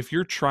know that if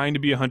you're trying to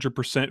be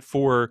 100%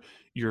 for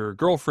your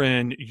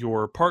girlfriend,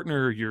 your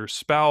partner, your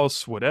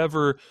spouse,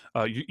 whatever,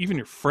 even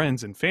your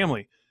friends and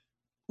family,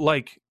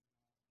 like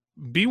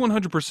be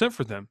 100%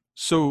 for them.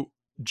 So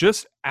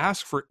just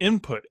ask for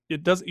input. You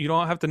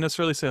don't have to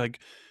necessarily say like,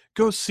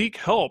 go seek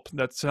help.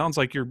 That sounds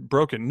like you're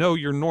broken. No,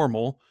 you're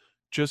normal.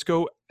 Just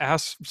go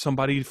ask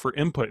somebody for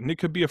input. And it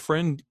could be a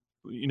friend,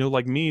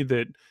 like me,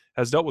 that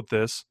has dealt with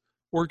this.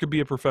 or it could be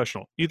a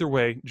professional. Either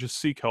way, just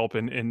seek help,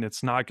 and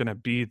it's not going to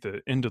be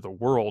the end of the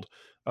world,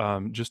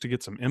 just to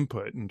get some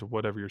input into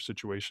whatever your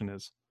situation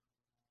is.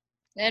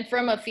 And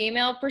from a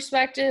female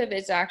perspective,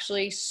 it's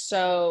actually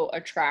so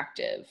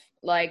attractive.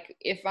 Like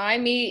if I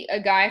meet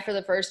a guy for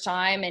the first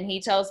time and he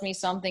tells me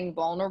something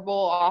vulnerable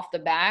off the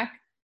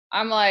back,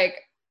 I'm like,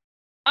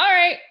 all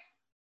right,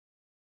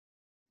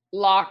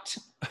 locked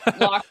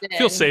in.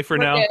 Feel safer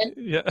We're now. good.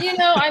 Yeah. You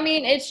know, I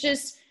mean, it's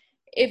just,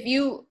 if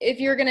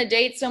you're going to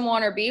date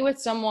someone or be with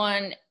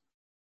someone,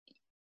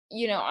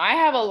 you know, I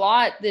have a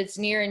lot that's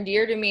near and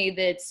dear to me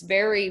that's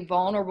very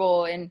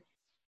vulnerable, and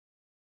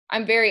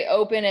I'm very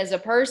open as a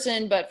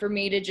person, but for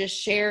me to just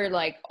share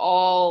like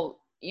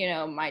all, you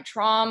know, my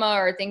trauma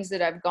or things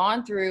that I've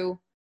gone through,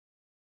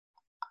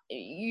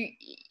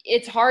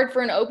 it's hard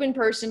for an open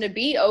person to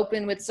be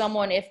open with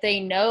someone if they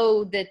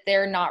know that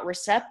they're not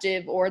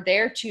receptive or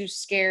they're too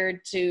scared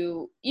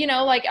to, you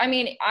know, like, I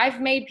mean,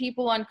 I've made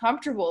people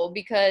uncomfortable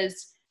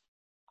because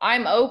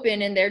I'm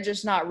open and they're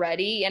just not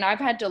ready. And I've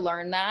had to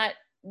learn that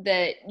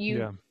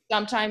you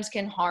sometimes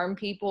can harm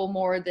people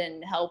more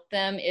than help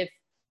them if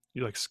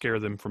you like scare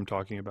them from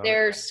talking about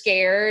they're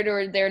scared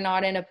or they're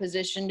not in a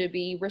position to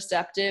be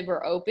receptive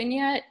or open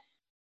yet.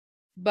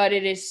 But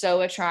it is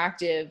so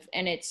attractive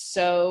and it's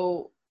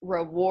so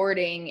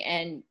rewarding,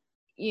 and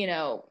you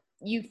know,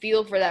 you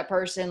feel for that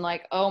person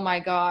like, oh my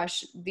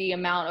gosh, the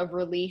amount of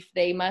relief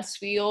they must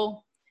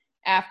feel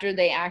after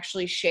they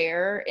actually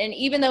share. And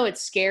even though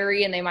it's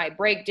scary and they might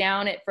break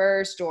down at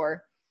first,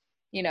 or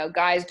you know,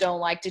 guys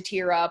don't like to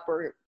tear up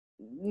or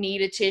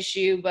need a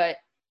tissue, but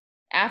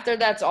after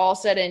that's all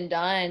said and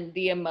done,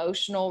 the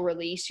emotional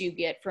release you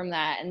get from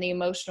that and the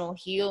emotional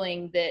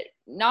healing that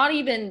not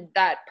even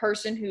that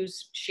person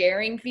who's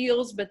sharing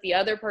feels, but the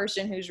other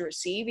person who's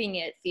receiving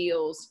it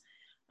feels,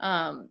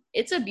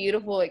 it's a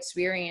beautiful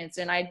experience.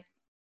 And I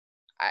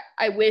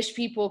wish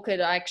people could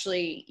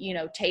actually, you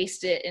know,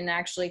 taste it and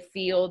actually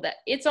feel that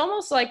it's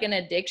almost like an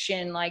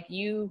addiction. Like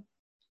you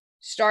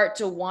start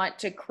to want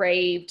to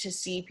crave to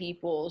see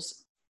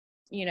people's,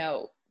 you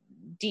know,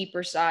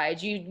 deeper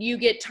sides. You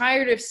get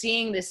tired of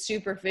seeing this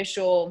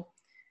superficial,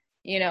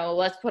 you know,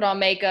 let's put on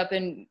makeup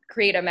and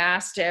create a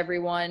mask to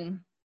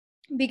everyone,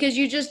 because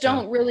you just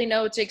don't really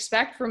know what to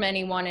expect from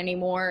anyone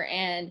anymore.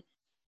 And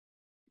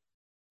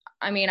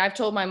I mean, I've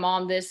told my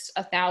mom this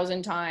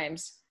 1,000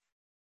 times.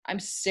 I'm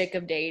sick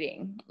of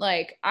dating.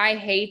 Like, I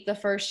hate the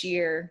first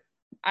year.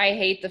 I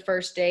hate the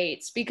first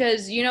dates,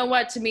 because you know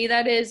what, to me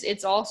that is,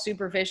 it's all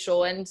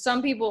superficial. And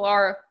some people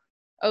are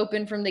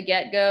open from the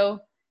get-go,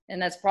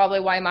 and that's probably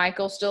why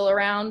Michael's still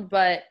around.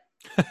 But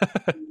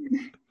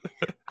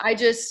I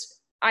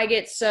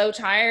get so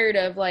tired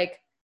of like,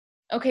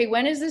 okay,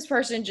 when is this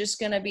person just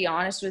going to be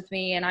honest with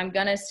me, and I'm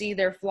going to see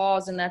their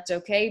flaws, and that's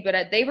okay.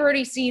 But they've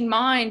already seen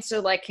mine. So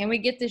like, can we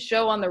get this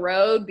show on the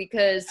road?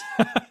 Because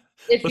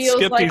it Let's feels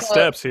skip like these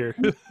steps here.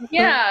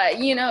 yeah,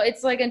 you know,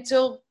 it's like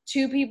until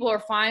two people are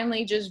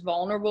finally just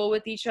vulnerable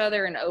with each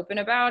other and open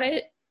about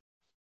it,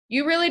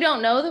 you really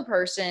don't know the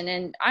person.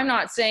 And I'm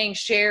not saying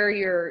share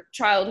your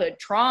childhood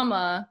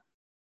trauma,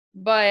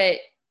 but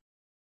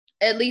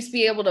at least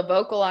be able to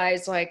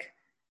vocalize like,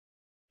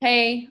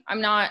 hey,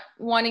 I'm not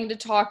wanting to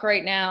talk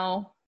right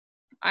now.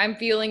 I'm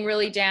feeling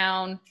really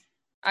down.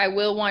 I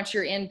will want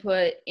your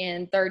input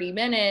in 30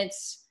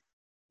 minutes,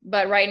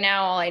 but right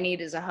now all I need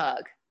is a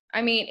hug.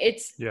 I mean,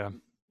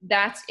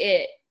 that's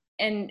it.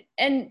 And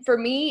for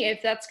me,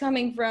 if that's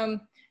coming from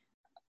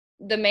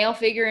the male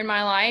figure in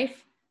my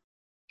life,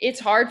 it's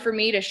hard for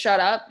me to shut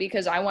up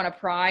because I want to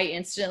pry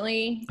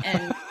instantly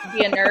and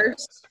be a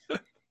nurse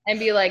and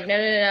be like,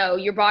 no,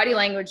 your body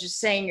language is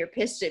saying you're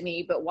pissed at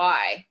me, but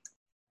why?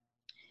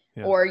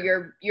 Yeah. Or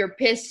you're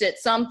pissed at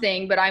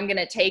something, but I'm going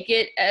to take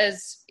it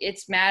as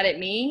it's mad at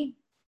me.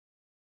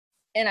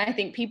 And I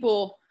think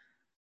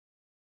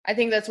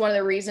that's one of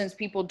the reasons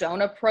people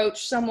don't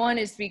approach someone,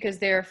 is because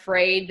they're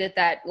afraid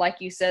that, like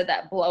you said,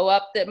 that blow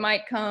up that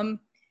might come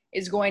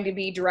is going to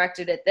be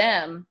directed at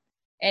them.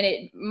 And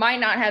it might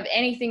not have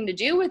anything to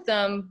do with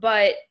them,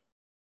 but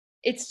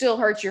it still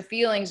hurts your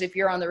feelings if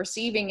you're on the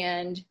receiving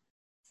end.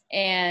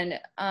 And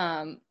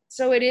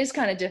so it is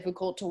kind of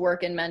difficult to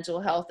work in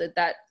mental health at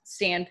that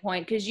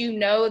standpoint, because you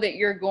know that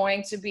you're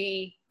going to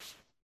be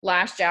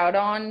lashed out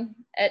on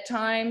at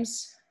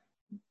times.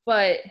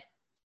 But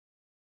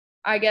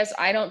I guess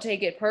I don't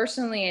take it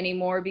personally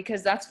anymore,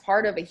 because that's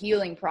part of a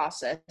healing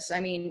process.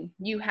 I mean,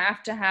 you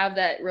have to have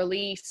that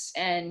release,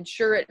 and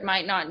sure, it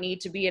might not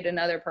need to be at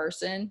another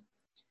person.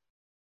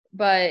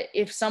 But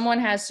if someone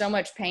has so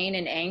much pain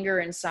and anger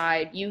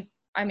inside, you're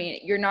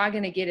not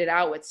going to get it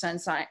out with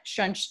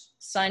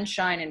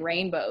sunshine and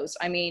rainbows.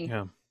 I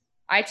mean,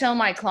 I tell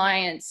my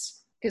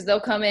clients, because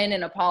they'll come in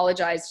and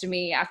apologize to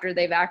me after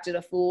they've acted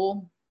a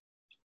fool.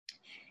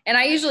 And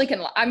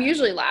I'm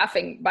usually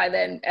laughing by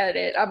then at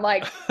it. I'm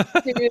like,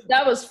 dude,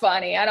 that was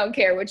funny. I don't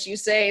care what you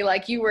say.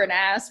 Like, you were an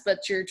ass,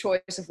 but your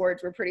choice of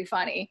words were pretty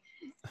funny,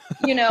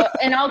 you know?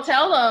 And I'll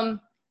tell them,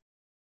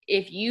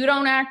 if you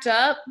don't act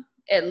up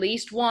at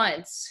least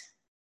once,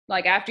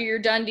 like after you're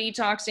done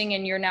detoxing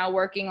and you're now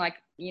working, like,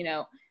 you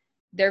know,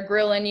 they're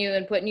grilling you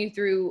and putting you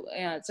through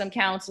some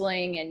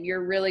counseling and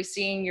you're really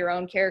seeing your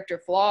own character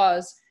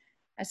flaws.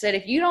 I said,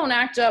 if you don't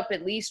act up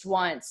at least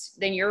once,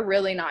 then you're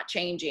really not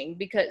changing,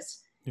 because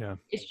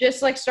it's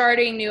just like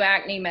starting new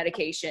acne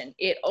medication.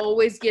 It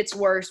always gets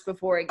worse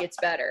before it gets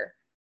better.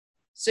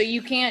 So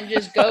you can't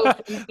just go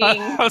from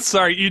being... I'm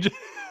sorry, you just...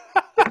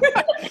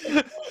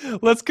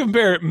 Let's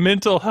compare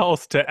mental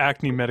health to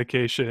acne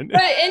medication.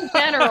 But in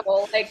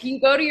general, like you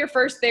go to your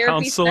first therapy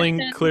counseling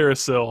session,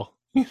 Clearasil.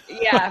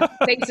 Yeah,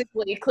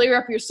 basically clear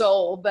up your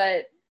soul.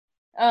 But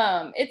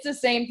it's the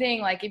same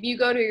thing. Like if you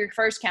go to your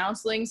first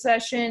counseling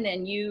session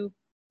and you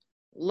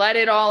let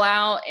it all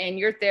out and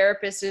your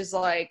therapist is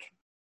like,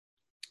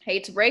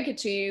 hate to break it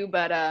to you,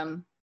 but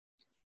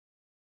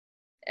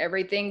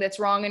everything that's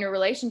wrong in your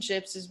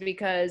relationships is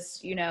because,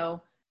 you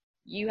know,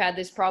 you had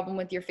this problem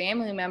with your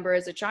family member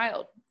as a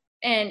child.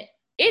 And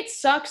it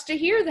sucks to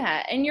hear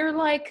that. And you're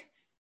like,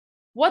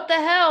 what the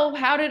hell?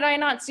 How did I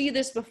not see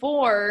this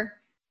before?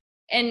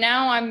 And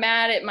now I'm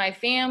mad at my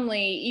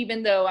family,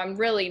 even though I'm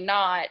really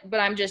not, but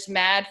I'm just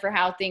mad for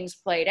how things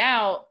played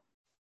out.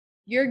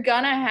 You're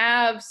going to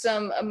have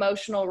some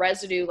emotional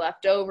residue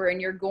left over,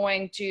 and you're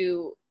going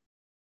to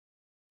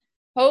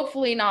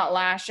hopefully not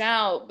lash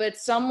out, but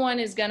someone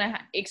is going to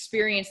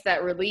experience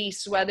that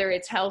release, whether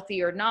it's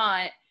healthy or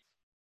not.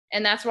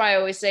 And that's why I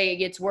always say it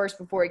gets worse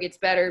before it gets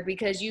better,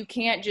 because you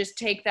can't just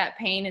take that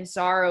pain and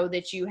sorrow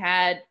that you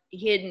had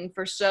hidden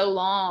for so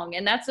long.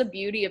 And that's the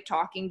beauty of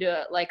talking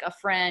to like a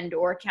friend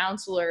or a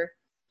counselor.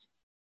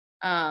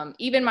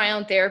 Even my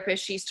own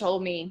therapist, she's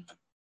told me,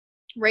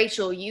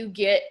 Rachel, you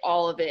get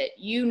all of it.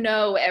 You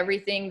know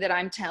everything that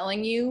I'm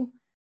telling you.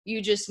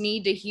 You just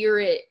need to hear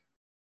it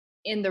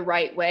in the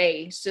right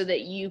way so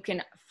that you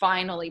can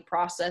finally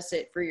process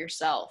it for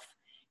yourself.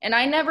 And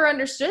I never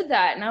understood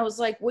that. And I was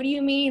like, what do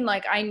you mean?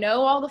 Like, I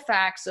know all the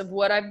facts of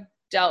what I've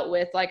dealt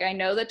with. Like, I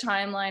know the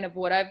timeline of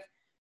what I've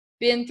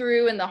been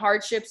through and the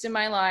hardships in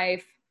my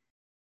life.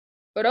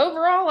 But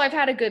overall, I've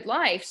had a good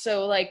life.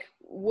 So, like,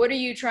 what are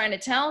you trying to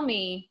tell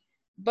me?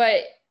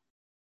 But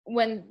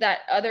when that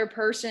other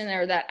person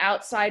or that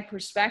outside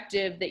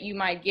perspective that you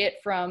might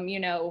get from, you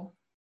know,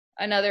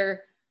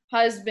 another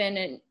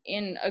husband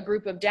in a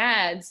group of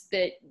dads,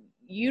 that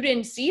you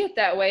didn't see it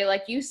that way.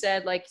 Like you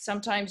said, like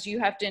sometimes you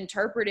have to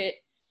interpret it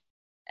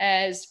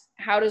as,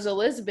 how does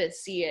Elizabeth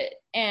see it?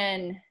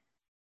 And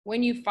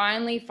when you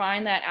finally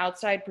find that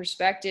outside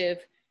perspective,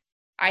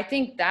 I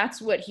think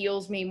that's what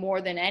heals me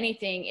more than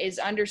anything, is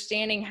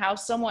understanding how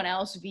someone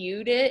else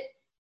viewed it.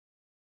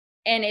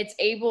 And it's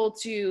able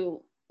to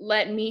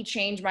let me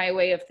change my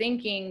way of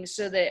thinking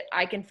so that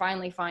I can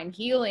finally find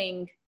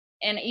healing.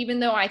 And even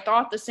though I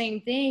thought the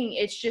same thing,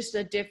 it's just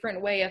a different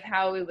way of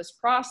how it was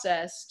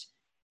processed.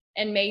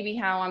 And maybe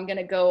how I'm going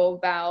to go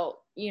about,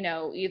 you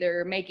know,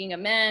 either making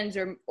amends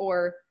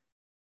or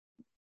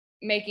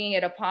making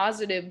it a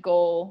positive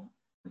goal.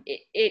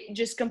 It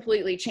just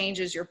completely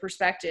changes your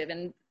perspective.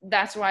 And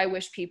that's why I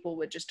wish people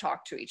would just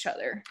talk to each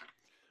other,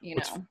 you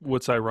know.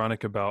 What's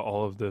ironic about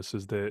all of this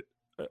is that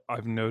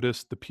I've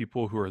noticed the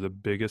people who are the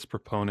biggest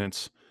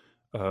proponents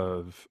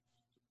of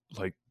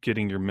like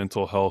getting your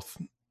mental health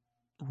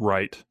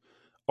right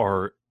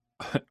are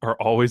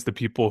always the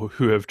people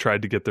who have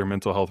tried to get their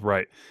mental health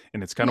right.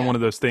 And it's kind of one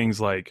of those things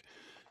like,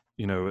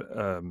 you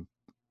know,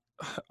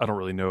 I don't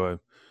really know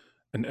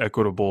an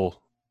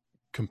equitable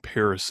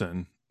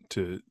comparison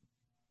to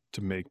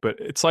make, but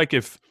it's like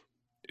if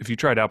you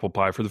tried apple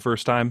pie for the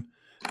first time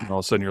and all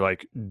of a sudden you're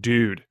like,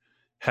 dude,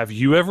 have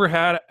you ever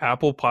had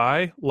apple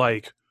pie?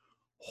 Like,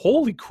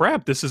 holy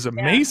crap, this is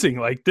amazing.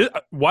 Like,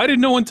 why did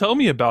no one tell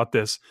me about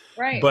this?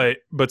 Right.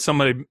 But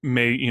somebody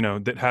may, you know,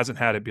 that hasn't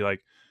had it be like,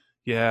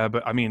 yeah,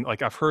 but I mean,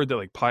 like I've heard that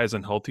like pie is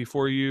unhealthy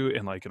for you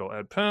and like it'll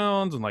add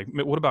pounds, and like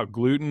what about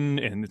gluten,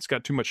 and it's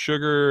got too much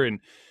sugar, and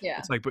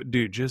it's like, but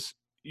dude, just,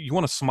 you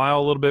want to smile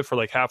a little bit for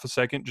like half a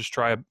second, just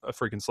try a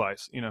freaking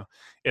slice, you know?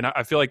 And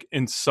I feel like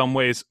in some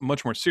ways,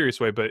 much more serious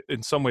way, but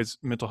in some ways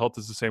mental health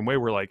is the same way.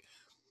 We're like,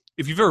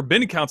 if you've ever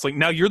been in counseling,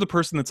 now you're the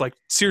person that's like,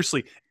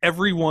 seriously,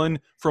 everyone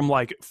from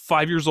like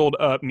 5 years old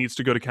up needs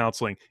to go to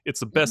counseling. It's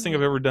the best thing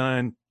I've ever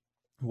done.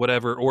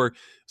 Whatever. Or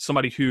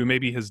somebody who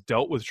maybe has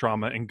dealt with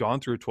trauma and gone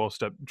through a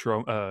 12-step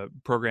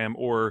program,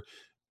 or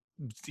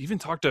even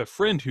talked to a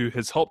friend who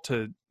has helped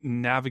to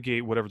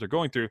navigate whatever they're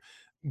going through.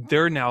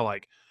 They're now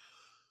like,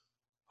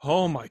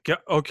 oh my God.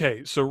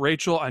 Okay. So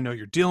Rachel, I know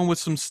you're dealing with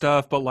some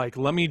stuff, but like,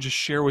 let me just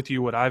share with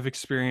you what I've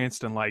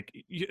experienced. And like,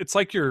 it's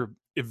like you're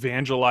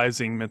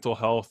evangelizing mental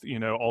health, you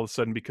know, all of a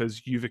sudden,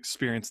 because you've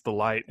experienced the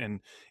light.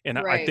 And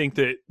I think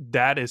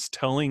that is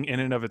telling in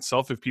and of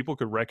itself. If people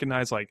could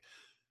recognize like,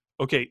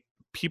 okay,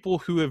 people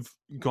who have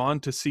gone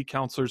to seek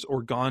counselors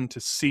or gone to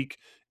seek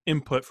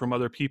input from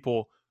other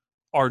people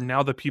are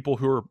now the people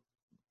who are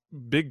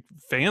big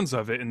fans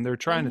of it, and they're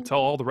trying to tell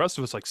all the rest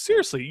of us like,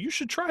 seriously, you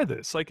should try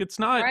this. Like, it's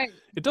not,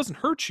 it doesn't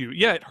hurt you.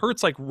 Yeah, it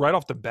hurts like right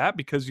off the bat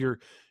because you're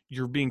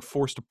being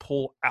forced to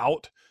pull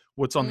out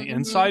what's on the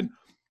inside,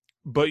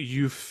 but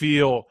you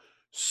feel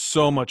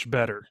so much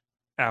better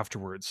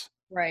afterwards.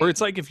 Or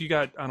it's like if you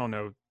got, I don't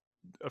know,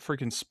 a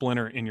freaking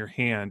splinter in your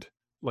hand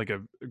like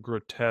a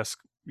grotesque,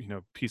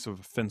 piece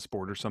of fence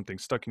board or something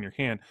stuck in your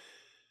hand.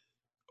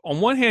 On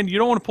one hand, you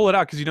don't want to pull it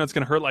out because it's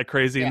going to hurt like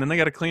crazy, Yeah. and then they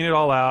got to clean it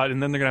all out,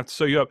 and then they're going to have to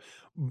sew you up.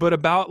 But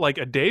about like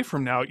a day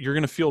from now, you're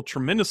going to feel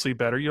tremendously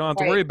better. You don't have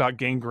to worry Right. about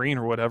gangrene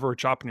or whatever, or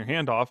chopping your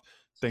hand off,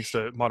 thanks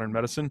to modern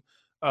medicine,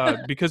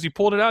 because you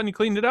pulled it out and you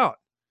cleaned it out.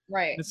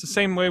 Right. It's the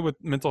same way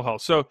with mental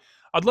health. So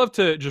I'd love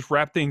to just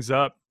wrap things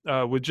up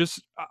with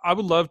I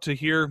would love to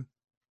hear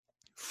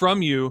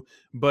from you,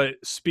 but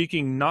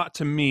speaking not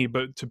to me,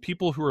 but to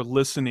people who are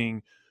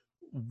listening,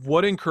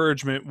 what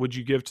encouragement would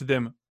you give to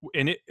them?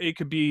 And it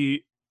could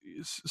be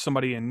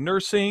somebody in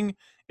nursing.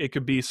 It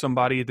could be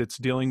somebody that's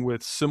dealing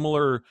with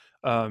similar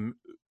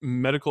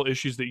medical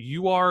issues that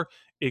you are.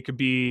 It could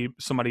be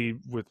somebody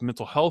with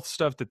mental health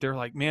stuff that they're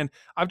like, man,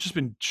 I've just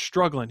been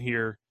struggling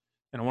here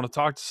and I want to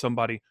talk to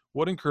somebody.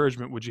 What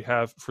encouragement would you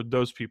have for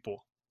those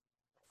people?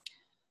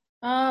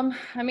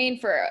 I mean,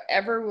 for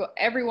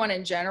everyone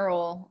in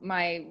general,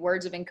 my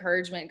words of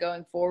encouragement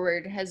going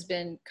forward has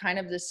been kind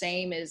of the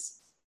same as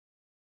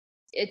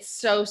it's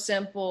so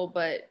simple,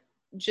 but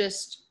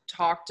just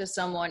talk to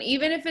someone,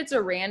 even if it's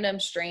a random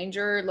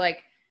stranger.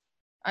 Like,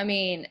 I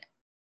mean,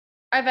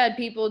 I've had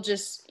people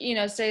just,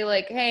 say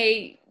like,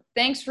 hey,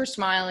 thanks for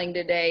smiling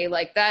today.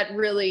 Like that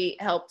really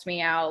helped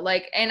me out.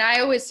 Like, and I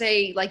always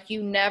say, like,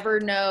 you never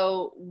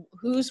know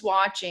who's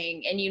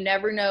watching and you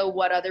never know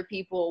what other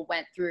people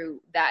went through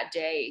that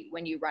day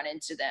when you run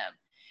into them.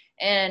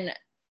 And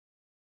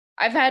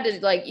I've had to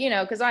like,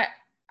 cause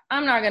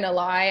I'm not going to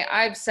lie.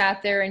 I've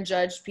sat there and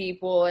judged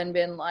people and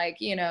been like,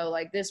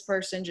 like this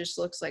person just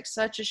looks like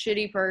such a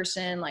shitty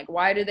person. Like,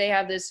 why do they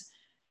have this,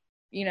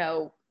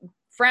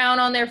 frown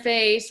on their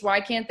face?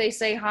 Why can't they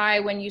say hi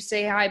when you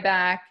say hi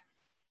back?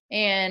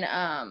 And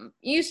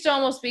you used to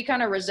almost be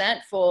kind of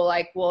resentful.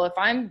 Like, well, if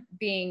I'm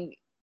being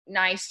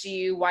nice to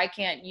you, why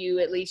can't you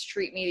at least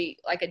treat me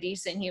like a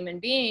decent human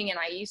being? And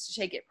I used to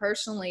take it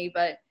personally,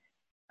 but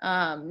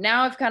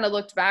now I've kind of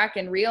looked back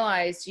and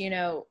realized,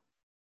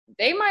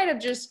 they might have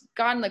just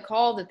gotten the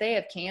call that they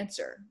have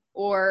cancer,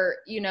 or,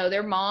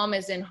 their mom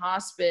is in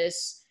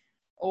hospice,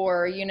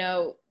 or,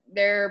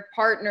 their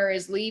partner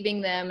is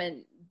leaving them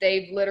and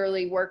they've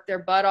literally worked their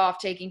butt off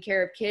taking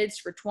care of kids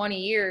for 20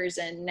 years.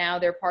 And now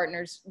their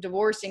partner's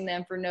divorcing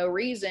them for no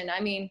reason.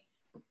 I mean,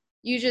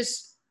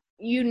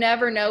 you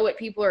never know what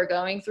people are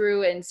going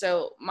through. And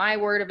so my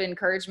word of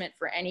encouragement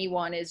for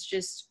anyone is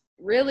just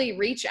really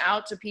reach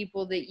out to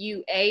people that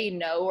you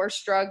know are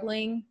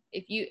struggling.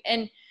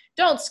 And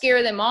don't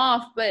scare them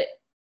off, but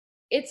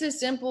it's as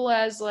simple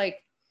as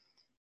like,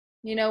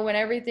 when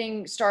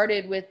everything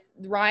started with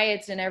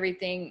riots and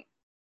everything,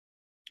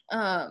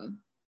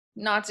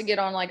 not to get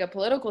on like a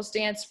political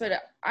stance, but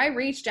I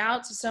reached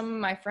out to some of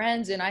my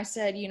friends and I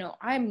said,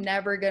 I'm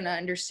never going to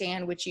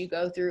understand what you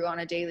go through on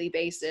a daily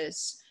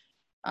basis.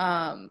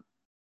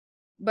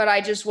 But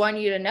I just want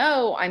you to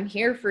know I'm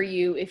here for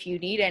you if you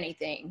need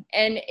anything.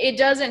 And it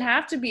doesn't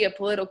have to be a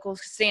political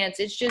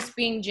stance. It's just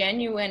being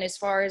genuine as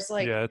far as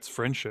like, yeah, it's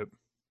friendship.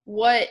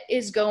 What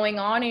is going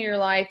on in your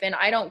life. And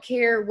I don't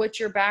care what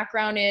your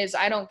background is.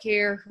 I don't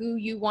care who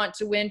you want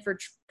to win for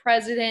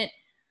president.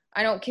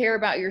 I don't care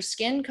about your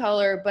skin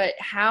color, but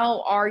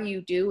how are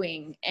you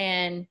doing?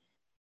 And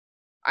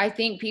I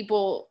think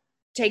people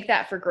take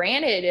that for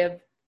granted.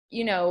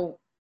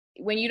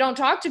 When you don't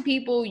talk to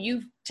people,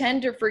 you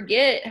tend to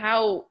forget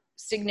how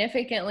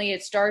significantly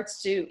it starts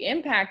to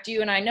impact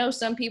you. And I know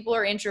some people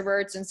are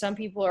introverts and some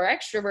people are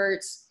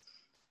extroverts,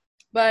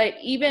 but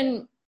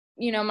even,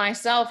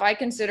 myself, I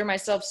consider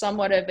myself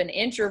somewhat of an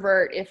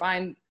introvert. If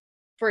I'm,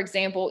 for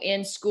example,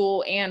 in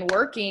school and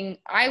working,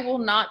 I will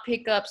not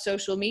pick up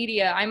social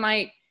media. I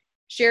might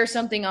share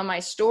something on my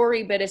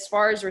story, but as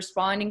far as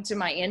responding to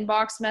my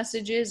inbox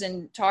messages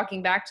and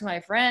talking back to my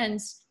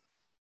friends,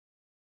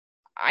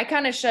 I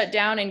kind of shut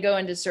down and go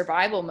into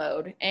survival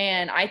mode.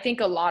 And I think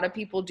a lot of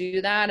people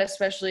do that,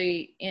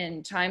 especially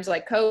in times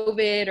like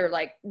COVID or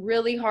like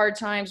really hard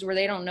times where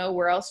they don't know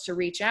where else to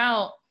reach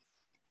out.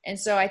 And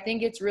so I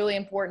think it's really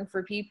important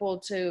for people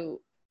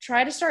to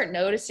try to start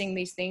noticing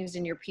these things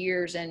in your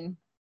peers and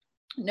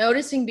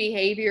noticing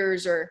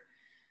behaviors, or,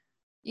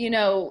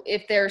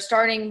 if they're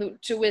starting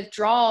to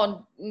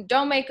withdraw,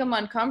 don't make them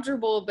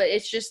uncomfortable, but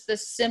it's just the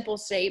simple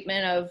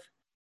statement of,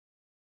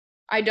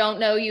 I don't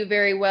know you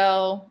very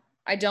well.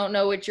 I don't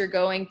know what you're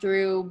going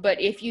through,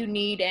 but if you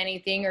need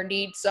anything or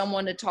need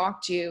someone to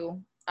talk to,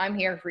 I'm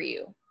here for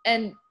you.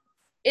 And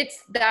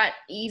it's that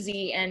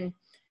easy. And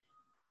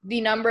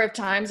the number of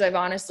times I've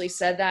honestly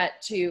said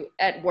that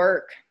at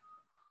work,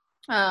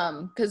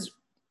 because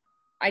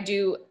I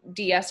do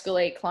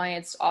de-escalate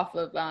clients off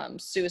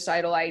of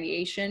suicidal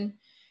ideation.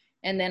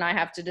 And then I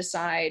have to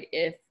decide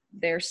if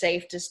they're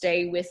safe to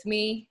stay with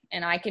me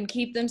and I can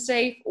keep them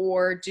safe,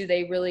 or do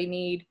they really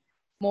need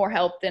more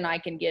help than I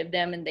can give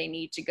them and they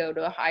need to go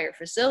to a higher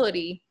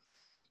facility.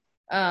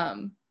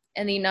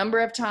 And the number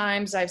of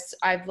times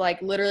I've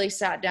like literally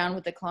sat down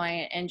with a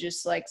client and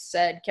just like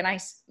said, can I,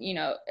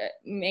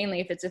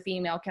 mainly if it's a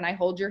female, can I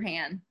hold your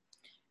hand?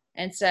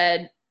 And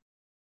said,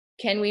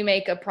 can we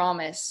make a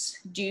promise?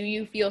 Do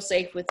you feel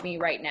safe with me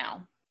right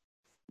now?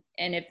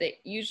 And if they,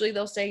 usually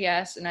they'll say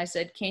yes. And I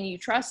said, can you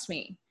trust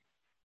me?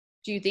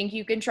 Do you think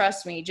you can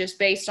trust me just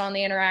based on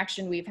the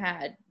interaction we've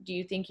had? Do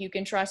you think you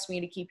can trust me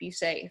to keep you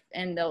safe?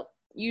 And they'll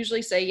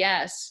usually say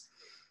yes.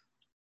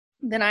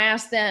 Then I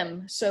ask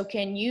them, so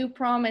can you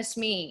promise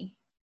me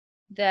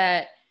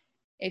that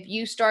if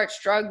you start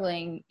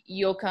struggling,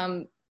 you'll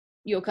come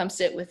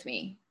sit with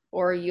me,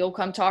 or you'll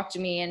come talk to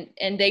me?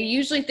 And they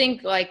usually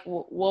think like,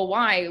 well,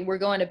 why? We're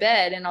going to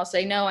bed. And I'll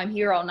say, no, I'm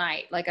here all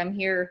night. Like, I'm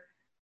here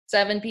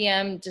 7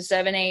 p.m. to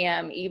 7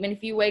 a.m. Even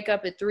if you wake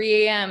up at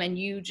 3 a.m. and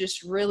you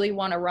just really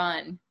want to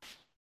run,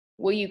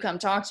 will you come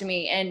talk to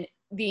me? And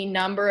the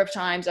number of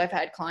times I've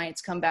had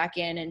clients come back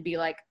in and be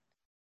like,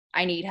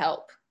 I need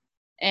help.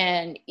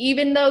 And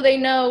even though they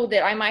know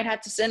that I might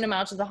have to send them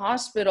out to the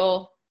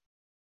hospital,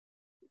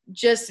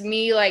 just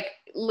me like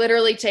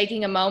literally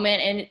taking a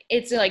moment, and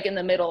it's like in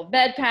the middle of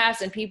bed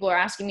pass and people are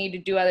asking me to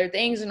do other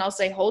things, and I'll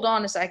say, hold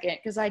on a second,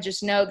 because I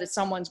just know that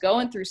someone's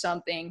going through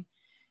something,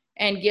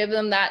 and give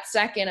them that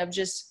second of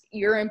just,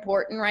 you're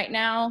important right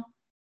now.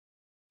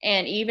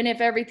 And even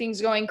if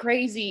everything's going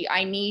crazy,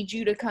 I need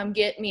you to come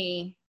get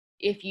me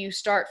if you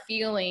start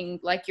feeling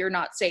like you're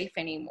not safe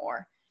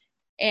anymore.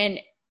 And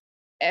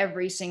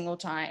every single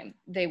time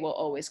they will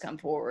always come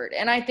forward.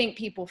 And I think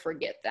people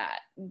forget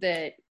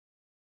that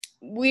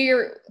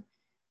we're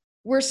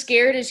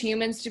scared as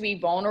humans to be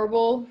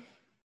vulnerable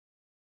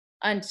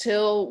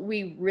until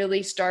we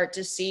really start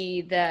to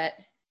see that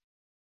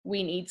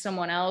we need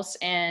someone else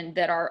and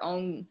that our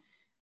own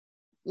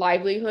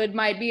livelihood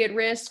might be at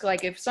risk.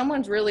 Like, if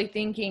someone's really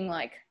thinking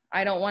like,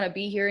 I don't want to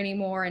be here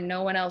anymore and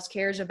no one else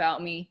cares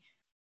about me,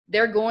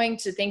 they're going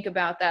to think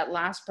about that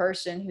last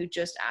person who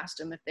just asked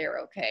them if they're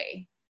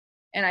okay.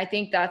 And I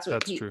think that's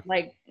what people,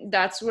 like,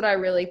 that's what I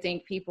really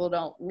think people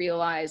don't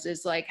realize,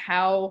 is like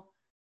how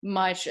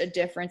much a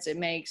difference it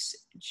makes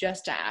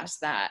just to ask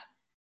that.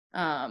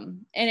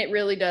 And it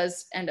really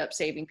does end up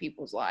saving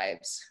people's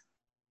lives.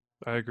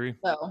 I agree.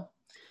 So,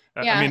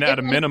 yeah, I mean, at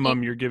a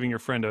minimum, you're giving your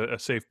friend a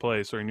safe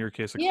place, or in your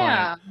case, a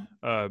client.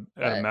 At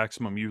a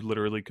maximum, you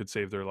literally could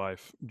save their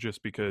life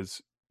just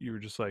because you were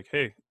just like,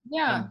 hey,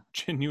 I'm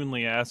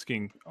genuinely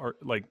asking,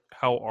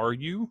 how are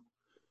you?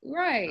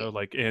 Right.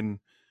 And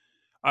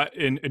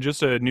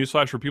just a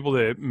newsflash for people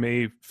that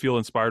may feel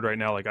inspired right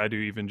now, like I do,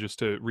 even just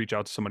to reach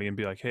out to somebody and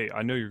be like, hey,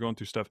 I know you're going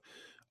through stuff.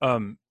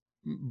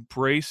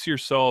 Brace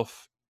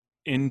yourself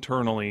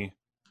internally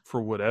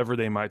for whatever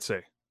they might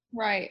say.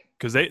 Right.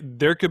 Because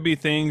there could be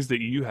things that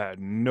you had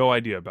no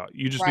idea about.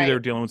 You just knew they were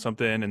dealing with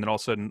something, and then all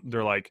of a sudden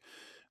they're like,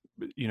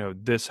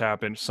 this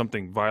happened,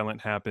 something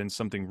violent happened,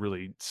 something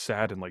really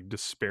sad and like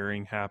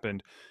despairing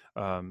happened.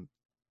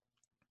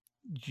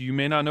 You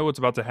may not know what's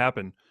about to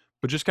happen,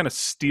 but just kind of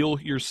steel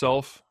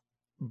yourself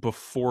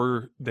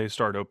before they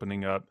start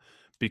opening up,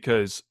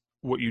 because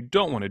what you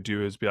don't want to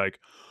do is be like,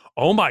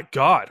 oh my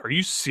God, are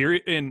you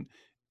serious? And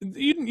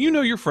you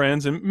know your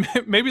friends, and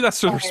maybe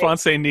that's the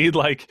response they need.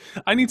 Like,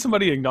 I need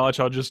somebody to acknowledge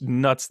how just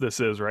nuts this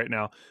is right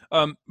now.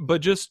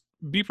 But just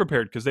be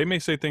prepared, because they may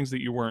say things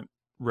that you weren't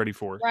ready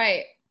for.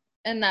 Right.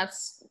 And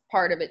that's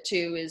part of it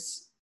too,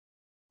 is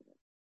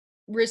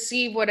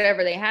receive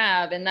whatever they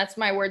have. And that's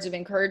my words of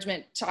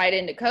encouragement tied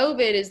into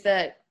COVID, is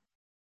that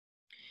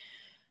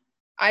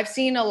I've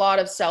seen a lot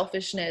of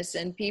selfishness,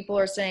 and people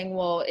are saying,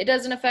 well, it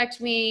doesn't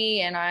affect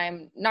me and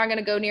I'm not going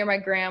to go near my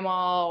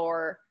grandma,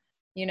 or,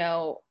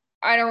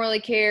 I don't really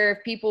care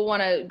if people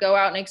want to go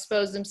out and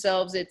expose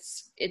themselves.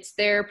 It's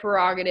their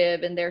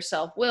prerogative and their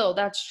self-will.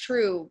 That's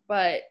true.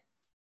 But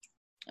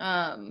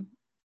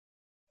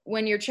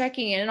when you're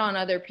checking in on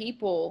other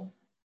people,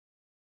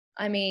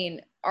 I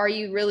mean, are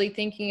you really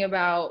thinking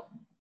about,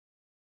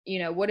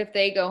 what if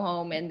they go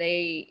home and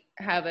they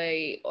have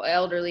a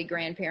elderly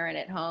grandparent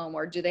at home,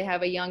 or do they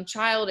have a young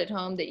child at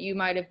home that you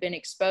might have been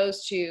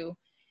exposed to?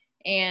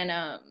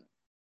 And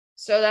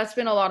so that's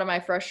been a lot of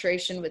my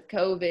frustration with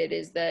COVID,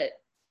 is that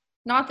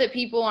not that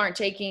people aren't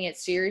taking it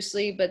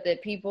seriously, but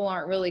that people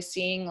aren't really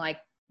seeing like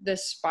the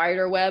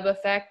spider web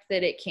effect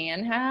that it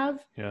can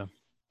have. Yeah.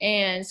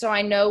 And so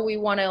I know we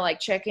want to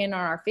like check in on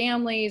our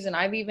families. And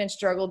I've even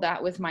struggled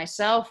that with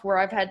myself, where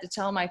I've had to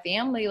tell my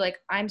family, like,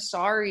 I'm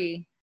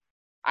sorry,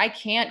 I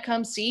can't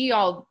come see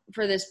y'all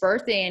for this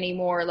birthday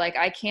anymore. Like,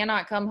 I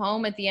cannot come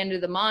home at the end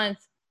of the month,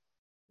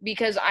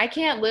 because I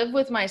can't live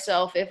with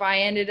myself if I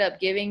ended up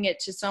giving it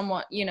to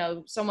someone,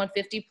 someone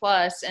 50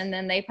 plus, and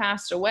then they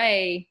passed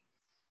away.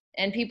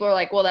 And people are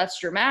like, well,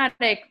 that's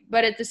dramatic.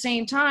 But at the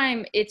same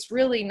time, it's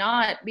really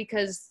not,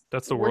 because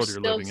that's the world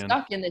you're living in. We're still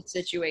stuck in this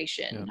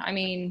situation. Yeah. I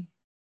mean,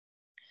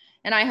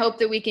 and I hope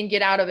that we can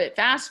get out of it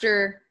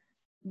faster.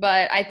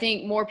 But I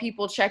think more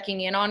people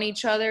checking in on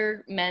each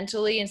other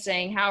mentally and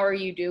saying, how are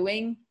you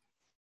doing?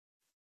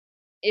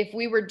 If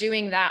we were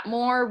doing that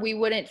more, we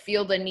wouldn't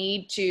feel the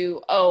need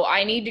to,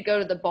 I need to go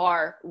to the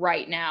bar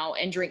right now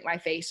and drink my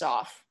face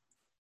off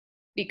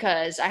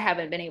because I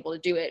haven't been able to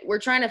do it. We're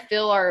trying to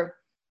fill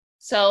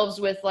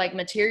ourselves with like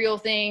material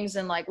things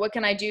and like, what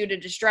can I do to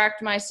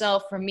distract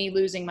myself from me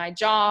losing my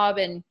job?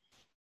 And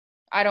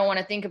I don't want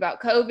to think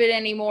about COVID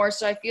anymore.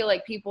 So I feel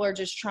like people are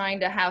just trying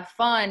to have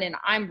fun, and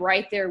I'm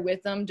right there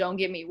with them. Don't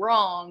get me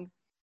wrong.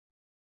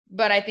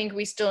 But I think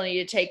we still need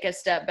to take a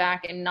step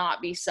back and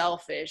not be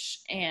selfish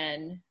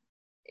and,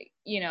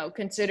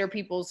 consider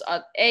people's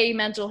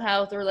mental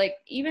health, or like,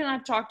 even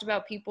I've talked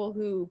about people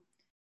who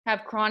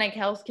have chronic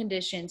health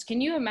conditions. Can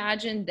you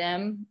imagine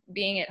them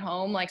being at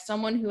home? Like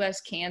someone who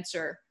has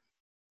cancer,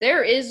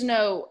 there is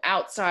no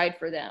outside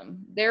for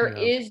them. There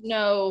is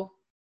no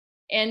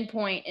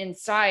endpoint in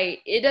sight.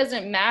 It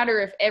doesn't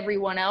matter if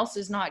everyone else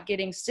is not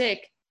getting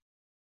sick.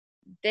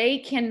 They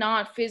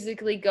cannot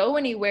physically go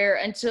anywhere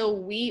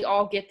until we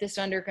all get this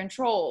under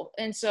control.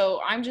 And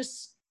so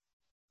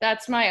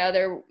that's my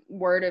other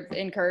word of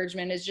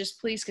encouragement, is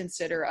just please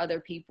consider other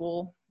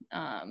people.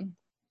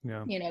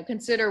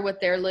 Consider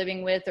what they're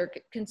living with, or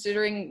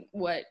considering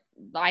what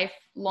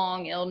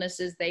lifelong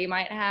illnesses they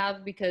might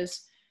have,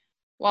 because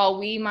while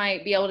we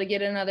might be able to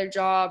get another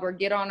job or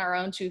get on our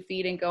own 2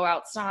 feet and go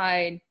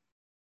outside,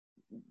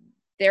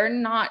 they're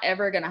not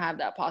ever going to have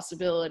that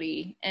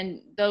possibility.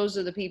 And those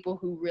are the people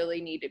who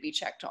really need to be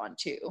checked on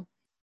too.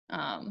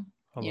 I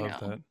love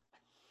that.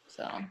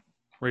 So,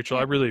 Rachel,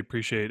 I really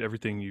appreciate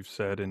everything you've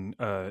said. And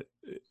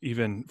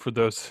even for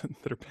those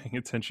that are paying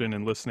attention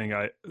and listening,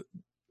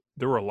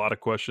 there were a lot of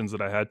questions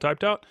that I had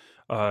typed out,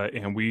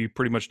 and we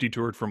pretty much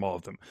detoured from all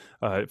of them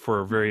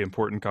for a very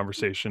important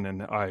conversation.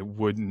 And I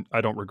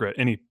don't regret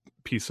any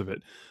piece of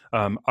it.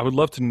 I would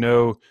love to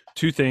know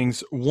 2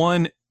 things.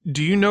 One,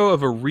 do you know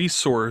of a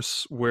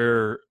resource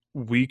where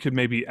we could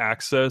maybe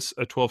access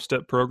a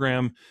 12-step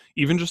program,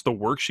 even just the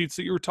worksheets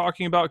that you were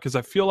talking about? Because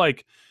I feel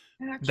like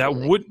that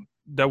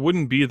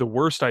wouldn't be the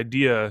worst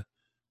idea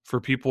for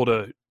people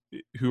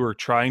who are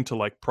trying to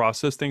like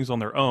process things on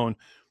their own.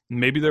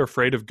 Maybe they're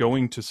afraid of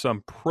going to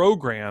some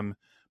program,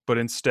 but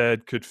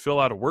instead could fill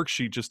out a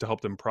worksheet just to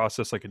help them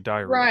process like a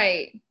diary.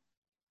 Right.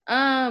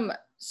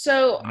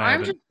 So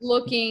I'm just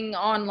looking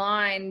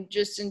online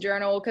just in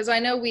general, because I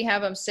know we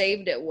have them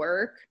saved at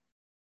work.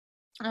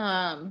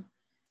 I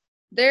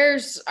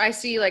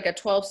see like a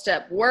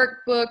 12-step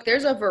workbook.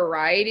 There's a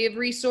variety of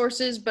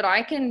resources, but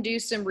I can do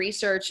some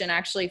research and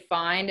actually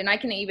find, and I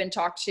can even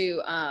talk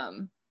to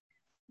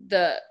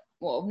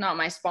not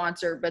my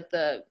sponsor, but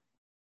the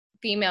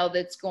female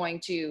that's going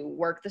to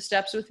work the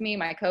steps with me,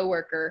 my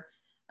coworker.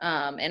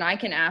 And I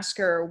can ask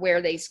her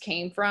where these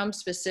came from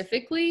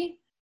specifically.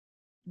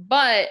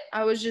 But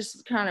I was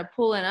just kind of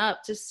pulling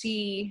up to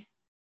see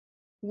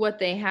what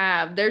they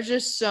have. There's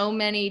just so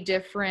many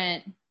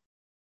different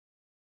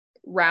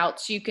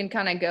routes you can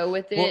kind of go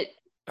with it.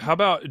 How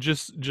about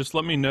just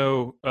let me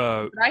know?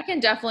 I can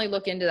definitely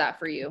look into that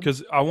for you,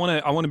 because I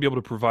want to be able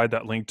to provide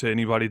that link to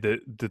anybody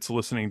that's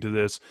listening to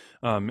this.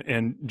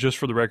 And just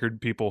for the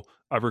record, people,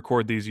 I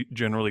record these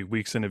generally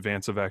weeks in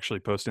advance of actually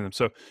posting them.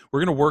 So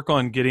we're going to work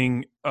on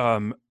getting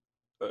at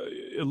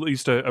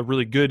least a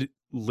really good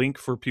link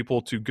for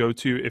people to go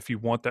to if you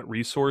want that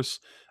resource.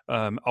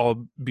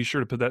 I'll be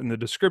sure to put that in the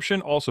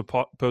description. Also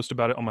post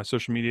about it on my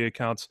social media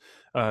accounts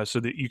so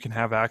that you can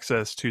have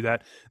access to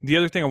that. The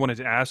other thing I wanted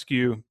to ask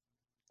you,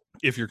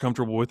 if you're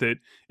comfortable with it,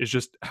 is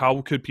just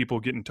how could people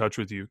get in touch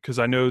with you? Because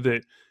I know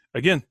that,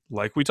 again,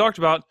 like we talked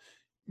about,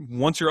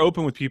 once you're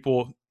open with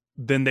people,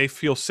 then they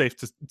feel safe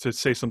to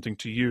say something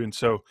to you. And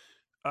so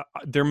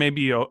there may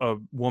be a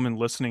woman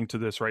listening to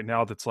this right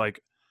now that's like,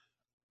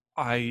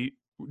 I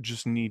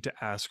just need to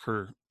ask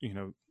her,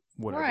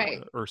 whatever,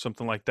 right, or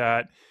something like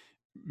that.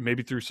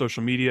 Maybe through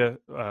social media,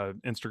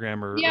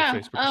 Instagram or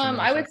Facebook.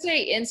 I would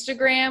say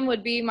Instagram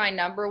would be my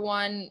number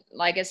one,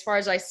 like as far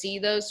as I see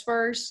those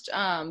first.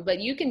 But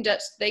you can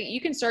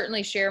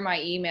certainly share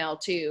my email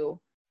too,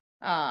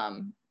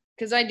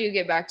 because I do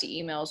get back to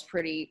emails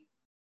pretty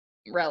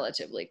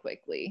relatively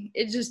quickly.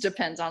 It just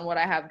depends on what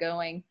I have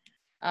going.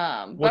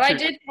 But I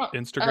did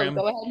Instagram.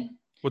 Go ahead.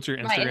 What's your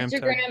Instagram? My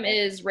Instagram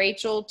is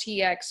Rachel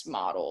TX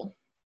Model.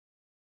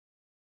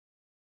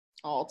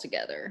 All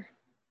together.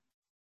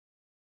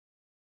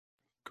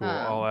 Cool.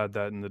 I'll add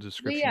that in the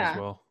description as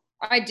well.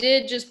 I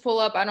did just pull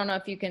up, I don't know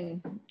if you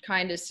can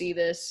kind of see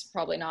this,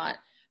 probably not,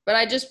 but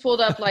I just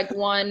pulled up like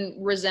one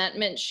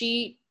resentment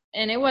sheet,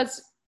 and it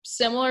was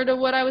similar to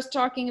what I was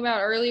talking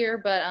about earlier,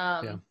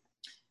 but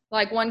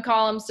like one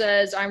column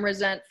says, I'm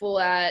resentful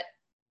at,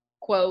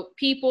 quote,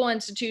 people,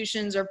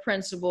 institutions, or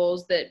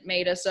principles that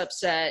made us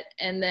upset.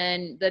 And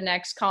then the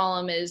next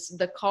column is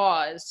the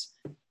cause.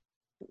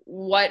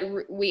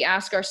 We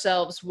ask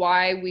ourselves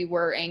why we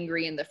were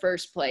angry in the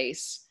first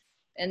place.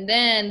 And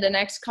then the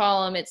next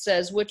column, it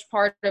says which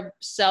part of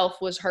self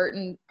was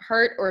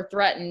hurt or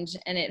threatened.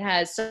 And it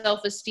has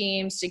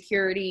self-esteem,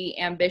 security,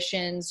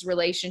 ambitions,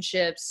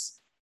 relationships,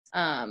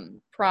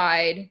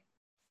 pride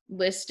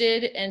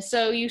listed. And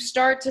so you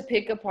start to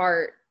pick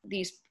apart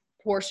these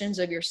portions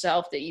of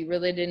yourself that you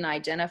really didn't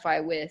identify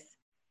with.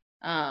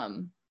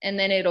 And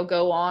then it'll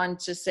go on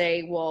to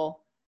say, well,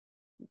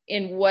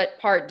 in what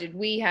part did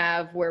we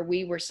have where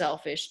we were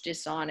selfish,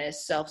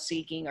 dishonest,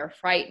 self-seeking, or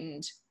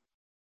frightened?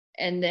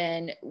 And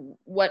then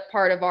what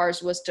part of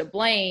ours was to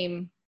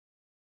blame?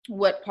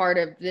 what part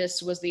of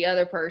this was the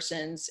other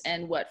person's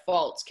and what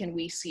faults can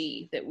we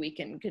see that we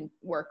can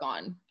work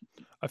on,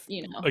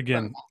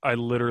 Again, I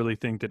literally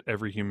think that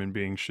every human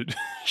being should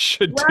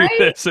do right?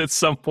 this at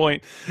some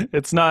point.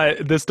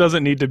 This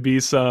doesn't need to be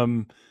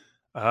some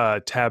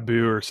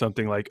taboo or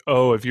something like,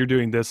 oh, if you're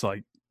doing this,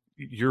 like,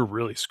 you're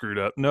really screwed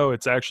up. No,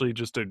 it's actually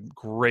just a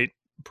great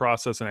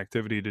process and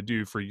activity to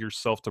do for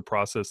yourself to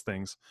process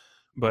things.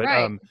 But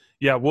Right.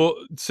 yeah, we'll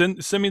send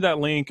me that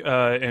link,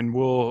 and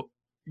we'll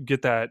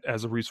get that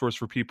as a resource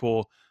for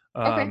people.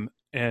 Okay.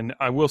 And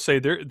I will say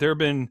there have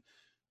been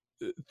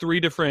 3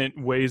 different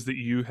ways that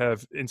you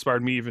have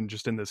inspired me, even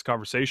just in this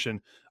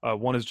conversation.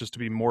 One is just to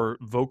be more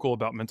vocal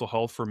about mental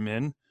health for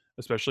men,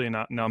 especially. And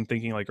now I'm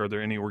thinking, like, are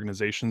there any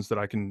organizations that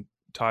I can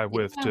tie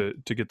with Yeah.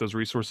 to get those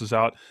resources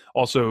out?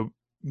 Also,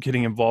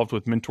 getting involved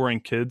with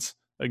mentoring kids,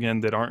 again,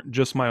 that aren't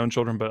just my own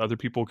children, but other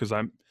people, because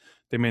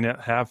they may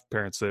not have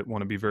parents that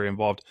want to be very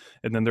involved.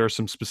 And then there are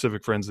some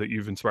specific friends that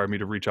you've inspired me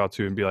to reach out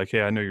to and be like,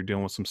 hey, I know you're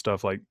dealing with some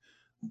stuff. Like,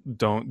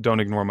 don't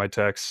ignore my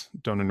texts,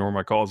 don't ignore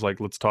my calls. Like,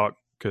 let's talk.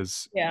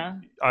 Because Yeah.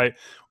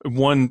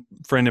 one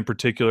friend in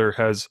particular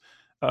has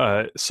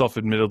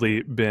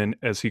self-admittedly been,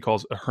 as he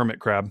calls, a hermit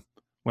crab.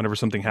 Whenever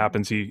something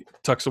happens, he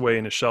tucks away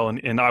in his shell,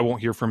 and I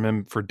won't hear from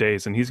him for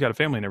days. And he's got a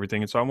family and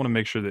everything, and so I want to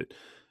make sure that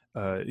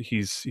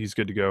he's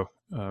good to go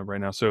right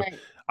now. So Right.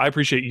 I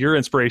appreciate your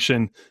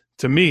inspiration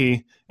to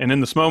me, and in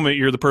this moment,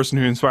 you're the person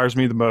who inspires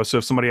me the most. So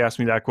if somebody asks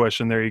me that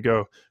question, there you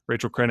go,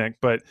 Rachel Krennick.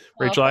 But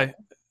Rachel, Okay.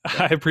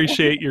 I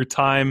appreciate your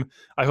time.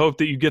 I hope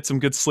that you get some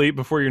good sleep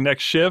before your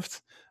next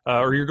shift.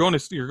 Or you're going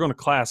to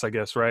class, I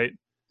guess, right?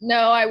 No,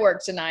 I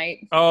work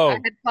tonight. I Oh,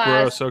 had class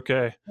gross.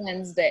 Okay.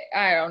 Wednesday.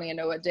 I don't even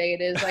know what day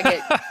it is. I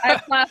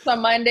have class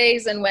on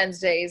Mondays and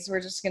Wednesdays. We're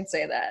just gonna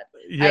say that. I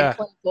Yeah. had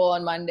clinical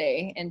on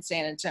Monday in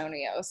San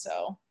Antonio.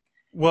 So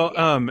Well,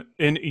 yeah.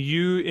 and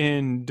you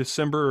in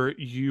December,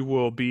 you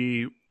will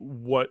be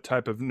what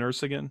type of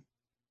nurse again?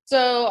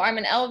 So I'm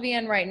an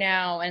LVN right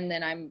now, and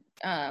then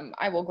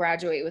I will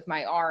graduate with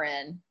my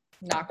RN.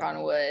 Knock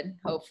on wood.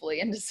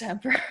 Hopefully in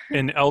December.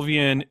 And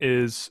LVN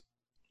is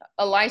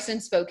A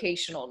licensed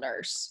vocational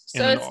nurse.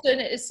 So And it's an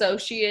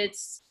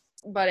associate's,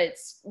 but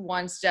it's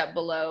one step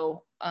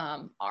below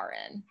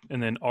RN.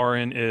 and then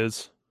RN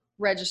is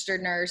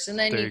Registered nurse, and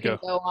then There you you can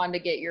go. go on to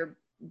get your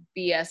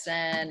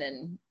BSN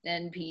and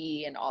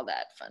NP and all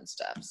that fun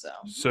stuff. So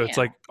It's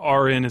like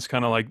RN is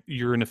kind of like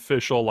you're an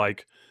official,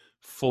 like,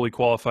 fully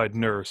qualified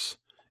nurse,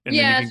 and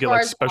then you yeah, can as get far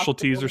like as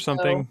specialties or hospitals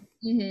go. something.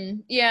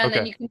 Yeah, and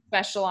then Okay. you can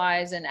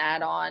specialize and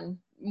add on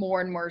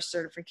more and more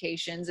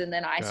certifications, and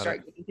then I Got start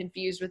it. getting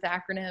confused with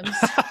acronyms.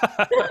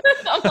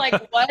 I'm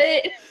like, what?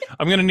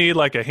 I'm gonna need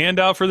like a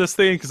handout for this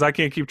thing because I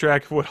can't keep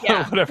track of what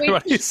Yeah,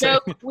 everybody's saying.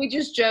 we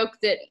just joke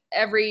that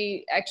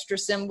every extra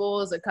symbol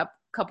is a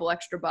couple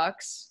extra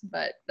bucks,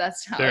 but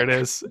that's how There it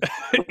is.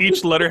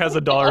 Each letter has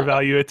a dollar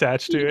value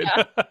attached to it.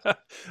 Yeah.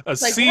 A like,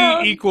 C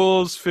well,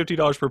 equals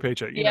 $50 per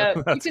paycheck. You Yeah, know,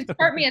 you that's could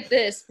start me at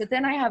this, but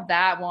then I have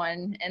that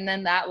one and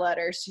then that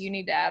letter, so you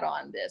need to add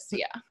on this.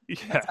 Yeah, yeah.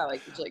 that's how I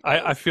usually I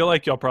go. feel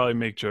like y'all probably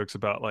make jokes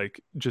about like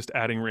just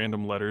adding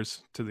random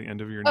letters to the end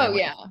of your name. Oh,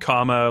 like yeah.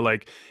 comma,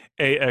 like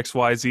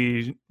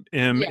AXYZ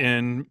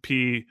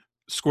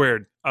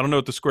squared. I don't know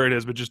what the squared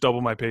is, but just double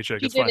my paycheck.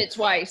 She It's did fine. it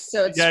twice,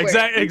 so it's Yeah,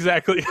 squared.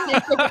 exactly.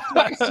 It took it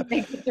twice to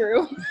make it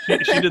through.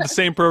 She did the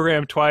same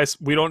program twice.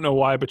 We don't know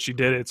why, but she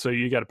did it. So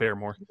you got to pay her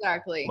more.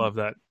 Exactly. Love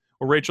that.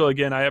 Well, Rachel,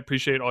 again, I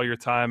appreciate all your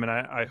time, and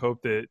I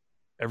hope that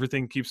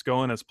everything keeps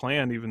going as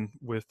planned, even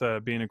with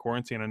being in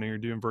quarantine. I know you're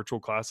doing virtual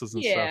classes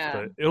and Yeah. stuff,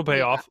 but it'll pay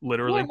Yeah. off,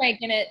 literally. We're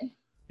making it.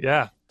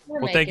 Yeah. We're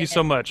Well, thank you making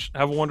so it. much.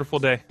 Have a wonderful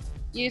day.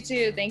 You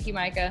too. Thank you,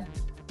 Micah.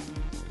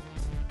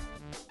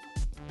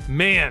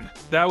 Man,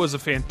 that was a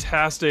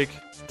fantastic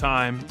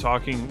time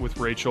talking with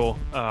Rachel.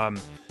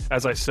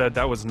 As I said,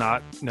 that was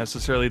not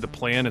necessarily the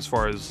plan as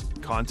far as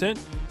content.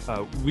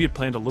 We had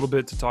planned a little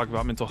bit to talk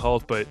about mental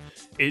health, but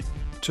it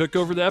took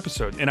over the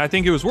episode, and I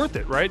think it was worth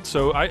it, right?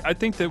 So I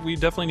think that we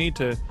definitely need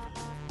to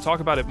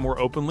talk about it more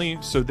openly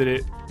so that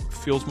it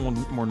feels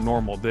more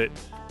normal, that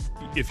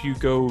if you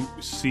go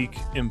seek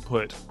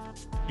input,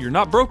 you're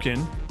not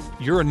broken,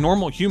 you're a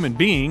normal human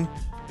being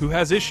who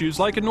has issues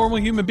like a normal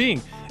human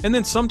being. And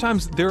then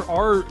sometimes there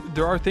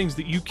are things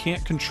that you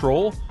can't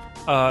control,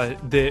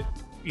 that,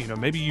 you know,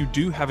 maybe you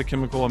do have a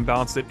chemical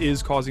imbalance that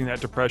is causing that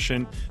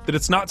depression, that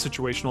it's not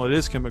situational, it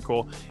is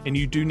chemical, and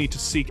you do need to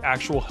seek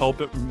actual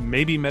help,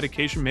 maybe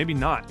medication, maybe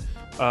not.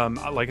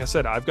 Like I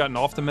said, I've gotten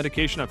off the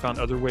medication. I've found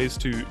other ways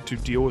to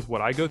deal with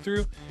what I go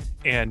through,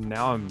 and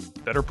now I'm a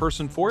better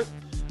person for it.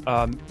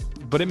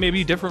 But it may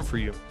be different for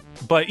you.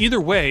 But either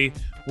way,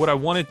 what I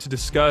wanted to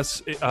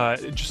discuss,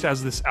 just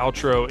as this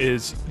outro,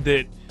 is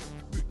that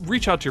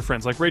reach out to your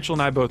friends. Like Rachel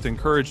and I both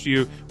encouraged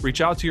you, reach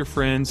out to your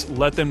friends,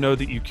 let them know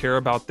that you care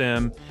about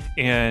them,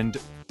 and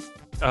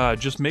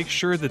just make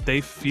sure that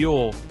they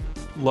feel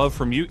love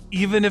from you,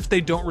 even if they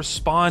don't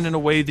respond in a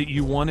way that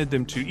you wanted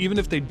them to, even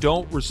if they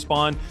don't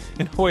respond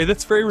in a way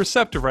that's very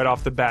receptive right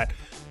off the bat.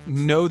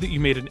 Know that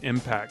you made an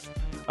impact.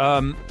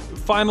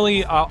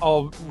 Finally,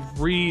 I'll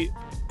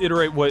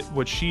reiterate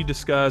what she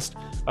discussed.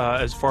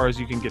 as far as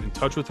you can get in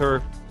touch with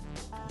her.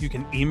 You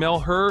can email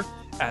her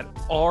at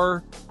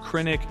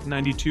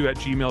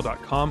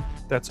rkrenek92@gmail.com.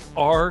 That's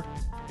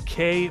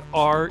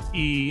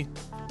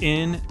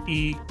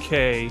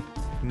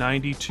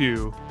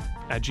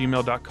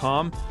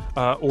RKRENEK92@gmail.com.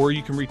 Or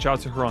you can reach out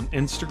to her on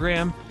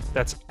Instagram.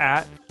 That's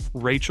at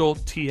Rachel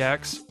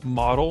TX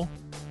Model.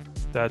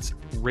 That's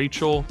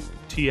Rachel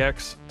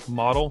TX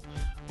Model,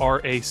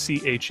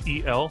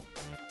 RACHEL.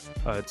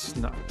 It's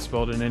not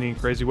spelled in any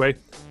crazy way.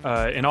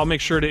 And I'll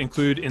make sure to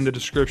include in the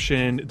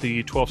description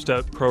the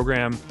 12-step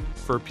program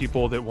for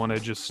people that want to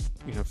just,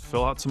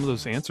 fill out some of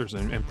those answers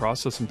and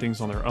process some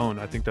things on their own.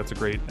 I think that's a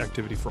great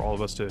activity for all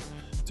of us to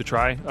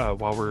try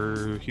while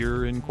we're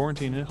here in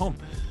quarantine at home.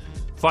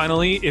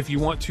 Finally, if you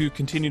want to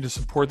continue to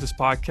support this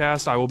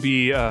podcast, I will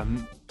be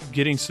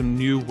getting some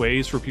new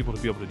ways for people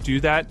to be able to do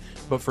that.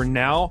 But for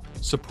now,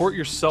 support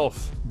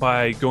yourself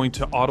by going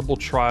to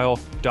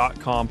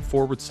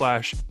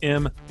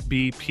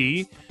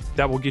audibletrial.com/MBP.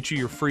 That will get you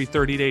your free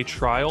 30-day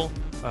trial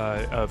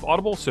of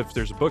Audible. So if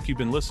there's a book you've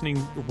been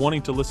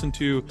wanting to listen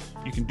to,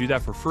 you can do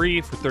that for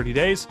free for 30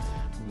 days.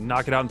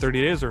 Knock it out in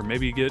 30 days, or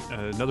maybe get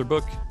another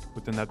book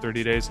within that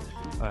 30 days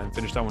and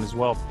finish that one as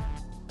well.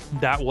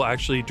 That will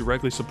actually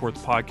directly support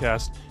the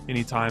podcast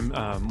anytime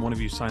one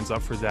of you signs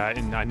up for that.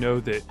 And I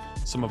know that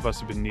some of us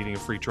have been needing a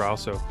free trial,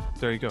 so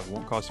there you go. It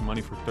won't cost you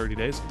money for 30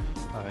 days,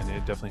 and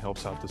it definitely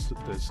helps out this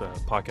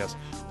podcast.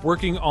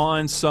 Working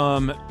on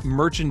some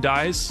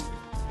merchandise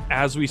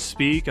as we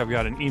speak. I've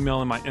got an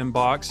email in my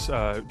inbox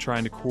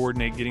trying to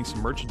coordinate getting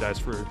some merchandise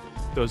for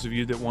those of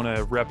you that want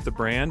to rep the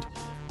brand.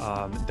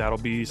 That'll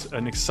be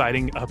an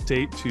exciting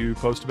update to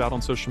post about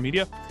on social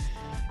media.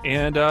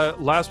 And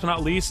last but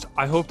not least,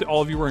 I hope that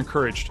all of you were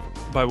encouraged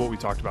by what we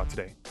talked about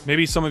today.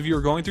 Maybe some of you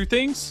are going through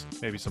things.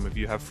 Maybe some of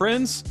you have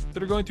friends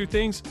that are going through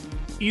things.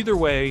 Either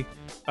way,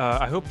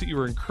 I hope that you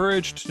were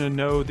encouraged to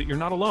know that you're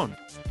not alone.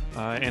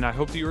 And I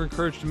hope that you were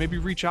encouraged to maybe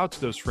reach out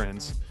to those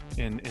friends.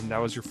 And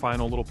that was your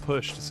final little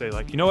push to say,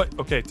 like, you know what?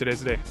 Okay,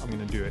 today's the day. I'm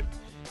going to do it.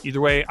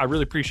 Either way, I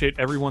really appreciate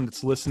everyone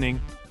that's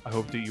listening. I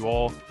hope that you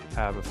all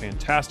have a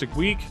fantastic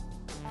week.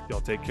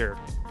 Y'all take care.